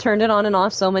 I've turned it on and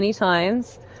off so many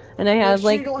times. And I have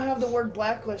you don't have the word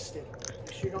blacklisted.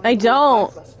 I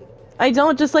don't.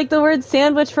 Just like the word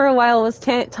sandwich for a while was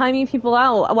timing people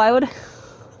out. Why would I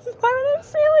have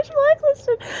sandwich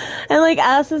blacklisted? And like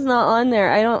ass is not on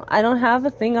there. I don't have a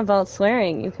thing about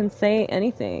swearing. You can say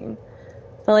anything.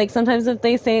 But like sometimes if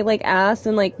they say like ass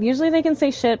and like usually they can say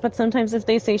shit, but sometimes if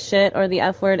they say shit or the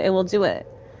F word, it will do it.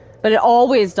 But it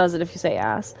always does it if you say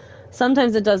ass.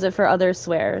 Sometimes it does it for other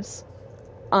swears.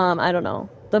 I don't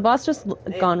know. The bot's just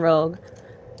gone rogue.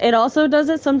 It also does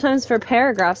it sometimes for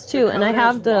paragraphs too, and I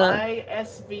have the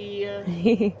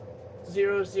YSV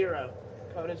 00.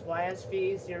 Code is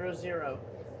YSV 00.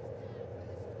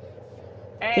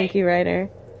 Hey, thank you, Ryder.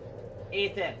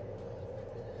 Ethan.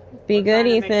 Be good,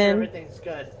 Ethan. Make sure everything's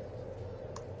good.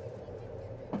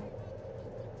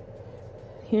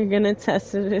 You're gonna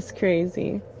test it as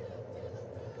crazy.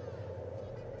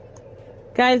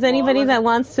 Guys, anybody that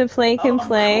wants to play can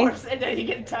play. Of course, and then you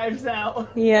get times out.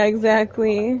 Yeah,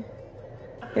 exactly.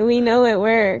 We know it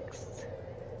works.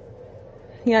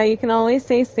 Yeah, you can always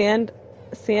say sand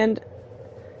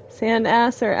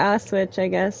ass or ass switch, I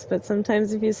guess. But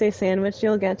sometimes if you say sandwich,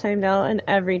 you'll get timed out, and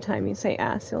every time you say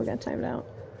ass, you'll get timed out.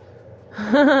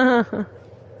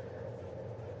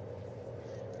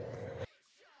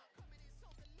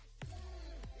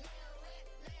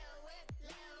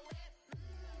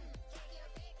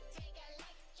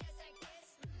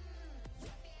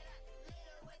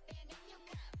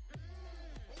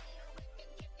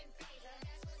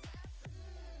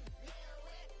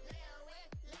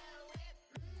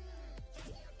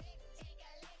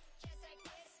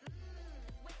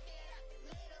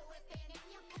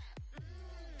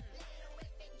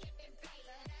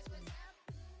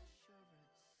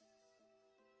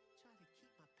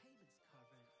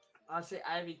 I'll say,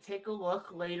 Ivy, take a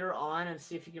look later on and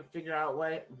see if you can figure out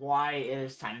why it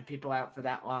is timing people out for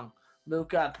that long.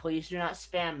 Luca, please do not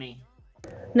spam me.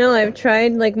 No, I've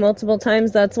tried like multiple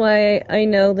times. That's why I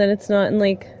know that it's not in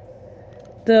like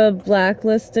the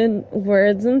blacklisted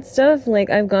words and stuff. Like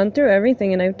I've gone through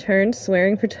everything and I've turned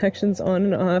swearing protections on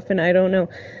and off, and I don't know.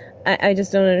 I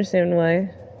just don't understand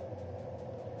why.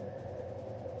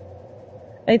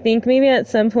 I think maybe at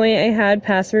some point I had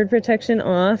password protection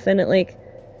off and it like,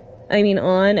 I mean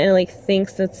on, and it like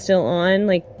thinks it's still on,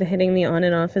 like the hitting the on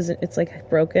and off is, it's like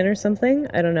broken or something.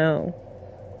 I don't know.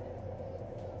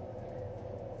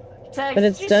 Text, But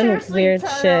it's done weird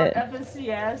shit.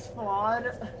 FNCS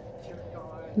flawed.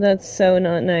 That's so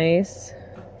not nice.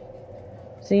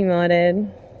 Demodded.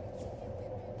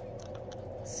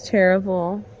 It's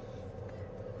terrible.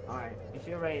 Alright, if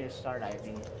you're ready to start,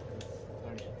 Ivy.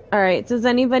 Alright, does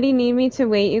anybody need me to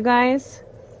wait, you guys?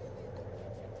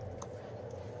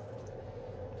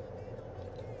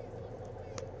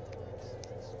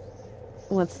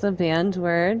 What's the banned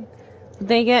word?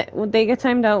 They get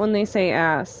timed out when they say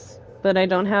ass, but I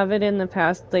don't have it in the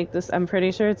past like this. I'm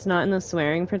pretty sure it's not in the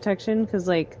swearing protection because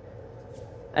like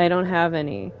I don't have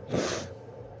any.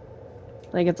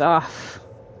 Like it's off.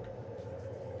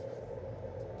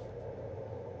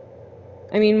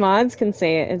 I mean, mods can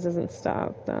say it. It doesn't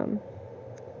stop them.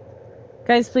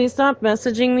 Guys, please stop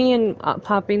messaging me and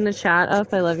popping the chat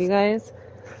up. I love you guys.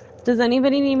 Does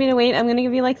anybody need me to wait? I'm going to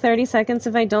give you like 30 seconds.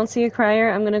 If I don't see a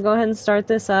crier, I'm going to go ahead and start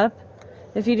this up.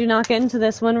 If you do not get into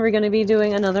this one, we're going to be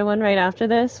doing another one right after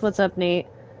this. What's up, Nate?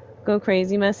 Go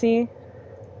crazy, Messy.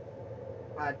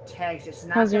 Tags, it's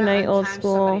not How's your night, old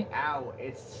school? Out.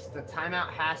 It's the timeout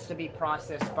has to be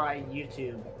processed by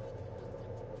YouTube.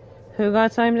 Who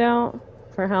got timed out?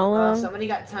 For how long? Somebody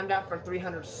got timed out for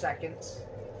 300 seconds.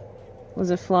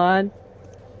 Was it flawed?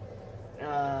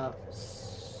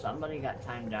 Somebody got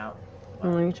timed out.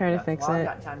 Let me try to fix it.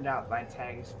 Got timed out by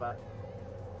tags, but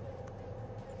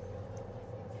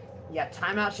yeah,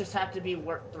 timeouts just have to be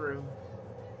worked through.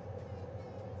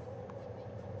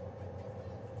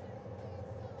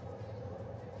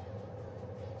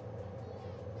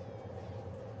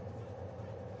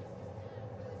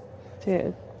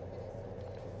 Dude.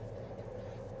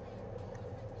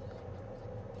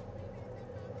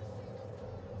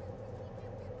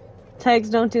 Tags,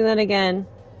 don't do that again.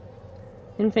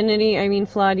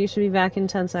 Flawed, you should be back in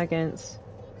 10 seconds.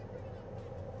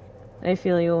 I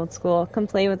feel you, old school. Come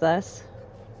play with us.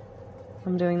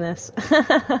 I'm doing this.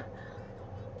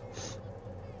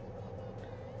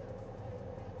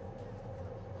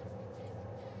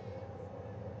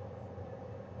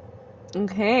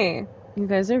 Okay. You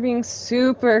guys are being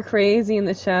super crazy in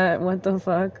the chat. What the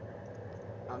fuck?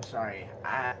 I'm sorry.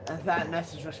 That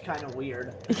message was kind of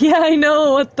weird. Yeah, I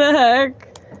know. What the heck?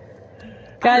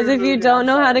 Guys, if you don't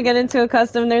know how to get into a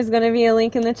custom, there's going to be a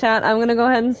link in the chat. I'm going to go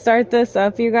ahead and start this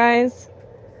up, you guys.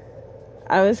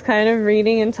 I was kind of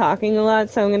reading and talking a lot,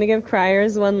 so I'm going to give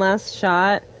criers one last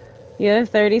shot. You have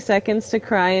 30 seconds to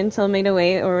cry and tell me to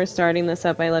wait, or we're starting this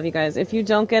up. I love you guys. If you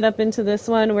don't get up into this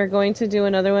one, we're going to do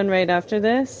another one right after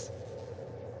this.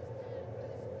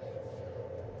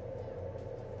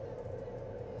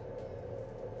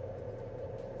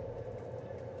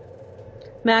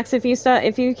 Max, if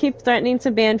you keep threatening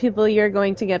to ban people, you're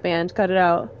going to get banned. Cut it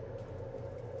out.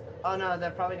 Oh no,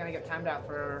 they're probably gonna get timed out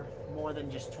for more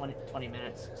than just 20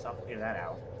 minutes, so I'll figure that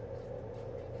out.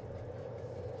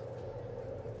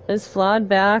 Is Flawed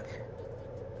back?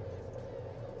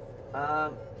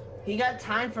 He got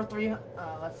timed for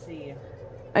let's see.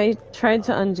 I tried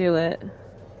to undo it.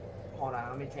 Hold on,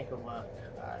 let me take a look.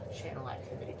 Channel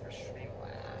activity for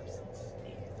Streamlabs. Let's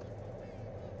see.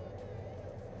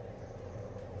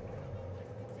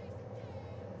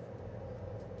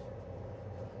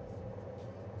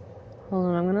 Hold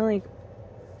on, I'm gonna like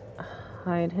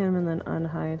hide him and then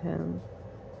unhide him.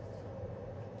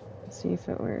 See if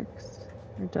it works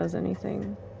or does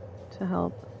anything to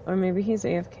help. Or maybe he's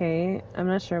AFK. I'm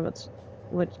not sure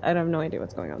I have no idea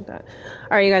what's going on with that.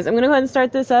 Alright, you guys, I'm gonna go ahead and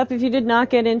start this up. If you did not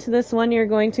get into this one, you're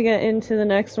going to get into the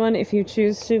next one if you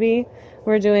choose to be.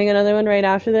 We're doing another one right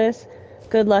after this.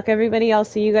 Good luck, everybody. I'll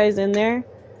see you guys in there.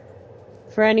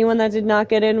 For anyone that did not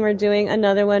get in, we're doing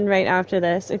another one right after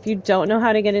this. If you don't know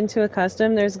how to get into a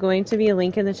custom, there's going to be a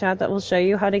link in the chat that will show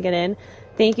you how to get in.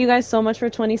 Thank you guys so much for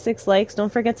 26 likes.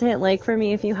 Don't forget to hit like for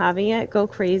me if you haven't yet. Go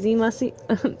crazy, Messy.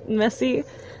 Messy.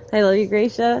 I love you,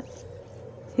 Gracia.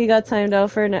 He got timed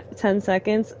out for 10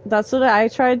 seconds. That's what I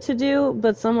tried to do,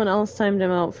 but someone else timed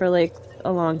him out for like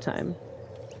a long time.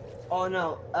 Oh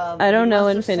no. I don't know,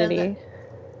 Infinity.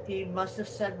 He must have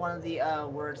said one of the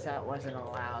words that wasn't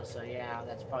allowed, so yeah,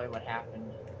 that's probably what happened.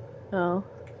 Oh.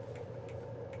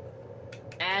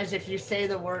 As if you say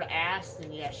the word ass,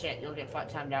 then yeah, shit, you'll get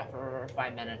timed out for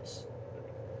 5 minutes.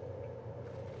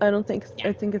 I don't think. Yeah.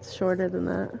 I think it's shorter than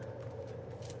that.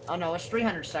 Oh no, it's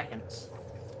 300 seconds.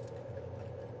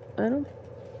 I don't.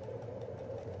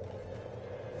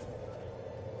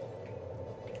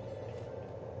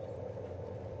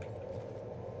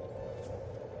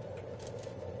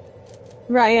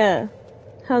 Raya,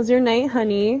 how's your night,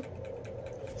 honey?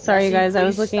 Sorry, Jesse, guys, I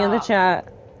was please looking at the stop. chat.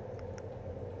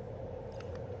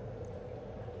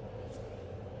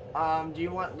 Do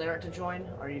you want Lyric to join,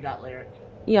 or you got Lyric?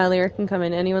 Yeah, Lyric can come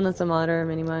in. Anyone that's a mod or a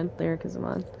mini mod, Lyric is a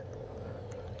mod.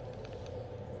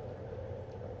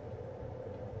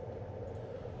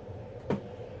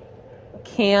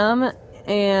 Cam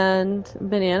and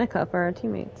Banana Cup are our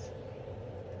teammates.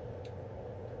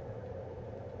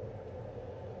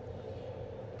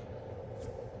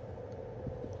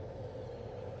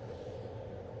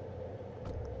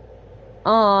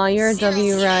 Aw, you're a Zero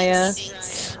W, Raya.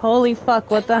 teammates. Holy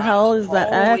fuck, what the hell is that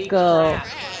Holy echo? crap.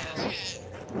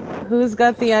 Who's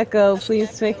got the echo?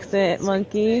 Please fix it,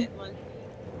 monkey.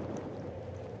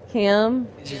 Cam?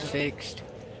 Is it fixed?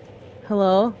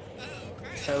 Hello?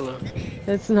 Hello.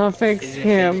 It's not fixed, Is it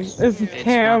Cam. fixed? It's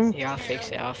Cam. Not. Yeah, I'll fix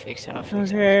it. I'll fix it. I'll fix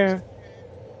it. Okay.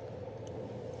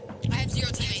 I have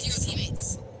zero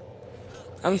teammates.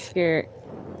 I'm scared.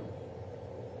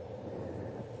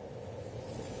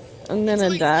 I'm gonna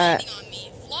Somebody's die. landing on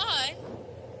me. Flawed.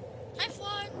 Hi,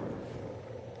 Flawed.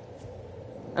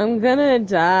 I'm gonna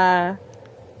die.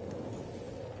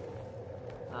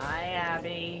 Hi,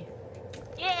 Abby.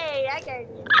 Yay, I got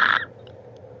you.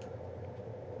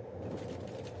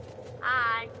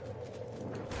 Hi.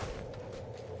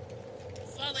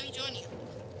 Flawed, let me join you.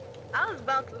 I was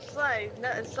about to say,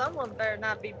 someone better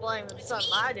not be blaming It's something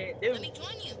me. I didn't do Let me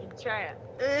join you. in chat.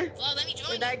 Flawed, let me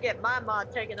join Did I you. get my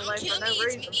mod taken away Don't for kill no me.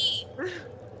 It's reason? me.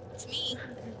 It's me.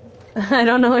 I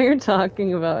don't know what you're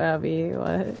talking about, Abby.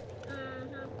 What?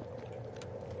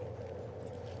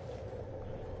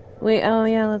 Wait, oh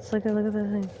yeah, let's look at the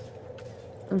thing.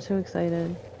 I'm so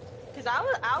excited. Cause I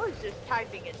was just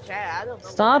typing in chat. I don't know.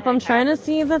 Stop, what the I'm heck trying to happened.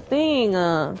 see the thing.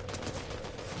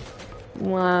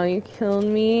 Wow, you killed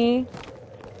me.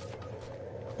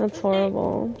 That's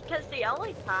horrible. Because the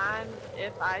only time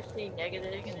if I see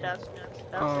negative stuff in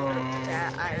the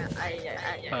chat, I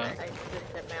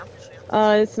sit them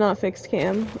out. It's not fixed,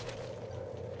 Cam.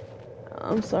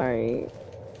 I'm sorry.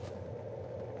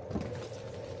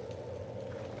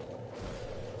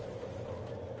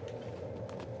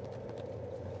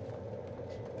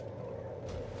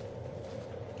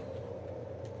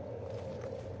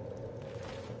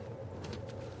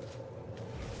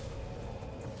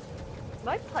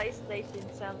 My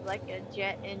PlayStation sounds like a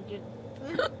jet engine.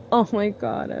 Oh my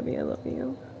god, Abby, I love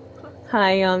you.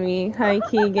 Hi, Yummy. Hi,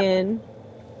 Keegan.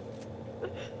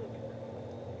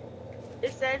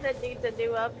 It says it needs a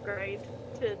new upgrade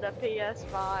to the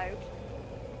PS5.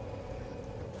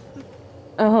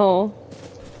 Oh.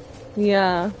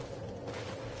 Yeah.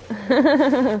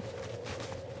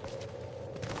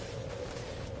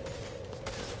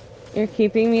 You're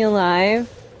keeping me alive?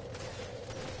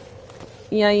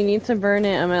 Yeah, you need to burn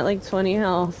it. I'm at like 20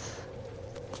 health.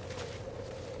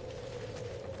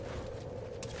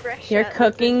 You're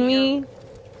cooking me?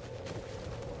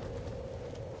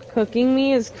 Cooking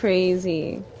me is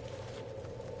crazy.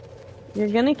 You're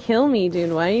gonna kill me,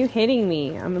 dude. Why are you hitting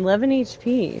me? I'm 11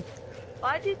 HP.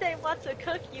 Why did they want to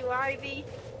cook you, Ivy?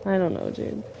 I don't know,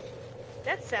 dude.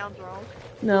 That sounds wrong.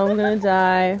 No, I'm gonna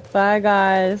die. Bye,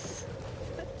 guys.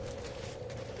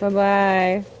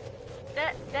 Bye-bye.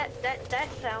 That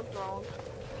sounds wrong.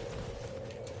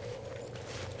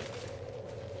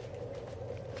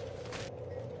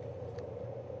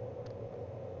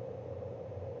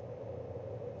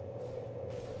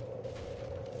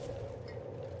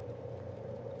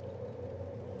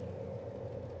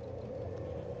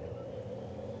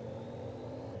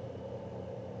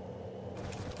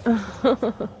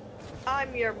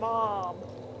 I'm your mom.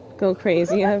 Go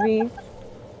crazy, Abby.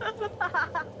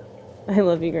 I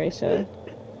love you, Gracia.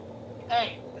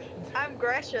 Hey. I'm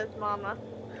Grecia's mama.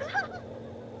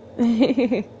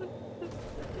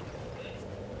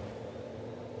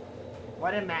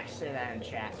 Why did Max say that in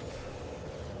chat?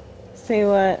 Say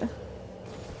what?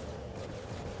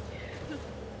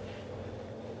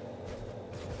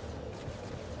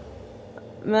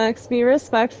 Max, be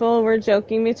respectful. We're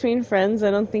joking between friends.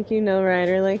 I don't think you know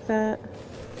Ryder like that.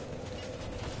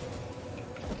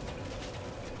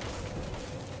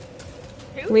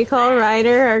 We call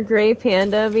Ryder our gray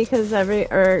panda because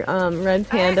red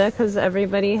panda because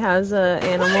everybody has a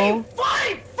animal.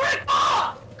 Fine, frick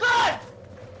off! Good!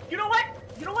 You know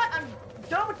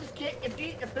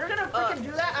if they're gonna freaking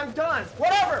do that, I'm done.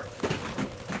 Whatever.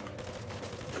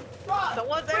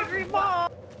 Someone's angry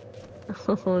mom.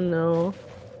 Oh no.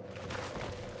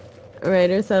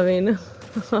 Ryder's having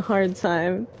a hard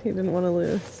time. He didn't want to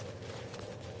lose.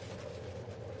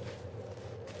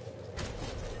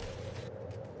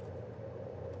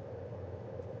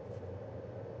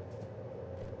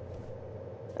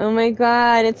 Oh my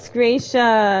god, it's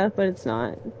Gracia! But it's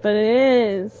not. But it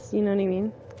is. You know what I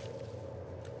mean?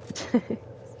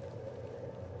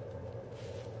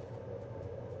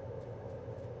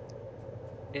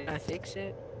 Did I fix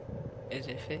it? Is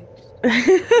it fixed?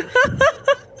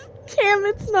 Cam,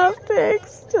 it's not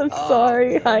fixed. I'm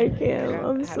sorry. Hi, Cam.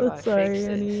 I'm How do so I sorry, fix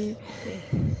honey.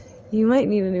 this? You might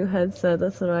need a new headset.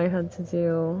 That's what I had to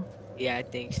do. Yeah, I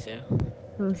think so.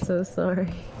 I'm so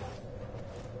sorry.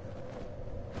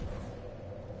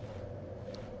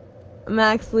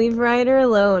 Max, leave Ryder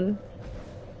alone.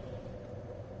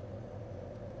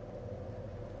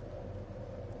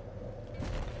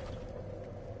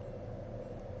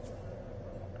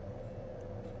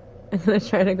 I'm gonna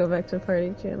try to go back to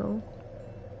party channel.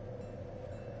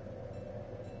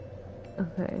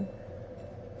 Okay.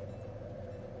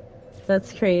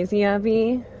 That's crazy,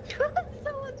 Abby.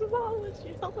 Someone's mom was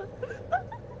yelling.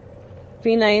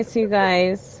 Be nice, you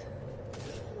guys.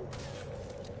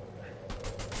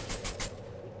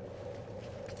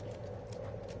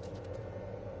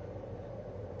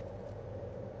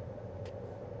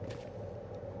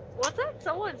 Was that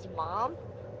someone's mom?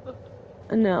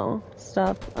 No,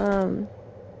 stop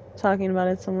talking about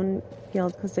it. Someone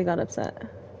yelled because they got upset.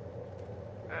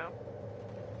 Oh.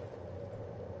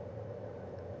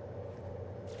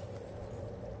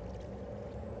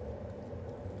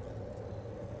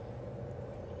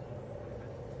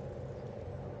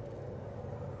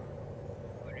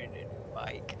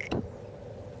 Mike.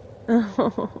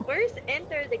 Where's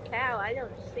Enter the Cow? I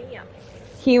don't see him.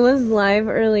 He was live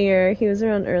earlier. He was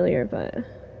around earlier, but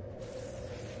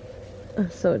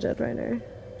so dead Ryder.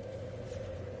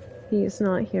 He's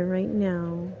not here right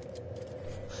now.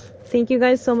 Thank you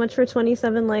guys so much for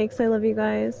 27 likes. I love you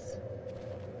guys.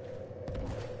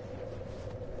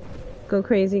 Go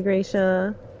crazy,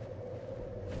 Gracia.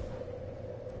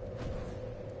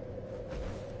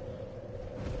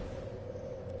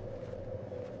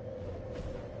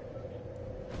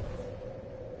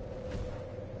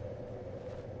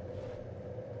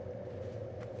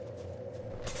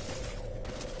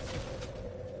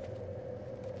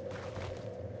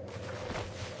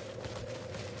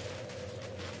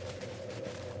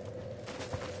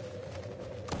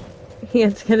 He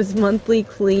had to get his monthly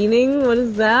cleaning? What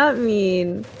does that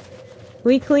mean?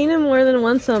 We clean him more than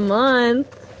once a month.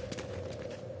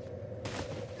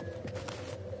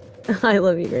 I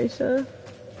love you, Gracia.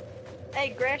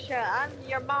 Hey, Grisha, I'm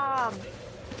your mom.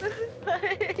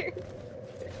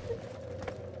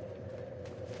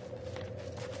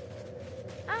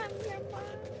 I'm your mom.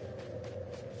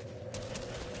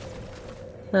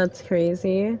 That's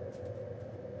crazy.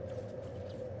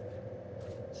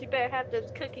 She better have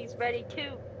those cookies ready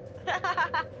too.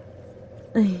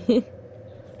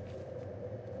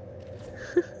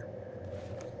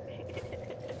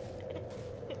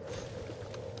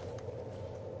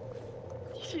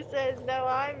 She says, no,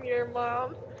 I'm your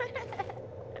mom.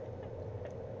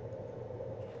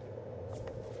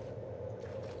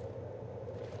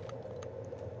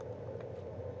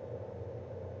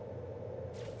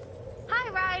 Hi,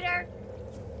 Ryder.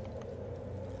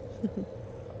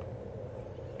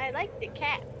 I like the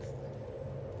cats.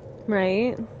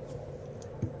 Right?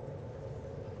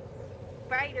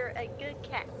 Ryder, a good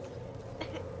cat.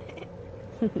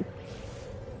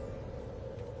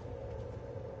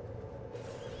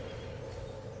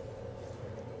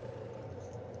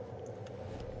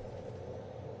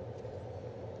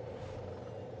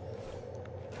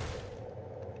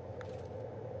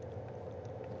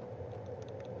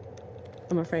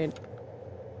 I'm afraid.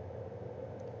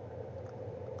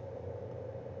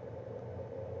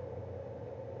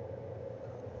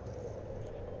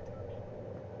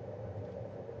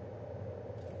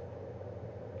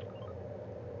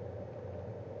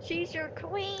 She's your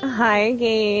queen. Hi,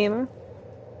 game.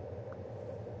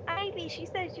 Ivy, she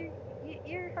says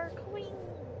you're her queen.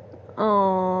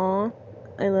 Aww.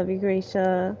 I love you,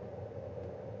 Gracia.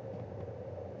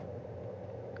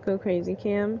 Go crazy,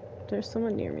 Cam. There's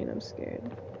someone near me and I'm scared.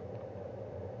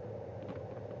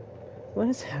 What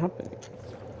is happening?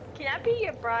 Can I be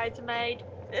your bridesmaid?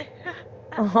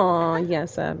 Aw,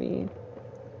 yes, Abby.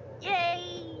 Yay!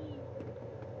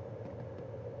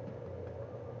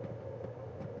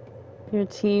 Your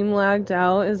team lagged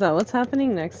out. Is that what's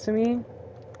happening next to me?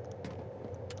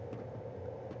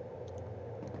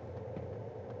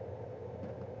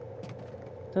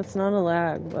 That's not a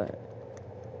lag, but...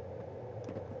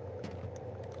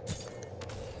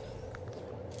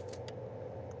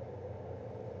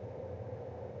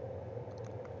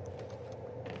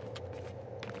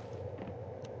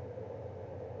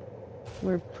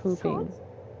 We're pooping.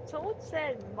 Someone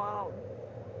said mom.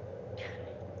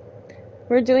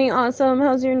 We're doing awesome.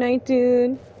 How's your night,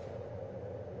 dude?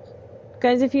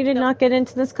 Guys, if you did not get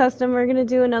into this custom, we're gonna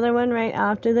do another one right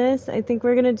after this. I think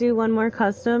we're gonna do one more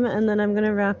custom, and then I'm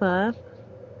gonna wrap up.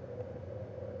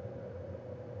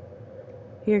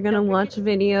 You're gonna watch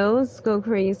videos, go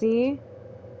crazy.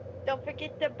 Don't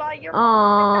forget to buy your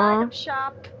mom at the item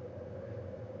shop.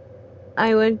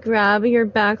 I would grab your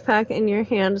backpack in your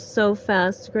hand so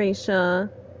fast, Gracia.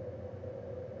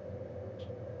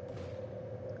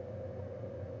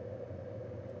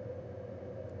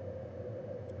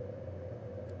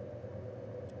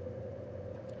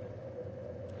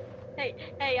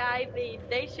 Hey, Ivy,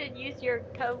 they should use your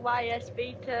code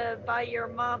YSB to buy your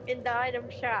mom in the item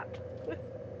shop.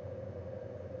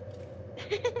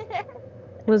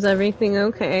 Was everything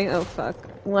okay? Oh, fuck.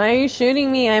 Why are you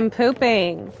shooting me? I'm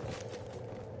pooping.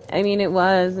 I mean, it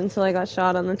was until I got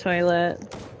shot on the toilet.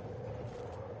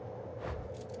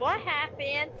 What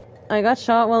happened? I got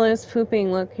shot while I was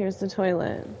pooping. Look, here's the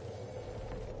toilet.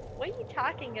 What are you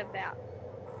talking about?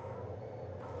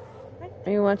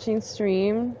 Are you watching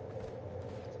stream?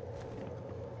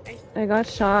 I got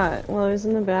shot while I was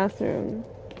in the bathroom.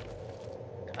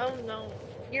 Oh no,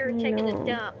 you're taking a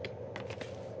dump.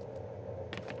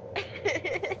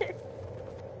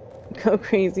 Go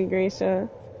crazy, Gracia.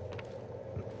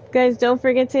 Guys, don't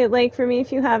forget to hit like for me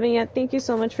if you haven't yet. Thank you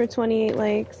so much for 28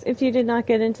 likes. If you did not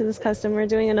get into this custom, we're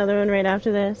doing another one right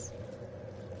after this.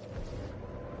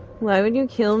 Why would you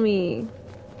kill me?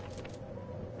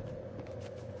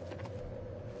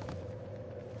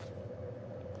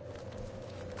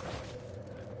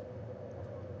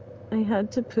 I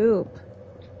had to poop.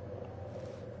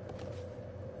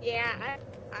 Yeah,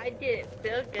 I didn't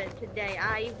feel good today,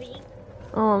 Ivy.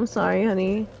 Oh, I'm sorry,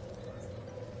 honey.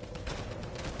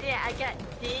 Yeah, I got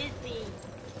dizzy.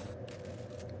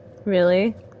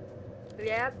 Really?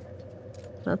 Yep.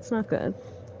 That's not good.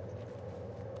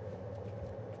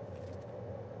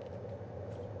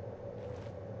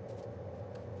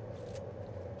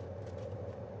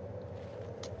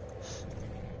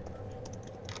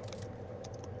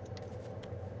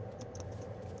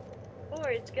 Or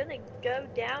it's gonna go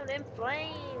down in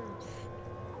flames.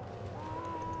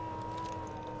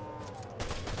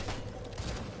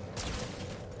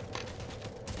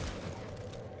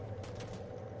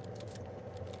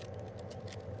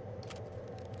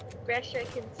 Gresha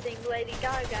can sing Lady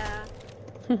Gaga.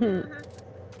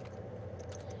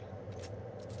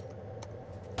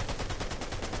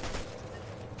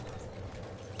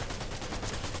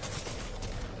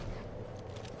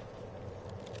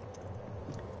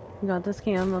 You got this,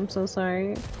 Cam. I'm so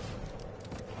sorry.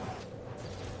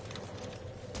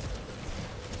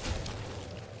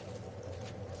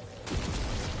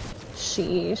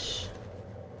 Sheesh.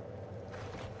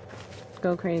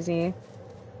 Go crazy.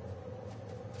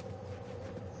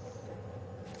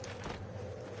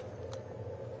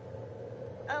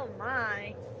 Oh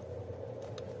my.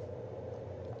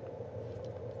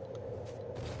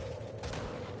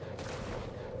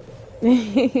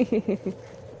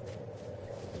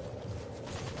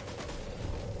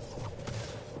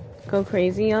 Go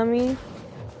crazy on me.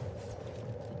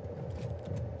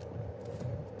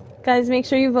 Guys, make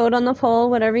sure you vote on the poll.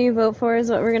 Whatever you vote for is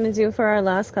what we're gonna do for our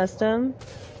last custom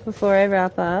before I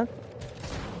wrap up.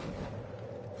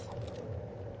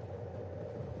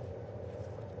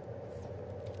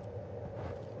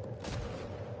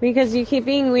 Because you keep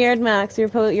being weird, Max.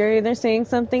 You're either saying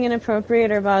something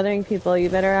inappropriate or bothering people. You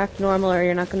better act normal or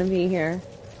you're not gonna be here.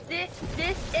 This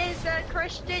is a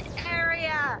Christian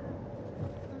area.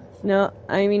 No,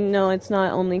 I mean, no, it's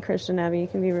not only Christian, Abby. You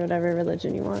can be whatever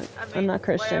religion you want. I'm not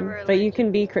Christian, but you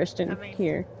can be Christian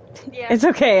here. Yeah, It's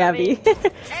okay, Abby.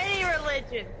 Any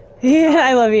religion. Yeah,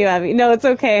 I love you, Abby. No, it's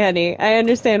okay, honey. I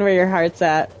understand where your heart's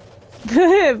at.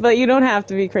 But you don't have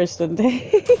to be Christian.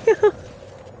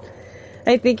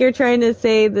 I think you're trying to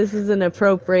say this is an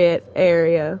appropriate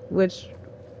area, which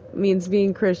means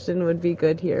being Christian would be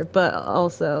good here, but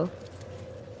also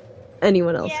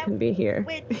anyone else can be here.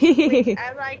 Which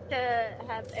I like to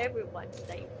have everyone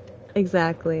safe.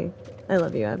 Exactly. I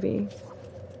love you, Abby.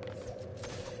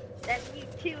 Love you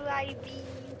too,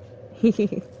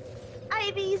 Ivy.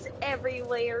 Ivy's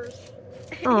everywhere.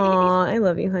 Aw, I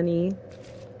love you, honey.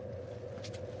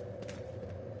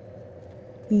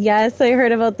 Yes, I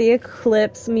heard about the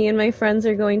eclipse. Me and my friends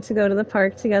are going to go to the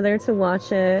park together to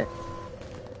watch it.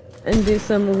 and do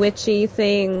some witchy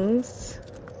things.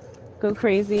 Go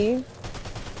crazy.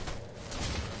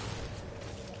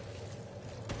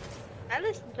 I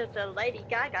listened to the Lady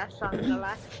Gaga song a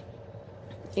lot.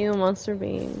 Ew, Monster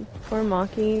Bean. Poor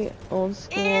Maki, old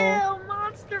school, Ew,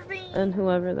 Monster Bean! and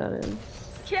whoever that is.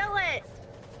 Kill it!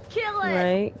 Kill it!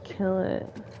 Right? Kill it.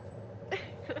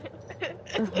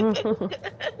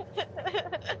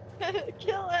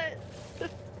 Kill it!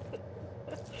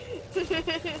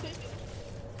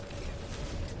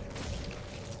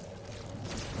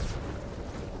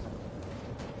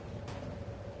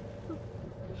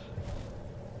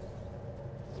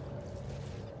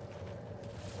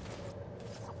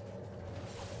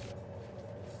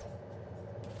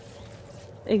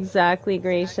 Exactly,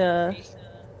 Gracia.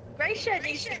 Gracia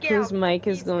needs to get Whose on. mic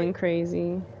is going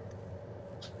crazy.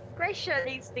 Gracia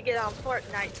needs to get on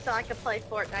Fortnite so I can play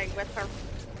Fortnite with her.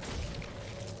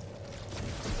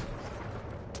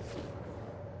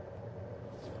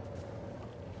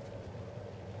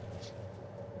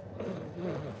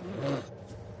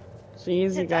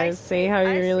 Jeez, you I guys, say see- how you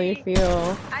I really see-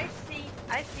 feel.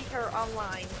 I see her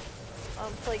online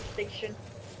on PlayStation.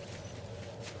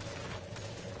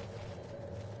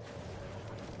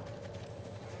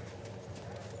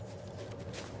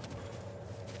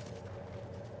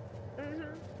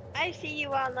 I see you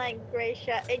online,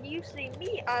 Gracia, and you see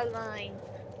me online.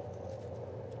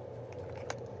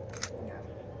 Yeah.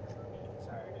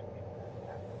 Sorry, I didn't mean to do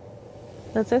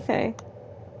that. That's okay.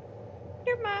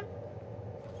 Your mom.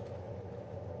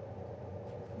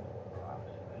 God,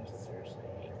 I seriously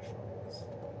hate trolls.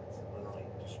 It's literally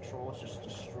just trolls just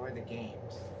destroy the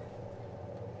games.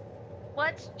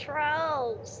 What's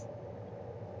trolls?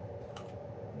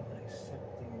 I'm not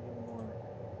accepting anymore.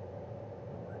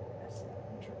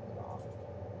 I'm turning it off.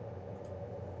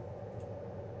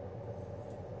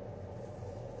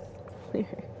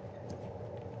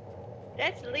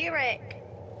 That's lyric.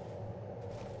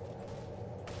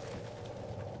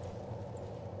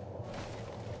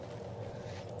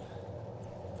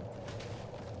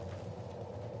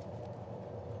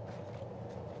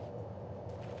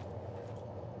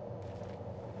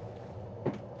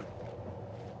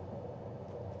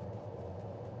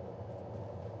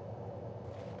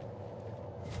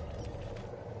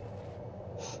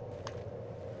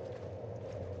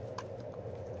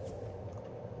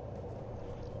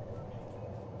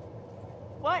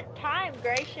 What time,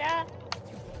 Gracia?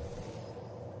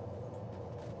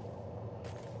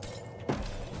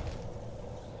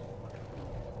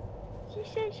 She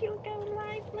said she'll go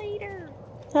live later.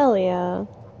 Hell yeah.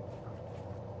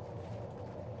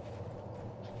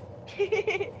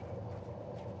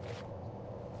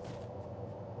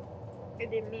 I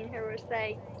didn't mean her to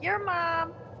say, your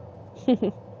mom. Oh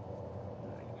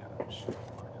my gosh.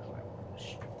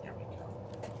 There we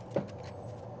go.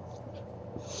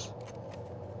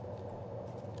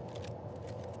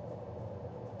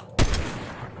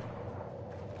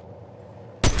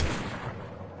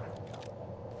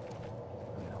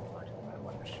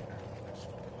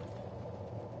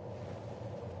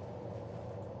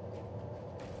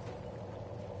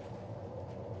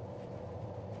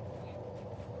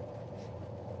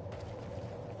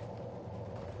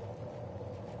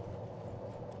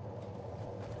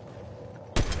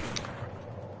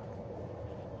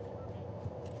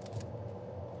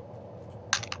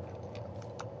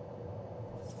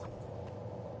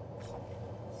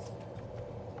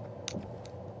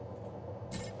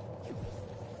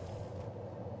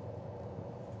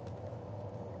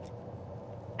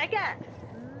 I got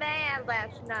mad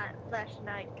last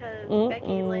night because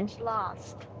Becky Lynch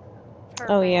lost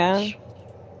her Oh, match.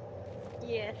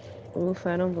 Yes. Oof,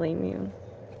 I don't blame you.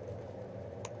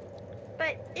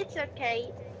 But it's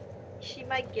okay. She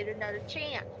might get another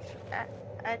chance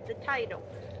at the title.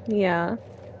 Yeah,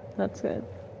 that's good.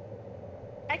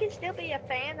 I can still be a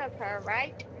fan of her,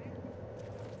 right?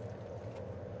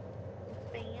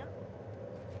 Fan.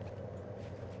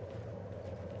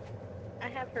 I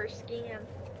have her skin.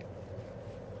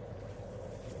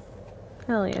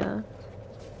 Hell yeah.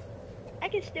 I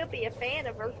can still be a fan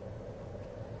of her.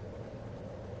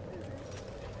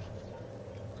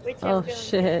 Which Oh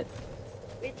shit.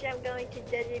 Which I'm going to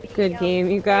dedicate. Good game,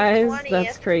 you guys.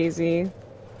 That's 20th. crazy.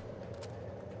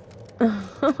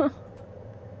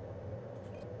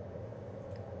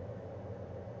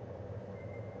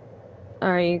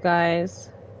 Alright, you guys.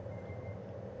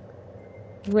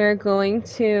 We're going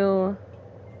to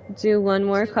do one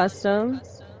more custom.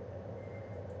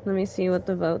 Let me see what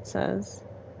the vote says.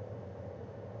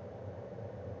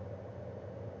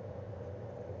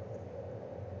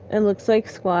 It looks like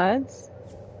squads.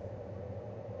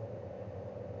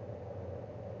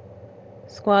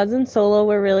 Squads and solo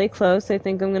were really close. I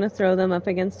think I'm gonna throw them up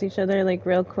against each other like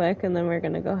real quick, and then we're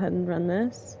gonna go ahead and run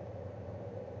this.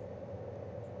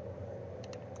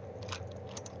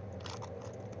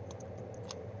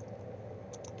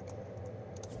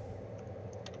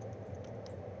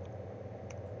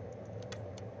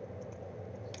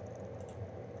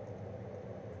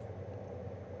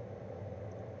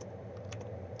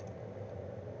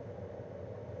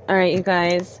 Alright, you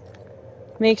guys.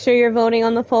 Make sure you're voting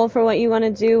on the poll for what you want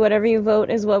to do. Whatever you vote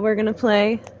is what we're gonna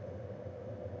play.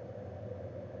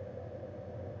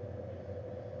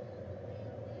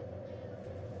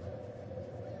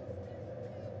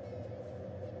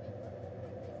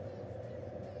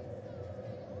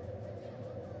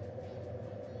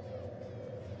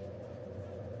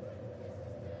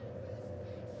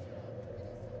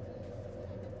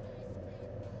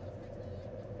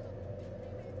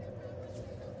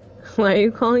 Why are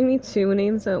you calling me two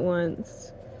names at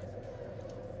once?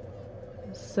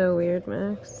 So weird,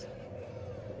 Max.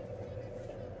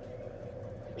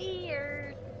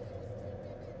 Weird.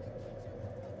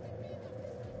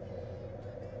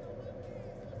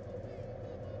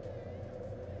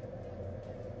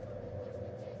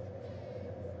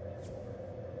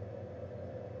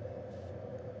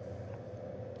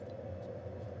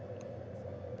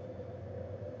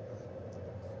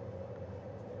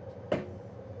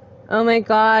 Oh my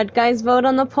god, guys, vote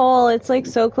on the poll. It's like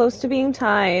so close to being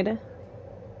tied.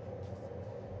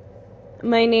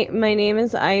 My name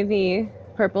is Ivy,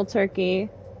 Purple Turkey.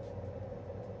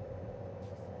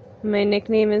 My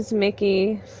nickname is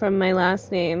Mickey from my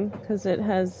last name because it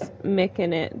has Mick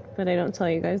in it, but I don't tell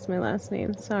you guys my last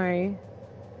name. Sorry.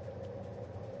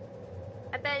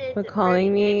 I bet it's But a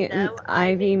calling pretty me name, though.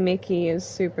 Ivy Mickey is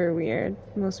super weird.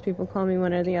 Most people call me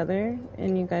one or the other,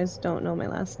 and you guys don't know my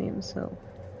last name, so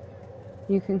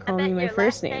you can call me my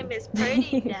first name. I bet your last name is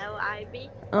pretty, though, Ivy.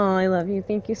 Oh, I love you.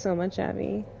 Thank you so much,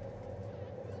 Abby.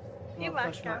 You're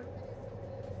welcome.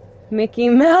 Mickey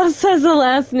Mouse has a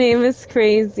last name. It's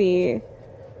crazy.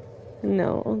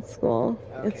 No, old school.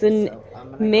 Okay, It's a so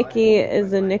I'm gonna Mickey go ahead and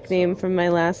is a open my nickname so- from my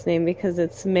last name because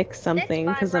it's Mick something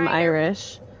fine, because I'm Ryder.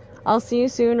 Irish. I'll see you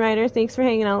soon, Ryder. Thanks for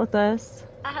hanging out with us.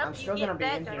 I hope I'm you still get gonna be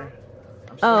in better. here.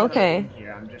 I'm still Oh, gonna okay. be in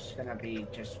here. I'm just gonna be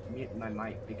muting my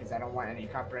mic because I don't want any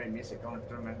copyrighted music going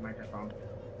through my microphone.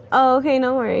 Oh, okay,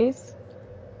 no worries.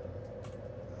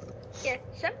 Yeah,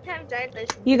 sometimes I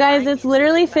listen You to guys, my it's music,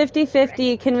 literally but-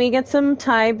 50-50. Can we get some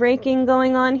tie breaking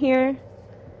going on here?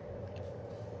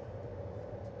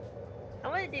 I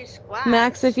want to do squats.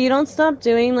 Max, if you don't stop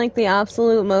doing like the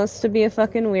absolute most to be a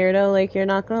fucking weirdo, like you're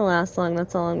not gonna last long,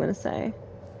 that's all I'm gonna say.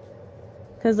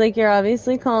 Cause like you're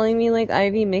obviously calling me like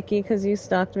Ivy Mickey cause you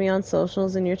stalked me on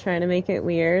socials and you're trying to make it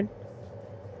weird.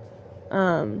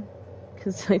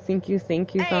 Cause I think you Hey,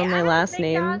 found I my had last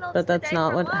name, McDonald's but that's today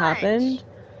not for what lunch. happened.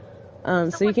 So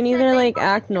you Someone can said either they like wanted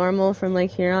act normal from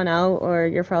like here on out, or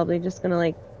you're probably just gonna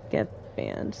like get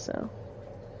banned, so.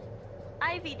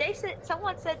 Ivy,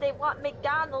 someone said they want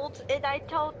McDonald's, and I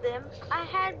told them I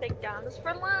had McDonald's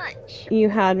for lunch. You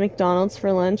had McDonald's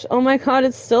for lunch? Oh my god,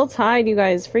 it's still tied, you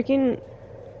guys. Freaking...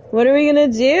 What are we gonna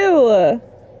do?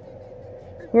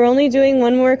 We're only doing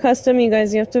one more custom, you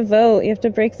guys. You have to vote. You have to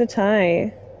break the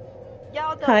tie.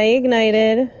 Y'all don't. Tie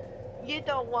ignited. You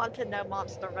don't want to know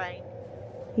Monster Rain.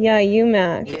 Yeah, you,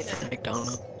 Max. Get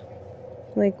McDonald's.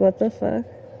 Like, what the fuck?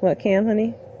 What, Cam,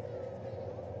 honey?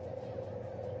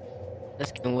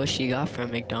 Asking what she got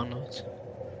from McDonald's.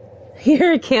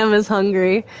 Your Cam is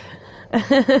hungry.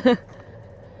 Cam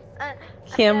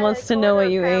I wants got a to know what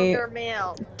you ate. quarter-pounder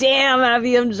meal. Damn,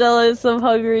 Abby, I'm jealous. I'm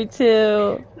hungry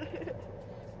too.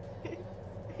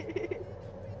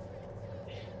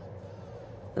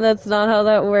 That's not how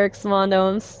that works, Mondo.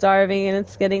 I'm starving and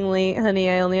it's getting late, honey.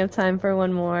 I only have time for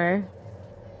one more.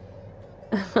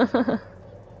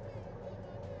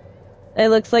 It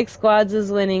looks like Squads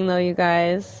is winning, though, you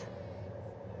guys.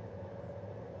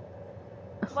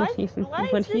 What do is you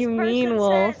this mean, person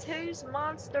Wolf? says who's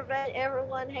Monster Vet?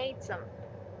 Everyone hates him.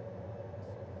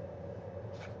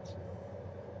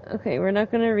 Okay, we're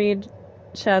not gonna read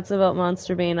chats about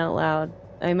Monster Bane out loud.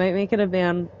 I might make it a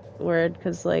banned word,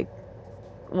 because, like,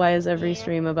 why is every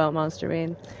stream about Monster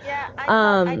Bane? Yeah,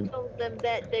 I told them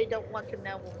that they don't want to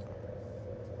know him.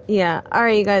 Yeah,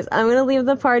 alright, you guys. I'm gonna leave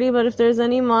the party, but if there's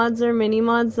any mods or mini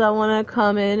mods that wanna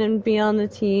come in and be on the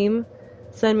team,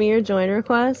 send me your join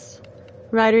request.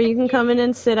 Ryder, you can come in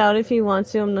and sit out if you want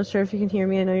to. I'm not sure if you can hear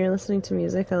me. I know you're listening to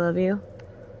music. I love you.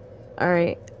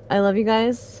 Alright, I love you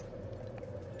guys.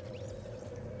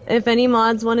 If any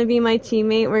mods want to be my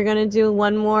teammate, we're gonna do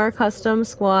one more custom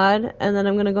squad, and then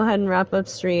I'm gonna go ahead and wrap up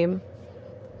stream.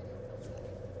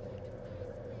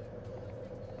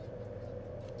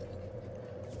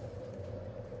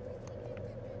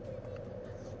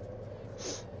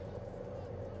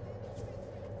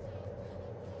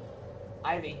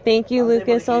 Ivy. Thank you, I was able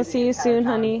to Lucas. hear I'll the see you entire soon,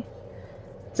 time. honey.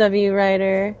 W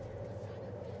Ryder.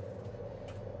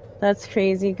 That's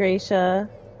crazy, Gracia.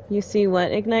 You see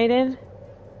what, Ignited?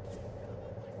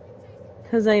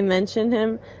 Because I mentioned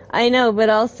him. I know, but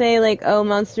I'll say, like, oh,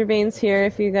 Monster Bane's here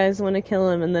if you guys want to kill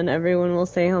him, and then everyone will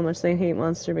say how much they hate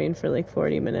Monster Bane for, like,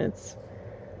 40 minutes.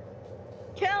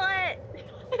 Kill it!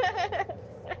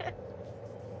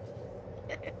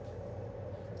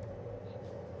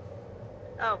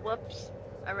 Oh, whoops.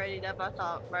 I readied up. I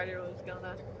thought Ryder was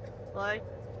gonna play.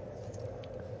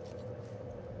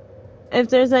 If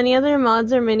there's any other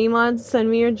mods or mini-mods, send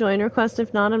me your join request.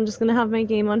 If not, I'm just gonna have my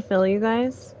game on fill, you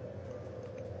guys.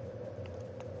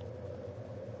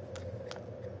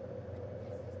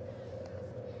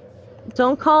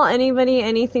 Don't call anybody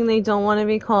anything they don't want to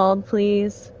be called,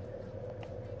 please.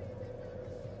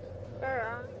 I'm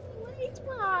always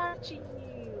watching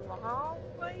you.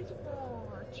 Always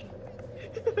watching.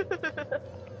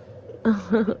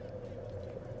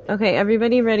 Okay,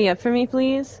 everybody ready up for me,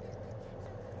 please?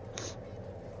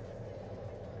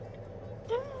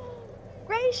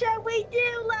 Gracia, we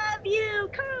do love you!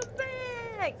 Come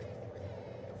back!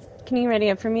 Can you ready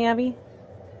up for me, Abby?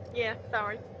 Yeah,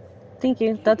 sorry. Thank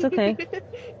you. That's okay.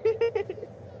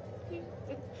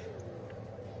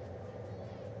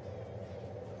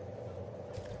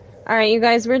 Alright, you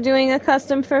guys, we're doing a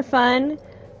custom for fun.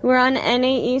 We're on NA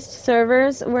East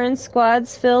servers. We're in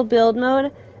squads fill build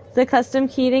mode. The custom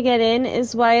key to get in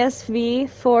is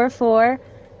YSV44.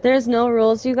 There's no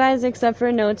rules, you guys, except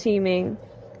for no teaming.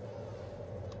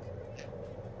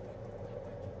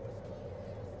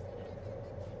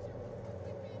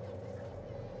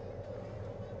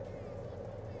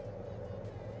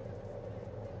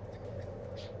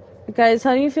 Guys,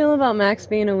 how do you feel about Max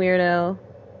being a weirdo?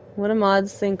 What do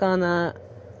mods think on that?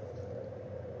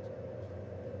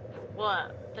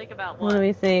 What? Think about What what? do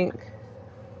we think?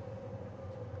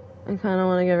 I kind of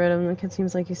want to get rid of him. The kid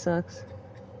seems like he sucks.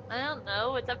 I don't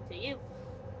know. It's up to you.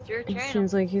 It's your It channel.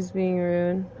 seems like he's being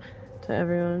rude to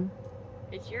everyone.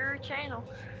 It's your channel.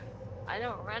 I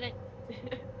don't run it.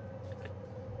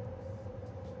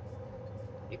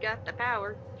 You got the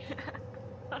power.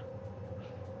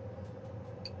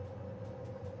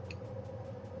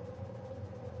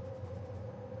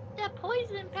 The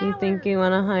poison power. You think you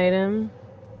want to hide him?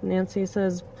 Nancy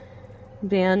says,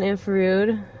 ban if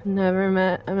rude. Never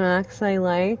met a Max I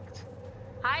liked.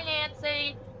 Hi,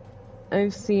 Nancy.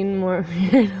 I've seen more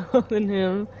weirdo than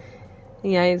him.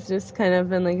 Yeah, he's just kind of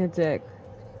been like a dick.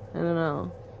 I don't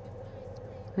know.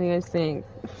 What do you guys think?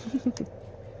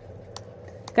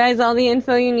 Guys, all the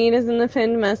info you need is in the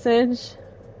pinned message.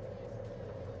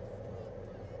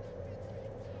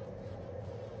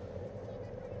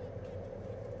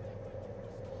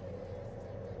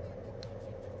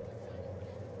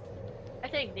 I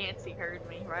think Nancy heard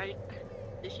me, right?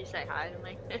 Did she say hi to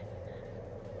me?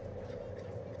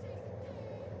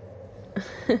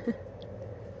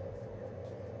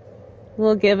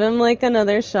 We'll give him like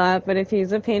another shot, but if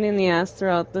he's a pain in the ass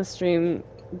throughout the stream,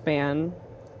 ban.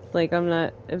 Like, I'm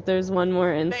not. If there's one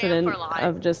more incident for life.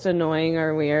 of just annoying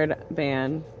or weird,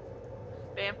 ban.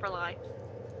 Ban for life.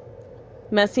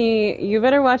 Messy, you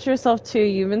better watch yourself too.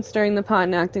 You've been stirring the pot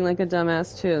and acting like a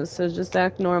dumbass too, so just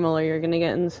act normal or you're gonna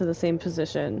get into the same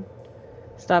position.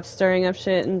 Stop stirring up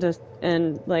shit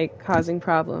and like causing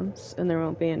problems, and there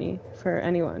won't be any for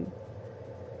anyone.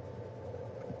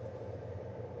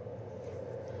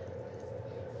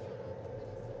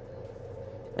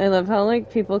 I love how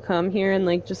like people come here and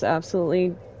like just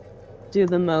absolutely do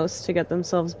the most to get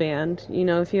themselves banned. You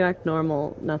know, if you act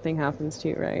normal, nothing happens to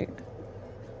you, right?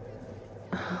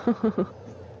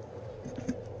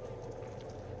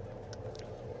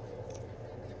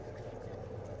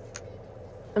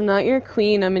 I'm not your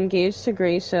queen. I'm engaged to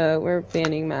Gracia. We're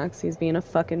banning Max. He's being a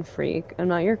fucking freak. I'm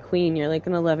not your queen. You're like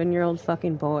an 11-year-old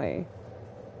fucking boy.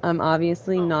 I'm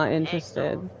obviously not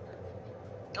interested.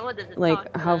 No one doesn't Like,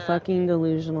 talk to, how fucking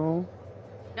delusional.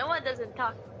 No one doesn't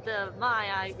talk to my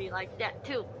Ivy like that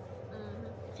too.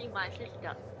 She my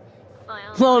sister.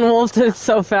 Lone Wolf did it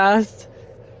so fast.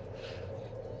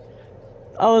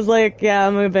 I was like, yeah,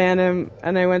 I'm gonna ban him.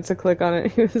 And I went to click on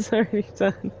it. He was already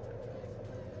done.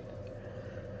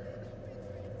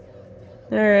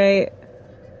 Alright.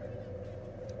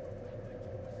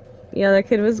 Yeah, that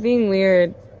kid was being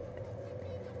weird.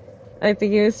 I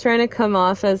think he was trying to come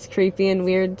off as creepy and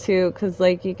weird too, cause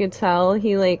like you could tell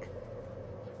he like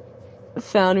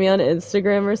found me on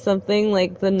Instagram or something,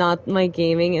 like the not my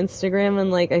gaming Instagram,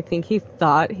 and like I think he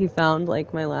thought he found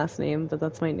like my last name, but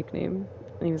that's my nickname.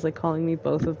 And he was like calling me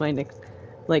both of my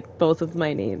both of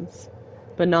my names,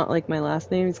 but not like my last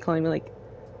name. He's calling me like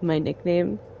my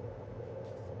nickname.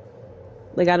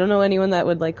 Like, I don't know anyone that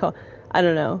would, like, call... I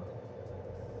don't know.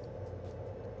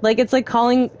 Like, it's like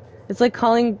calling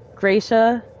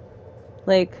Gracia,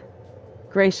 like,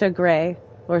 Gracia Gray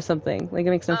or something. Like, it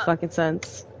makes no fucking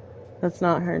sense. That's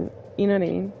not her... You know what I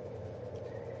mean?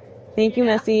 Thank you,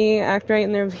 Messy. Act right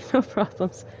and there'll be no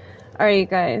problems. Alright, you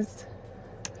guys.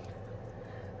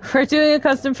 We're doing a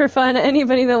custom for fun.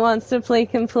 Anybody that wants to play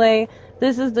can play.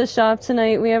 This is the shop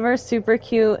tonight. We have our super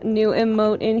cute new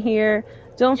emote in here.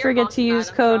 Don't forget to use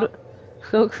code...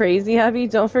 Go crazy, Abby.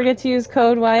 Don't forget to use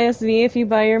code YSV if you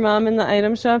buy your mom in the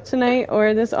item shop tonight,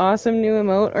 or this awesome new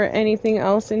emote, or anything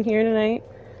else in here tonight.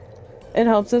 It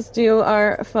helps us do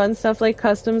our fun stuff like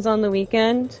customs on the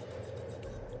weekend.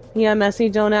 Yeah, Messy,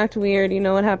 don't act weird. You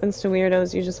know what happens to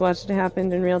weirdos. You just watch it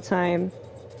happen in real time.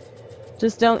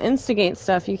 Just don't instigate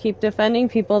stuff. You keep defending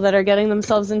people that are getting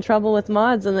themselves in trouble with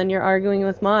mods, and then you're arguing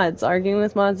with mods. Arguing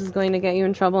with mods is going to get you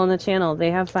in trouble on the channel.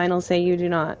 They have final say, you do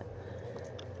not.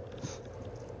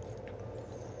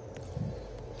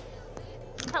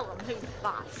 Tell them who's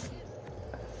boss.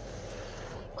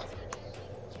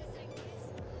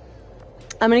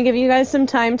 I'm gonna give you guys some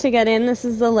time to get in. This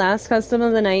is the last custom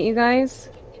of the night, you guys.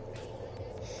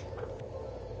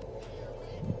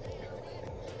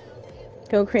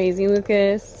 Go crazy,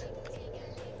 Lucas.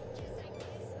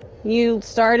 You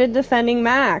started defending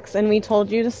Max, and we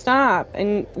told you to stop.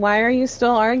 And why are you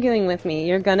still arguing with me?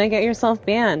 You're gonna get yourself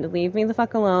banned. Leave me the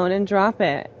fuck alone and drop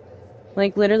it.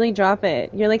 Like, literally drop it.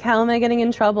 You're like, how am I getting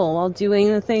in trouble while doing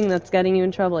the thing that's getting you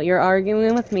in trouble? You're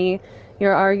arguing with me,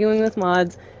 you're arguing with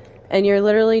mods, and you're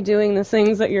literally doing the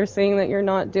things that you're saying that you're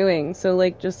not doing. So,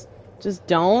 like, just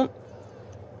don't.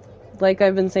 Like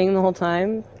I've been saying the whole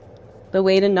time. The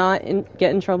way to not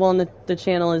get in trouble on the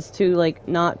channel is to, like,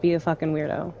 not be a fucking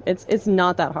weirdo. It's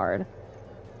not that hard.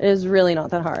 It is really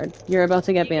not that hard. You're about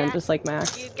to get banned just like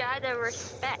Max. You gotta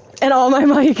respect. And all my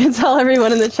money, you can tell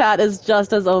everyone in the chat is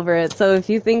just as over it. So if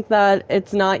you think that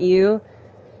it's not you,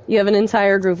 you have an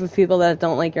entire group of people that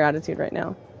don't like your attitude right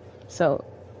now. So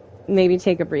maybe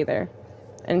take a breather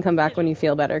and come back when you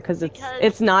feel better, because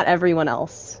it's not everyone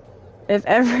else. If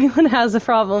everyone has a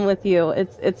problem with you,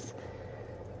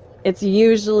 it's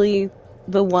usually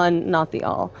the one, not the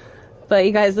all. But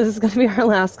you guys, this is going to be our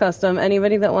last custom.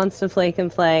 Anybody that wants to play can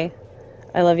play.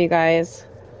 I love you guys.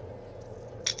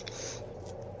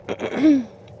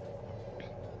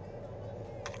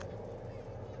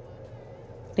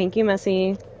 Thank you,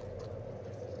 Messy.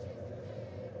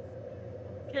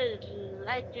 To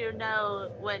let you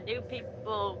know, when new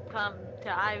people come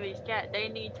to Ivy's chat, they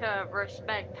need to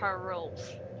respect her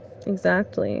rules.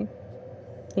 Exactly.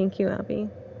 Thank you, Abby.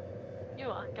 You're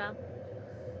welcome.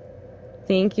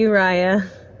 Thank you, Raya.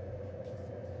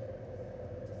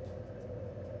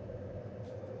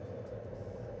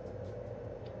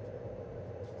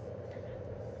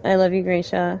 I love you,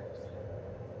 Gracia.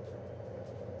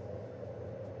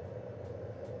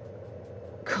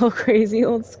 Go crazy,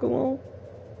 old school.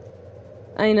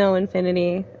 I know,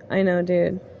 Infinity. I know,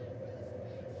 dude.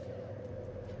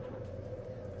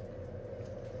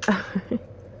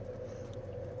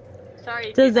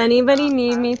 Sorry. Does anybody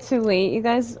need me to wait, you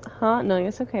guys? Huh? No,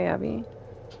 it's okay, Abby.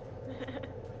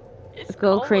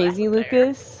 Go crazy,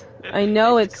 Lucas. I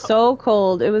know, it's so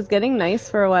cold. It was getting nice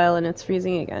for a while and it's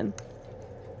freezing again.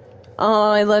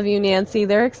 Oh, I love you, Nancy.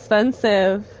 They're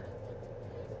expensive.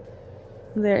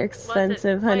 They're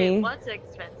expensive, honey. Wait, what's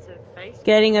expensive?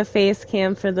 Getting a face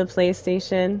cam for the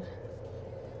PlayStation.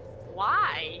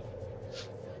 Why?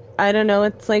 I don't know,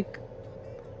 it's like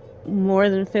more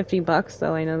than $50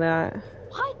 though, I know that.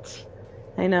 What?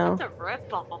 I know. That's a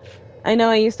ripoff. I know,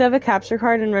 I used to have a capture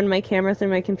card and run my camera through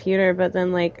my computer, but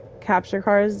then, like,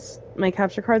 my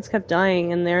capture cards kept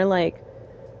dying, and they're, like,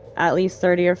 at least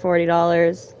 $30 or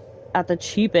 $40 at the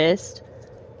cheapest,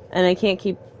 and I can't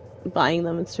keep buying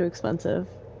them, it's too expensive.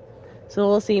 So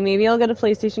we'll see, maybe I'll get a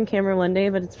PlayStation camera one day,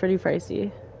 but it's pretty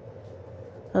pricey.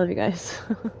 I love you guys.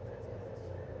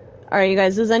 Alright, you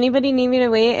guys, does anybody need me to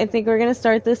wait? I think we're gonna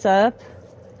start this up.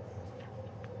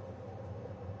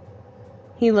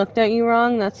 He looked at you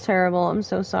wrong? That's terrible. I'm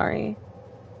so sorry.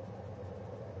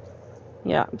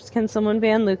 Yeah, can someone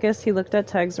ban Lucas? He looked at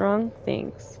tags wrong?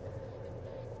 Thanks.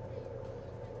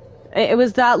 It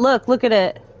was that look. Look at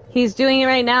it. He's doing it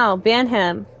right now. Ban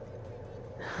him.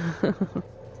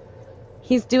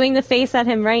 He's doing the face at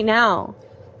him right now.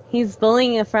 He's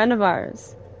bullying a friend of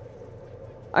ours.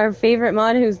 Our favorite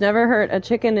mod who's never hurt a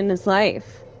chicken in his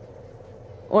life.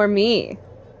 Or me.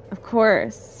 Of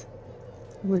course.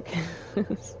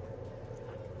 Lucas.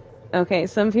 Okay,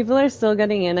 some people are still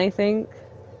getting in, I think.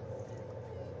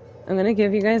 I'm gonna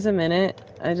give you guys a minute.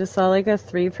 I just saw like a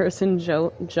 3-person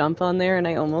jump on there and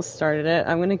I almost started it.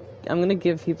 I'm gonna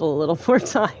give people a little more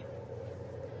time.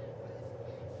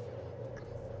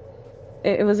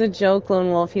 It was a joke, Lone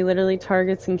Wolf. He literally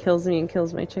targets and kills me and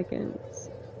kills my chickens.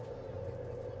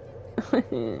 I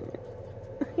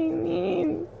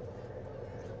mean,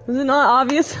 was it not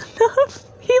obvious enough?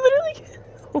 He literally...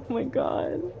 Oh my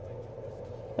god.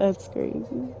 That's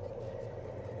crazy.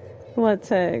 What,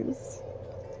 Tags?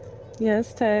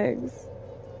 Yes, Tags.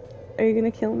 Are you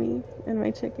gonna kill me and my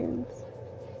chickens?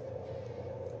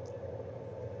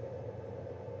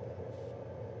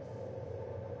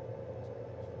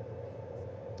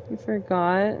 You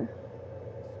forgot?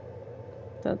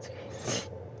 That's crazy.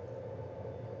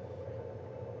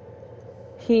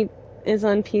 He is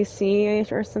on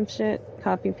PC or some shit.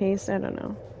 Copy paste, I don't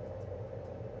know.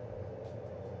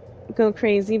 Go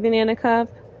crazy, Banana Cup.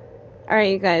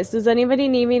 Alright, you guys. Does anybody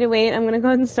need me to wait? I'm gonna go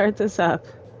ahead and start this up.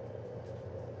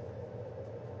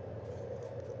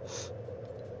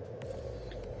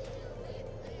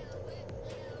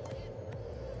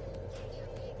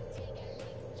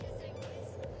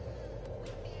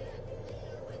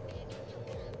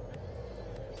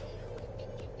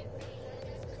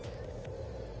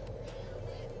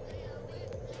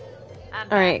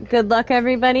 Alright, good luck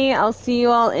everybody. I'll see you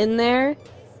all in there.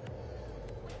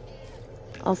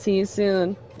 I'll see you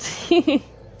soon.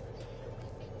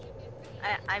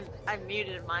 I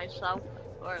muted myself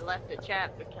or left the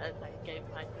chat because I gave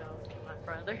my phone to my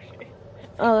brother.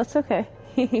 Oh, that's okay.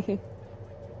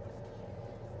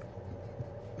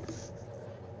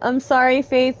 I'm sorry,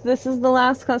 Faith. This is the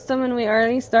last custom and we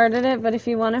already started it, but if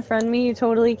you want to friend me, you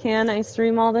totally can. I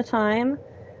stream all the time.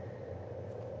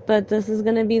 But this is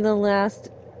gonna be the last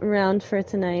round for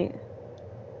tonight.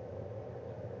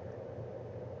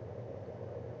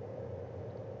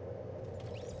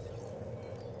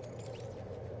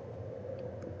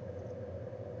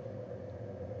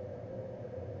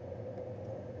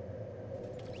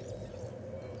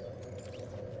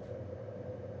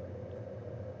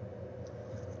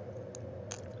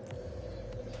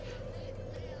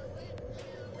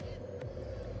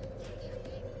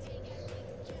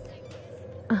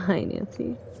 Hi,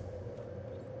 Nancy.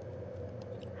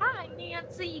 Hi,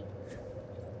 Nancy.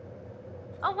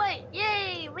 Oh wait,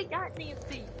 yay, we got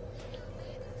Nancy.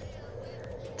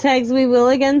 Tags, we will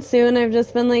again soon. I've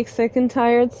just been like sick and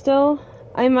tired still.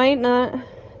 I might not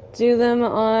do them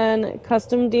on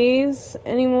custom days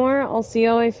anymore. I'll see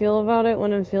how I feel about it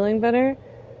when I'm feeling better.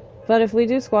 But if we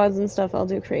do squads and stuff, I'll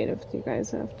do creative with you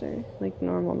guys after. Like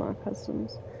normal, not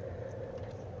customs.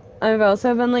 I've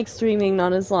also been like streaming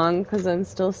not as long because I'm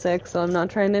still sick, so I'm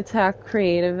not trying to tack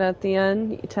creative at the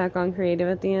end. Tack on creative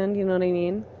at the end, you know what I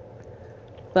mean?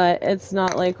 But it's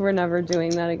not like we're never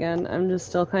doing that again. I'm just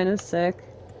still kind of sick.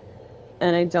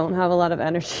 And I don't have a lot of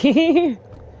energy.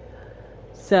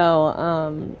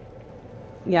 So,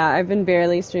 yeah, I've been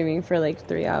barely streaming for like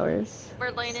 3 hours.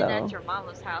 We're laying so at your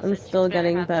mama's house. I'm still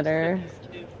getting better.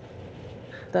 Too.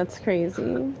 That's crazy.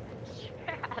 You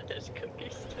had those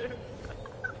cookies too.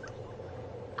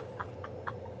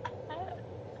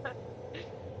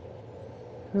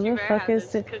 Who the fuck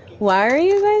is it? Why are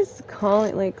you guys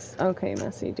calling, like, okay,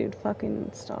 Messy, dude,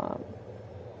 fucking stop.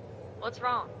 What's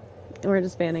wrong? We're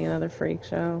just banning another freak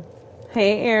show.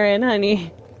 Hey, Aaron,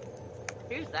 honey.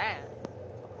 Who's that?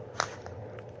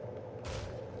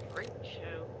 Freak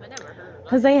show? I never heard of that.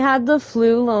 Because I had the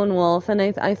flu, Lone Wolf, and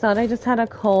I thought I just had a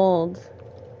cold.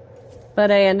 But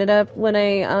I ended up, when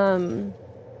I,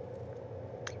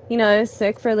 you know, I was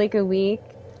sick for like a week.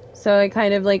 So I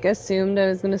kind of like assumed I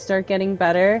was gonna start getting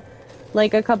better.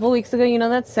 Like a couple weeks ago, you know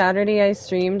that Saturday I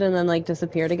streamed and then like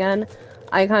disappeared again?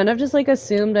 I kind of just like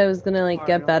assumed I was gonna like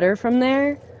get better from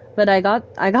there. But I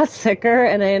got sicker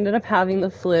and I ended up having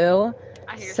the flu.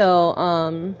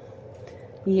 So,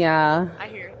 yeah. I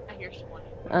hear someone.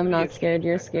 I'm not scared,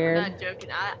 you're scared. I'm not joking,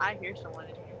 I hear someone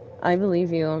in here. I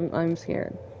believe you, I'm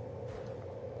scared.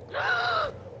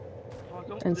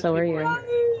 And so are you.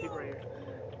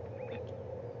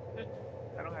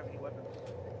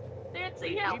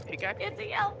 Nancy, help! Nancy,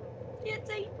 help!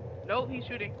 Nancy! Nope, he's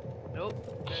shooting. Nope.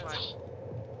 Never mind.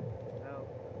 No.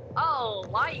 Oh,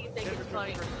 why you think it's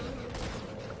funny?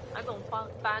 I'm gonna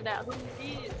find out who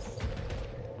he is.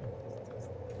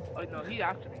 Oh no, he's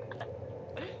after me.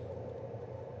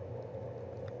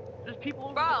 There's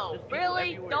people. Bro, there's people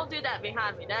really? everywhere. Don't do that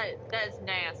behind me. That is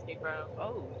nasty, bro.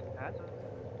 Oh, that's.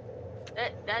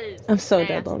 That is. I'm so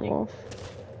nasty. dead, Lone Wolf.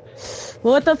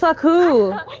 What the fuck,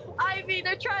 who? I mean,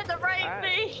 they're trying to rape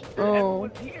me. Oh,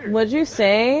 what'd you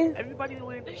say? Everybody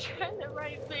went. They're trying to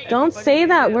rape me. Don't say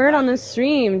that word on the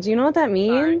stream. Do you know what that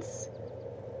means? Sorry.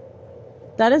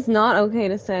 That is not okay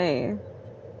to say.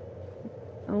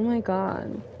 Oh my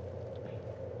god.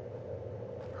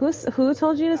 Who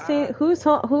told you to say? Who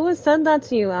has said that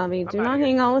to you, Abby? Do not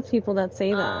hang out with people that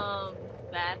say that.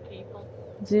 Bad people.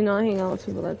 Do not hang out with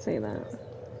people that say that.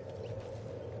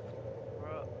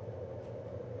 Bro,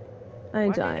 I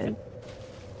why died.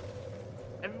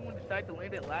 everyone decided to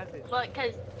land at Lavish. But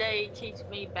because they teach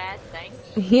me bad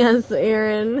things. Yes,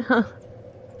 Aaron.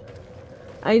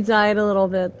 I died a little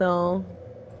bit though.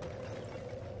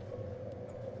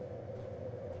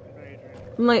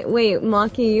 Wait,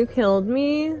 Maki, you killed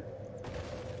me?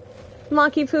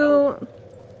 Maki Poo!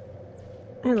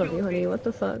 I love you, honey. What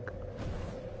the fuck?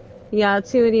 Yeah,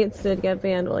 2 idiots did get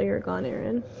banned while you were gone,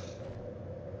 Aaron.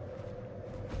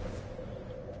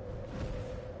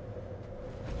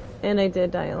 And I did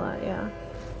die a lot, yeah.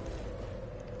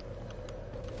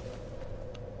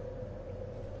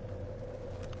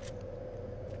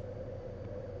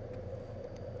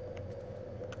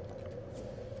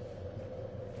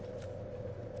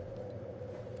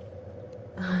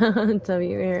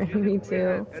 W, Aaron, me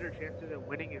too. Better chances of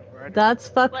winning if Friday. That's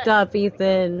fucked up,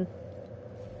 Ethan.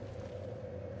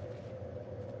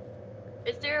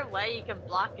 Is there a way you can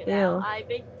block it Ew. out,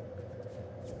 Ivy?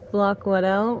 Block what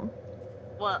out?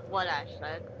 What I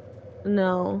said.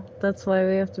 No, that's why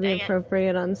we have to be Dang it.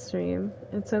 appropriate on stream.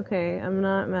 It's okay, I'm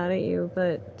not mad at you,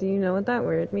 but do you know what that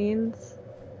word means?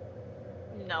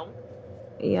 No.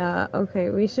 Yeah, okay,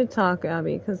 we should talk,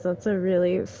 Abby, because that's a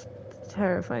really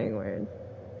terrifying word.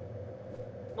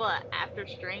 What, after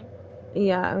stream?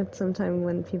 Yeah, it's sometime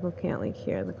when people can't, like,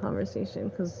 hear the conversation,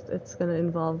 because it's gonna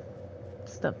involve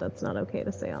stuff that's not okay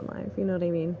to say on live, you know what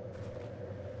I mean?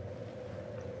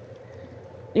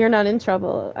 You're not in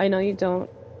trouble. I know you don't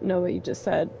know what you just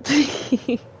said.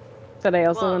 But I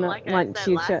also like want I said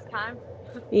you last to... time.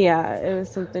 Yeah, it was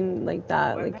something like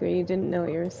that, like where you didn't know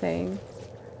what you were saying.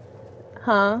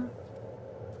 Huh?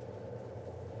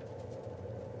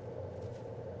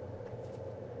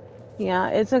 Yeah,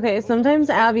 it's okay. Sometimes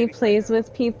Abby plays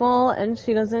with people and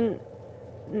she doesn't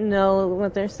know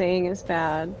what they're saying is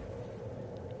bad.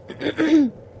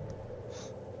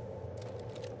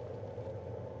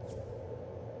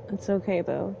 It's okay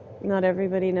though. Not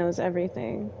everybody knows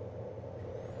everything.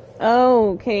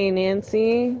 Oh, okay,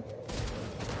 Nancy.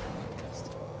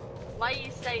 Why you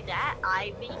say that,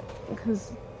 Ivy?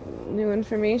 Because new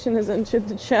information has entered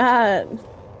the chat.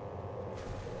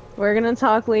 We're gonna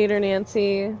talk later,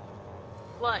 Nancy.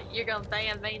 What, you're gonna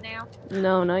ban me now?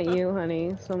 No, not you,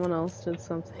 honey. Someone else did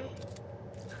something.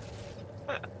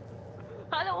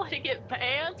 I don't want to get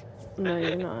banned. No,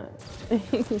 you're not.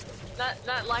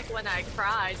 Not like when I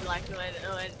cried, like when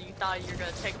you thought you were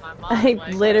gonna take my mom I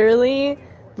away.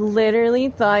 literally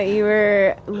thought you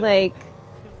were, like,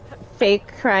 fake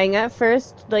crying at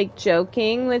first, like,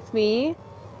 joking with me.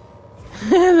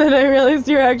 And then I realized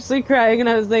you were actually crying, and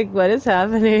I was like, what is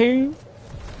happening?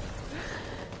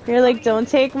 You're like, don't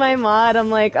take my mod. I'm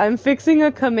like, I'm fixing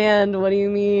a command. What do you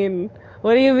mean?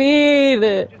 What do you mean?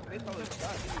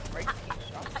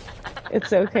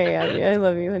 It's okay, Abby. I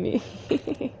love you, honey.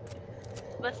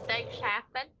 Mistakes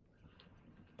happen.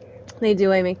 They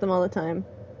do. I make them all the time.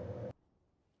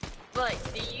 But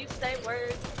do you say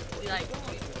words like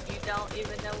you don't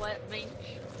even know what it means?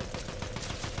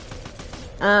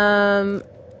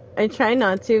 I try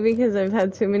not to because I've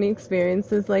had too many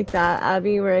experiences like that,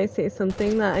 Abby, where I say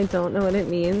something that I don't know what it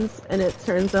means, and it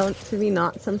turns out to be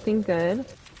not something good.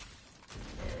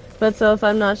 But so if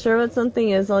I'm not sure what something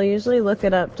is, I'll usually look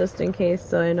it up just in case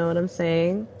so I know what I'm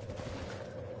saying.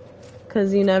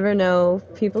 Because you never know.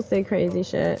 People say crazy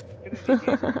shit.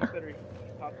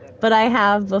 But I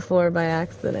have before by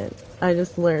accident. I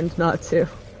just learned not to.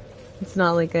 It's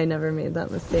not like I never made that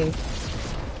mistake.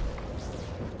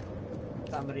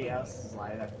 Somebody else is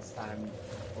live at this time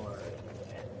for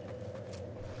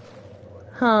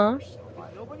Huh?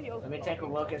 Let me take a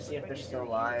look and see if they're still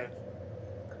live.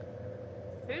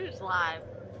 Who's live?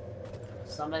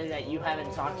 Somebody that you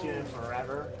haven't talked to in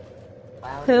forever.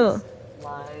 Who?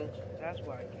 Live. That's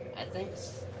why I can't. I think.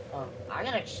 I'm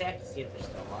gonna check to see if they're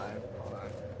still live. Hold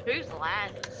on. Who's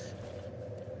Lattice?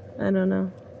 I don't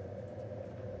know.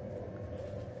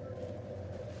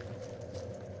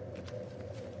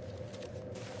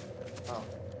 Oh.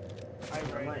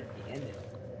 There might be ended.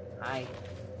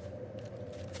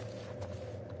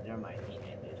 There might be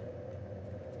ended.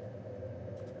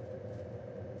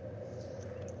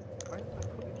 Why does my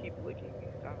cookie keep licking me?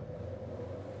 Stop.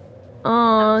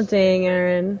 Aw, dang,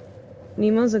 Aaron.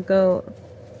 Nemo's a goat.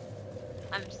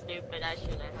 I'm stupid. I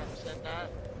shouldn't have said that.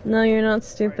 No, you're not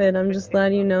stupid. I'm just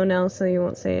glad you know now so you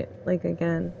won't say it, like,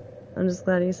 again. I'm just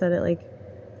glad you said it, like,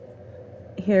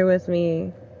 here with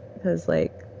me, because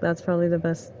like that's probably the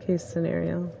best case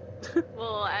scenario.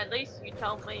 Well, at least you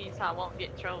told me so I won't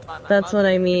get trolled by my That's what mother.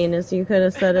 I mean, is you could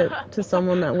have said it to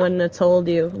someone that wouldn't have told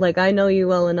you. Like, I know you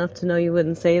well enough to know you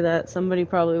wouldn't say that. Somebody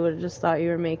probably would have just thought you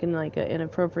were making, like, an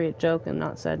inappropriate joke and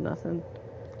not said nothing.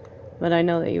 But I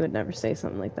know that you would never say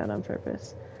something like that on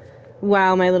purpose.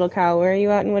 Wow, my little cow, where are you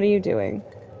at and what are you doing?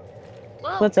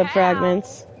 Little What's up, cow.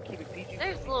 Fragments?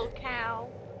 There's a little cow.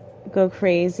 Go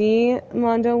crazy,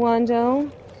 Mondo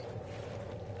Wando.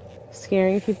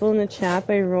 Scaring people in the chat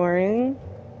by roaring.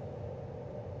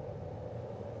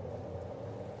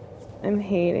 I'm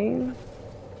hating.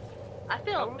 I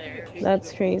feel embarrassed.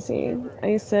 That's crazy.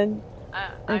 I said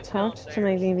I feel talked to my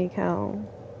embarrassed. baby cow.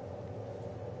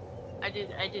 I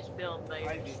just feel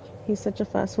embarrassed. He's such a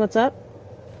fuss. What's up?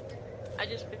 I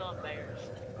just feel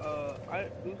embarrassed. I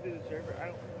boosted the server.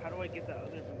 How do I get that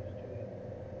other boost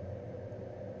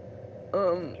to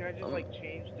it? Can I just like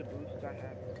change the boost I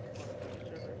have on the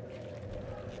server?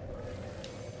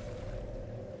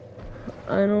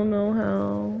 I don't know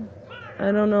how.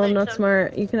 I don't know, I'm not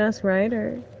smart. You can ask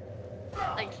Ryder.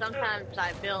 Like sometimes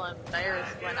I feel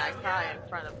embarrassed when I cry in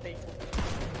front of people.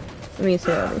 Me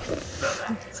too, Abby.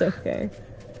 It's okay.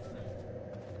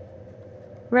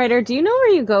 Ryder, do you know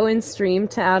where you go in stream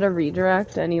to add a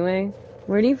redirect anyway?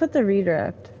 Where do you put the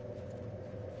redirect?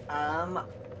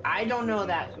 I don't know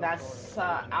that. That's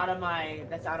out of my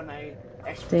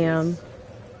expertise. Damn.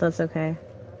 That's okay.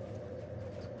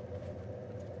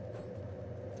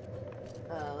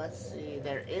 Let's see.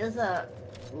 There is a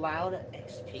Loud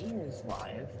XP is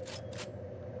live.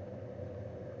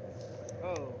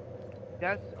 Oh,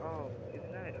 that's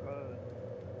isn't that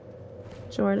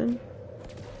Jordan?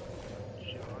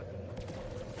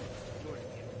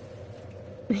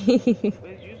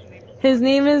 His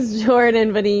name is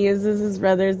Jordan, but he uses his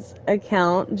brother's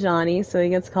account, Johnny, so he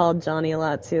gets called Johnny a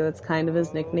lot too. It's kind of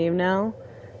his nickname now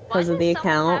because of the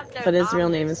account, but his real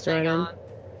name is Jordan.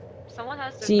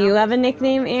 Do you have a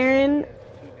nickname, Aaron?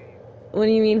 What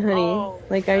do you mean, honey?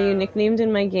 Like, are you nicknamed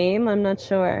in my game? I'm not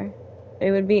sure.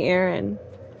 It would be Aaron.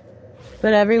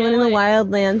 But everyone in the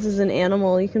Wildlands is an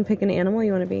animal. You can pick an animal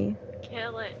you want to be.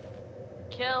 Kill it.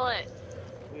 Kill it.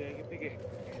 Yeah, you can pick it.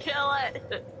 Kill it.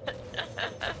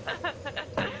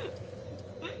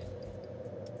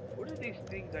 What are these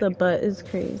things? The butt is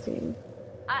crazy.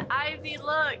 Ivy,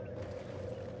 look.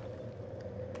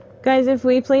 Guys, if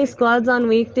we play squads on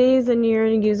weekdays and your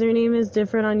username is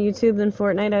different on YouTube than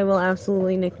Fortnite, I will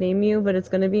absolutely nickname you, but it's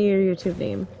gonna be your YouTube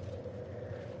name.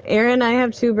 Aaron, I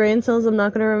have 2 brain cells. I'm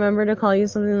not gonna remember to call you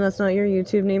something that's not your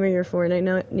YouTube name or your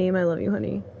Fortnite name. I love you,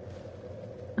 honey.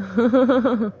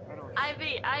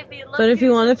 Ivy, look. But if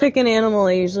you want to pick an animal,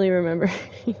 I usually remember.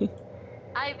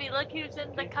 Ivy, look who's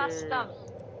in the custom.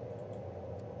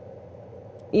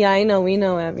 Yeah, I know. We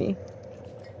know, Abby.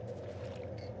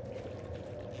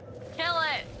 Kill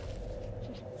it.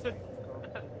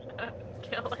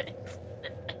 Kill it.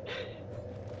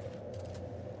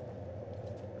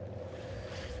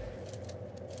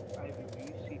 Ivy, when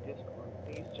you see Discord,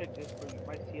 please check Discord. You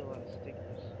might see a lot of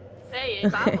stickers. Hey,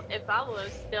 if I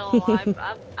was still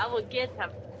alive, I would get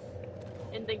them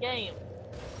in the game.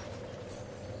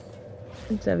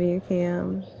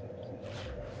 WKM.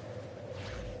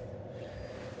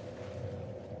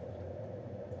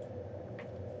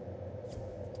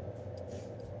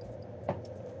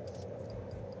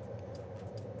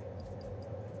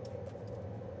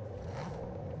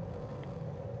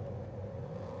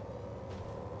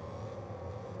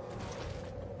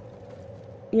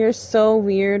 You're so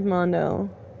weird, Mondo.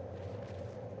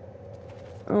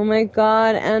 Oh my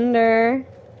god, Ender.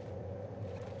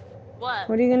 What?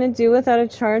 What are you gonna do without a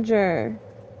charger?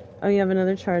 Oh, you have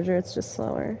another charger, it's just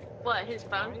slower. What, his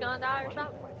phone's gonna die or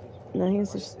something? No,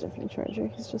 he's just a different charger.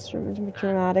 He's just a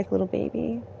dramatic little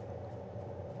baby.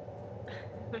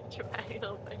 Dramatic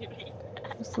little baby.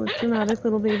 Just a dramatic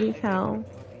little baby cow.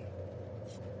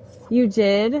 You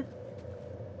did?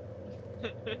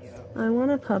 I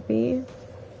want a puppy.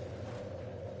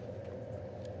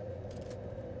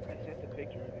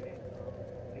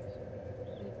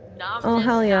 Oh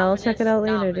hell yeah, I'll check it out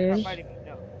later, dude.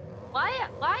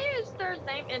 Why is their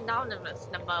name anonymous,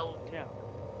 Nemo? No.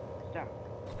 Stop.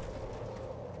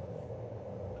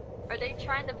 Are they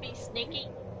trying to be sneaky?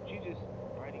 She just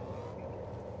fighting with me.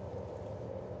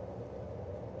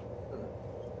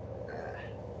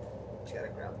 Just gotta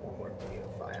grab one more video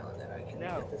file and then I can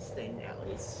get this thing at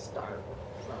least start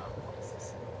from.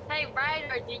 Hey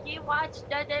Ryder, did you watch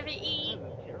WWE?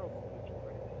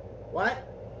 What?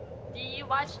 Do you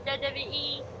watch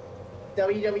WWE?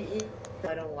 WWE?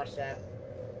 I don't watch that.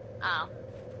 Oh.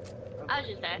 I was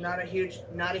just asking. Not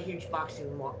a huge boxing.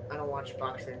 I don't watch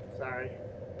boxing. Sorry.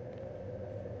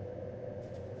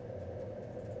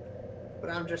 But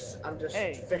I'm just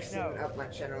fixing up my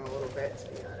channel a little bit, to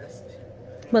be honest.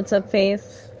 What's up,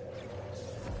 Faith?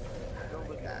 Oh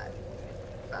my god.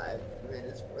 5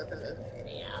 minutes worth of a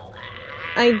video.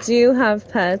 I do have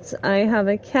pets. I have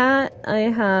a cat. I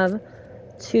have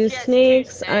two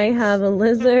snakes. I have a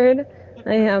lizard.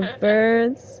 I have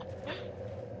birds.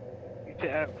 You should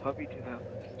add a puppy to that.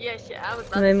 Yes, yeah, I was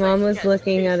about My to say mom she was has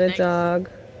looking 2 at a snakes. dog.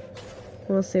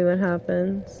 We'll see what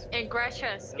happens. And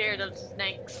Gretcha is scared of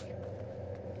snakes.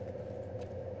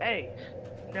 Hey,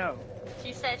 no.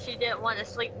 She said she didn't want to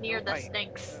sleep near the Bite.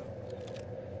 snakes.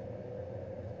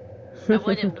 I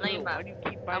wouldn't blame Why her. do you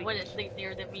keep I biting? wouldn't sleep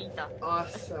near them either.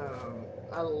 Awesome.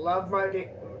 I love my.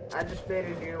 I just made a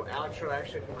new outro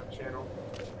actually for my channel.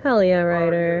 Hell yeah, Or a new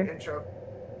Ryder. intro.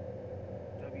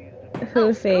 Who,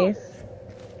 Oh, Faith?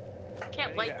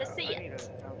 Can't wait to see it.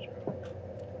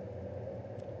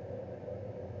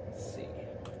 Let's see.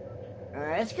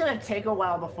 It's gonna take a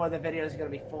while before the video is gonna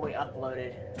be fully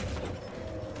uploaded.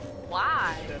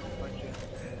 Why?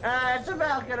 It's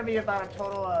gonna be about a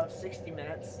total of 60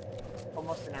 minutes,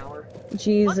 almost an hour.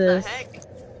 Jesus. What the heck?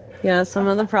 Yeah, some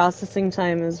of the processing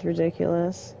time is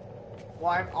ridiculous.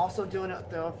 Well, I'm also doing it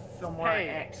the Filmora Hey.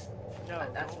 X. No,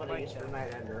 That's don't what I like use for that.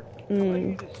 Night Ender. How about Mm.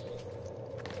 you just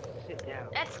sit down?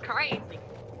 That's crazy.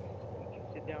 You can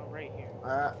sit down right here.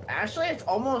 Actually, it's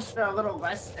almost a little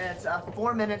less. It's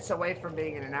 4 minutes away from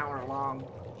being an hour long.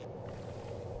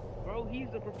 Bro,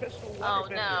 he's a professional Oh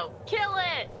waterbender. no. Kill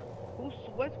it! Who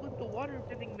sweats with the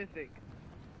waterbending mythic?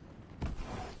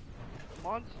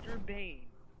 Monster Bane.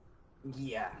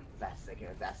 Yeah, that's the guy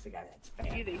that's Yeah,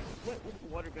 bad. they sweat with the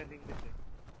waterbending mythic.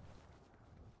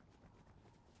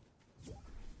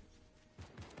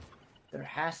 There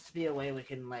has to be a way we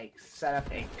can like set up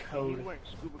a And code. he's wearing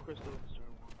scuba crystal in the Star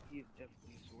Wars. He is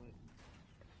definitely sweat.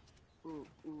 Ooh,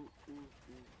 ooh, ooh,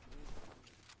 ooh,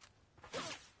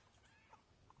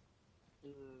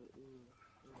 ooh.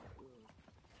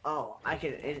 Oh, I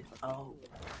can. Oh,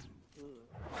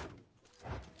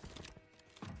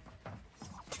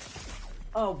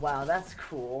 oh wow, that's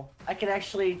cool. I can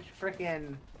actually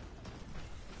freaking.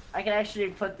 I can actually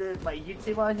put my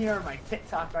YouTube on here or my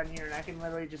TikTok on here, and I can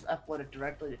literally just upload it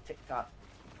directly to TikTok.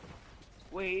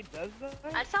 Wait, does that?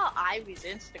 I saw Ivy's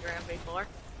Instagram before.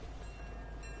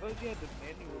 Oh, you had to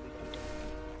manually do it.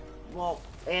 Well,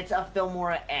 it's a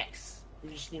Filmora X. You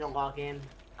just need to log in.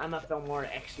 I'm a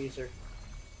Filmora X user.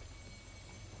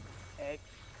 X?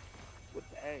 What's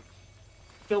X?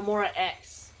 Filmora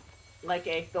X. Like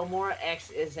a Filmora X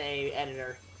is a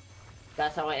editor.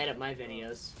 That's how I edit my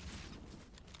videos.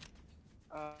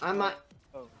 I'm not.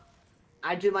 Oh.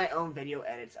 I do my own video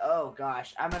edits. Oh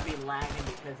gosh, I'm gonna be lagging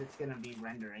because it's gonna be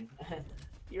rendering.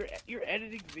 You're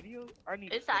editing video? I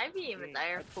need. Is to check Ivy the even game.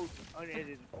 there? I post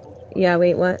unedited posts. Yeah,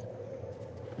 wait, what?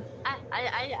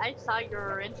 I saw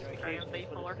your I Instagram occasionally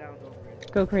put a before. sound over it.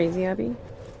 Go crazy, Abby.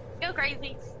 Go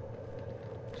crazy.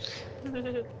 I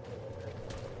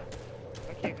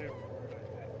can't hear.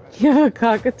 You have a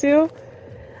cockatoo?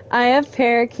 I have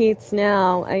parakeets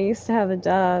now. I used to have a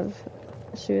dove.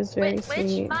 She was very Which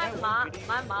sweet. my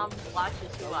mom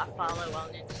watches who I follow on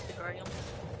Instagram.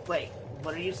 Wait,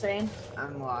 what are you saying?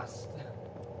 I'm lost.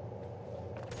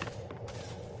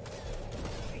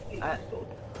 It's so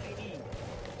tiny.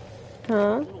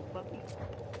 Huh? Little puppy.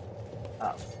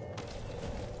 Oh.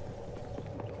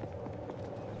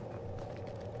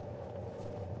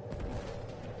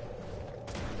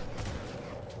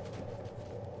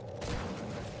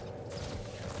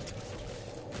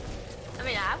 I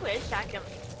mean, I wish I could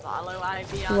follow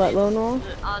Ivy on, What, Lone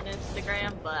Wolf? on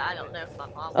Instagram, but I don't know if my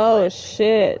mom Oh, would.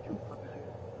 shit.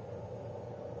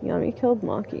 Yummy killed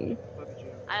Maki.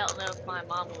 I don't know if my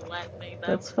mom will let me, though.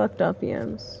 That's fucked up,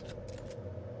 Yams.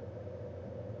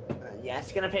 Yeah,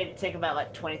 it's gonna take about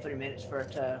like 23 minutes for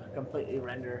it to completely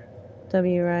render.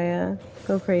 W Raya.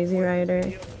 Go crazy, Ryder. I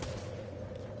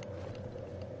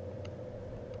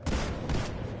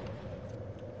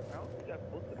don't think I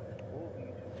posted a full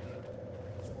YouTube video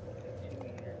in 2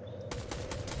 years.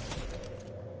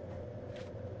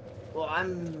 Well,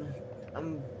 I'm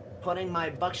putting my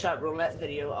buckshot roulette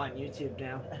video on YouTube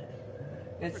now.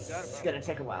 It's gonna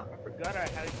take a while. I forgot I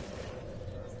had.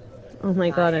 Oh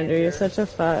my god, Hi, Andrew, you're Andrew. such a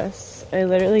fuss. I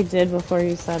literally did before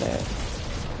you said it.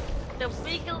 The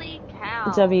wiggly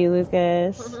cow. W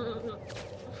Lucas.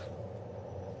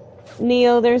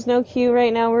 Neo, there's no queue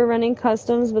right now. We're running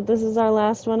customs, but this is our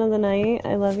last one of the night.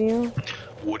 I love you.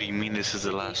 What do you mean this is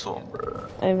the last one, bro?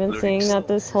 I've been Literally saying that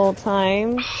this whole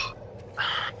time.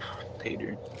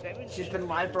 spectator. She's been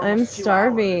live for I'm almost 2 hours.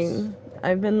 starving.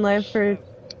 I've been live for You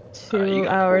 2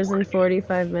 got hours and Fortnite.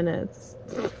 45 minutes.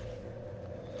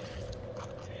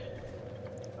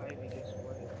 Ivy, guess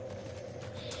what?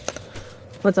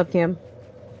 What's up, Cam?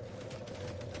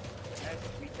 I have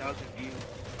 3,000 views.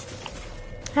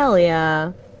 Hell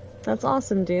yeah. That's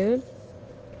awesome, dude.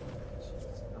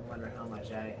 I wonder how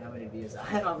many views I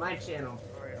have on my channel.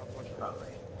 Alright, I'm watching. Probably.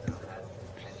 I don't have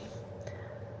any.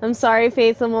 I'm sorry,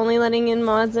 Faith. I'm only letting in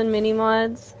mods and mini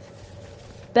mods.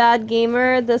 Bad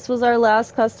Gamer, this was our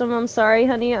last custom. I'm sorry,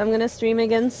 honey. I'm gonna stream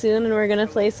again soon, and we're gonna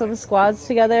play some squads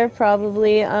together,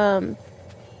 probably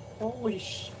Holy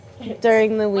shit.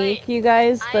 during the week, Wait, you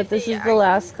guys. But this Ivy, is the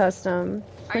last custom.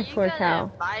 Are you Poor gonna cow.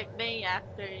 invite me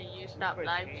after you stop If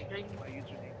I live change streaming? my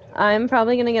username to- I'm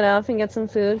probably gonna get off and get some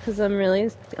food because I'm really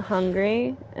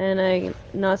hungry, and I'm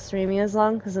not streaming as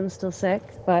long because I'm still sick.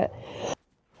 But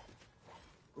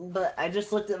I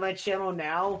just looked at my channel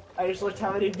now. I just looked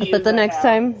how many views. But the I next have.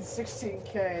 time-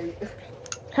 16K.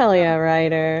 hell yeah,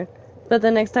 Ryder. But the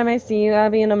next time I see you,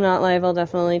 Abby, and I'm not live, I'll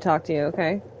definitely talk to you.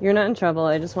 Okay? You're not in trouble.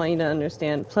 I just want you to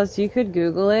understand. Plus, you could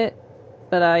Google it,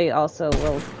 but I also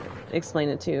will explain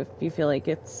it to you if you feel like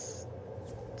it's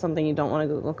something you don't want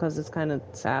to Google because it's kind of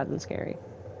sad and scary.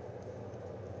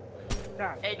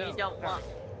 Stop, And no, you don't stop.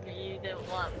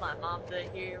 want my mom to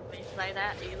hear me say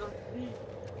that either.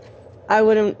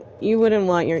 You wouldn't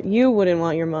want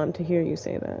your mom to hear you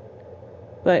say that.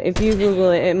 But if you Google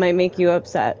it, it might make you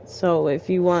upset. So if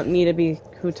you want me to be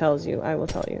who tells you, I will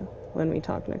tell you when we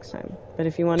talk next time. But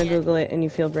if you want to Yeah. Google it and you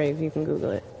feel brave, you can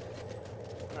Google it.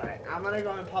 Alright, I'm gonna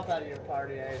go and pop out of your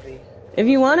party, Ivy. If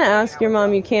you want to ask your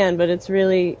mom, you can, but it's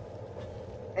really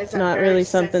It's a not very really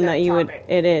something that sensitive you would. topic.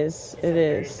 It is. It's It a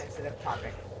very is. sensitive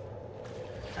topic.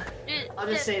 I'll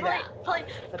Just just say that.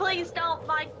 Please don't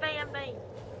mic ban me.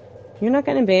 You're not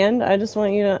getting banned. I just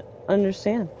want you to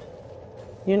understand.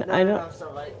 I don't. No,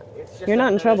 so like, it's just You're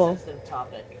not a in very trouble. sensitive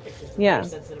topic. It's just a Yeah. very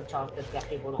sensitive topic that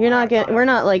people don't You're not wanna getting. talk We're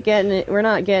about. not like getting it. We're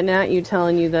not getting at you,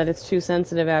 telling you that it's too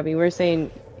sensitive, Abby. We're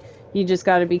saying you just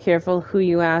got to be careful who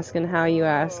you ask and how you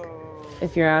ask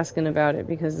if you're asking about it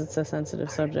because it's a sensitive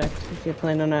subject. If you're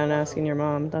planning on asking your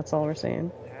mom, that's all we're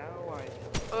saying. Now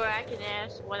I Or I can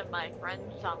ask one of my friends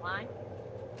online.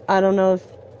 I don't know if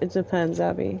it depends,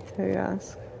 Abby, who you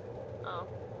ask. Oh.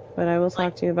 But I will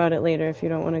talk to you about it later if you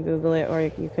don't want to Google it, or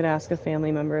you could ask a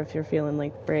family member if you're feeling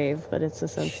like brave. But it's a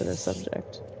sensitive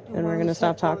subject, and we're gonna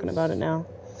stop talking about it now.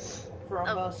 For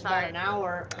almost about sorry. an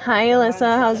hour. Hi,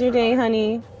 Alyssa. How's your day,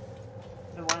 honey?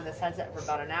 Been wanting this headset for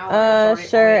about an hour. It's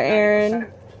Sure, already at Aaron.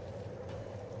 90%.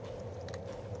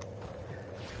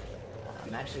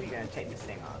 I'm actually gonna take this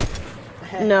thing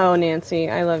off. No, Nancy,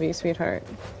 I love you, sweetheart.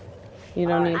 You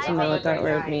don't need to I know what that mean-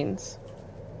 word means.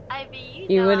 Ivy,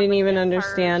 You know wouldn't I'm a even good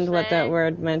understand what that person.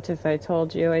 word meant if I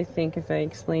told you. I think if I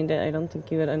explained it, I don't think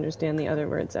you would understand the other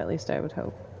words, at least I would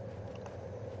hope.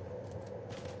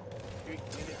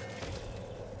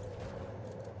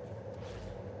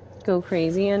 Go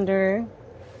crazy, Ender.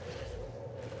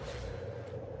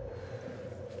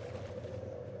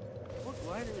 What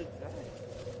glider is that?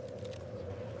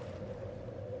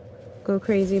 Go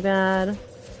crazy, bad.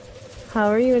 How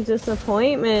are you a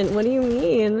disappointment? What do you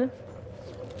mean?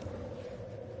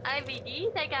 Ivy, do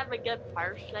you think I'm a good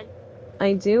person?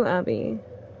 I do, Abby.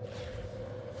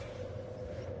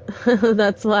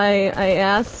 That's why I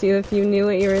asked you if you knew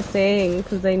what you were saying,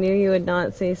 because I knew you would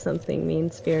not say something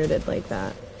mean-spirited like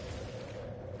that.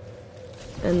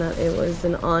 And that it was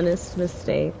an honest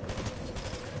mistake.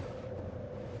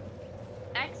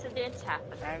 Accidents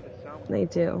happen. I have the sound. They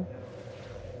do.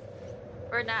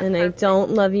 We're not And perfect. I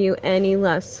don't love you any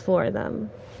less for them.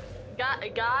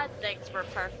 God thinks we're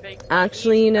perfect.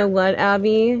 Actually, He's you know perfect. what,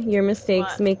 Abby? Your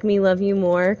mistakes What? make me love you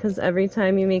more, because every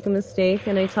time you make a mistake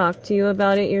and I talk to you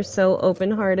about it, you're so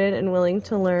open-hearted and willing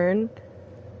to learn.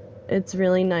 It's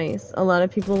really nice. A lot of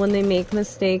people, when they make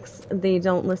mistakes, they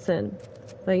don't listen.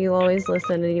 But you always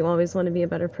listen, and you always want to be a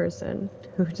better person.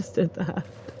 Who just did that?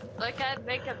 Like I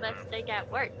make a mistake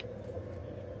at work.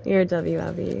 You're a W,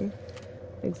 Abby.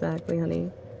 Exactly,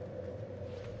 honey.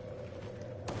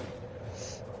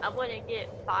 I wouldn't get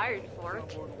fired for it.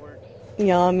 Snowboard works.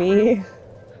 Yummy.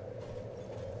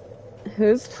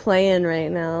 Who's playing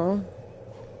right now?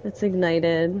 It's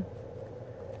ignited.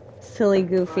 Silly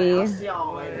Goofy. Alright, I'll see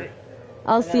y'all later.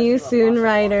 I'll I see gotta you see what soon, Boston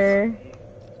Ryder.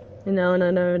 No,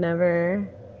 no, no, never.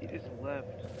 He just left.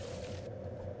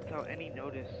 Without any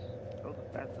notice. That was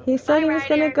a bad notice. He said he was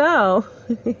gonna Ryder. go.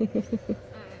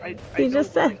 I he know,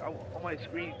 just but, said. like, on my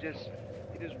screen, it just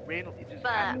randomly, it just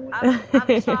But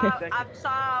happened. I'm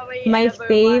sorry. My everyone.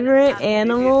 favorite I'm-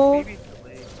 animal. Maybe it's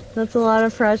delayed. That's a lot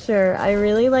of pressure. I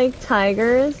really like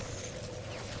tigers.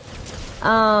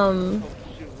 Oh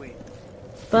shoot, wait.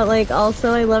 But like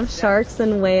also I love sharks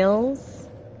and whales.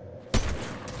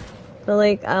 But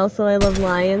like I love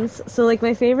lions. So like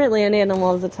my favorite land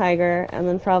animal is a tiger, and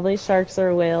then probably sharks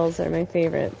or whales are my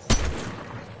favorites.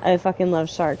 I fucking love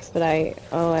sharks, but I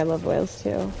love whales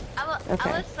too. Okay.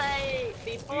 I would say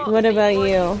before. What about before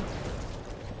you?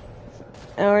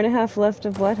 Hour and a half left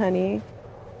of what, honey?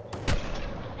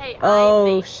 Hey,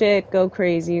 Oh Ivy. shit, go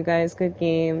crazy, you guys. Good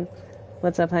game.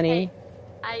 What's up, honey?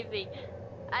 Hey, Ivy.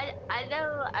 I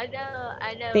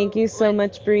know. Thank you so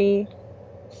much, Bree.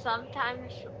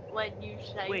 Sometimes when you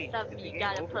say Wait, something, is the you game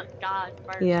gotta over? put God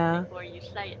first Yeah. before you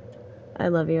say it. I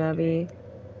love you, Abby.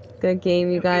 Good game,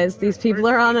 you It guys. was These my people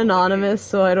first are on game anonymous, watching.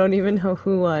 so I don't even know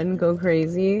who won. Go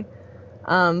crazy.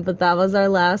 But that was our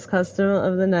last custom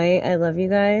of the night. I love you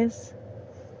guys.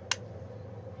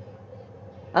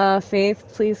 Faith,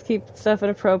 please keep stuff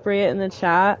inappropriate in the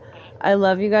chat. I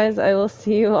love you guys. I will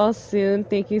see you all soon.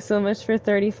 Thank you so much for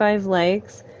 35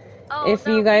 likes. Oh, If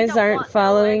no, you we guys don't aren't want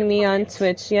following me on inappropriates.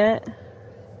 Twitch yet,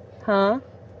 huh?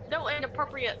 No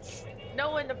inappropriates.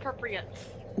 No inappropriates.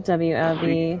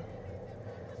 WLB.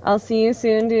 I'll see you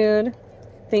soon, dude.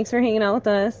 Thanks for hanging out with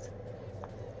us.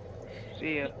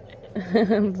 See ya.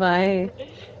 Bye.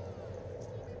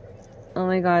 Oh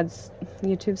my god,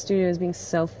 YouTube Studio is being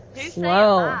so Who's saying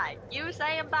slow. bye? You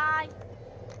saying bye?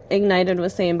 Ignited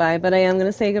was saying bye, but I am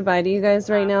gonna say goodbye to you guys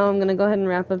right now. I'm gonna go ahead and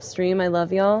wrap up stream. I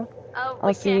love y'all. Oh, I'll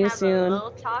we see can't you have a soon.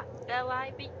 little talk though,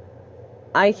 Ivy?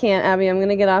 I can't, Abby. I'm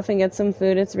gonna get off and get some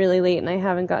food. It's really late and I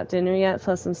haven't got dinner yet.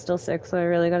 Plus, I'm still sick, so I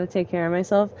really gotta take care of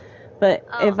myself. But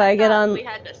Oh, if I get on, we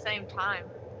had the same time.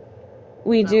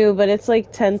 we so. do. But it's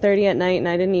like 10:30 at night, and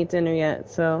I didn't eat dinner yet,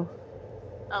 so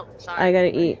Oh, sorry. I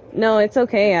gotta eat. No, it's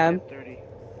okay, Ab. 10:30.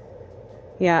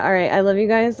 Yeah. All right. I love you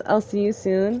guys. I'll see you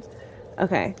soon.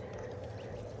 Okay.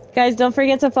 Guys, don't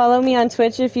forget to follow me on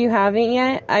Twitch if you haven't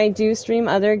yet. I do stream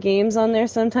other games on there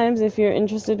sometimes if you're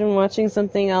interested in watching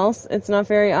something else. It's not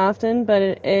very often, but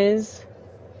it is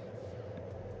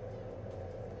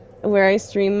where I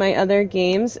stream my other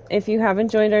games. If you haven't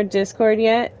joined our Discord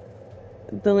yet,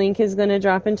 the link is going to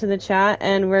drop into the chat,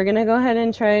 and we're going to go ahead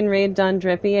and try and raid Don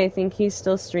Drippy. I think he's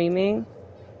still streaming.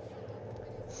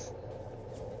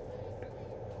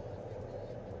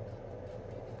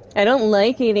 I don't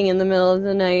like eating in the middle of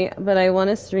the night, but I want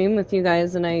to stream with you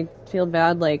guys, and I feel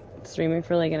bad, like, streaming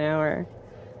for like an hour.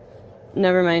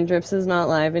 Never mind, Drips is not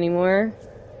live anymore.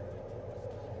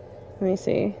 Let me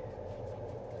see.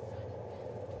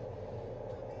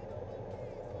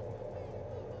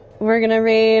 We're gonna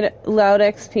raid Loud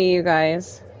XP, you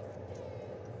guys.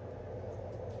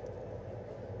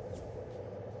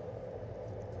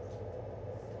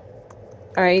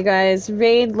 Alright, you guys,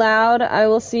 raid Loud. I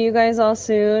will see you guys all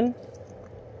soon.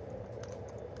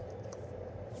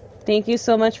 Thank you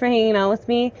so much for hanging out with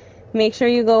me. Make sure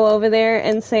you go over there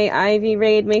and say Ivy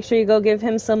raid. Make sure you go give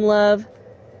him some love.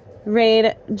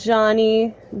 Raid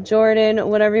Johnny, Jordan,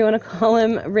 whatever you want to call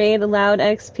him. Raid Loud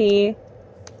XP.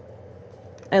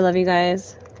 I love you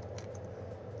guys.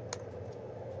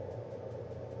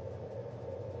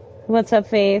 What's up,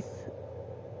 Faith?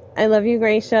 I love you,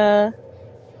 Gracia.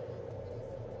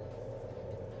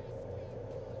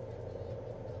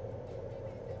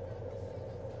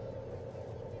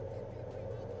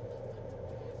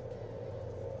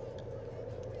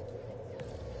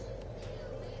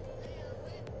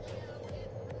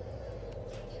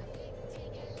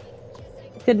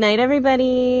 Good night,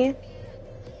 everybody.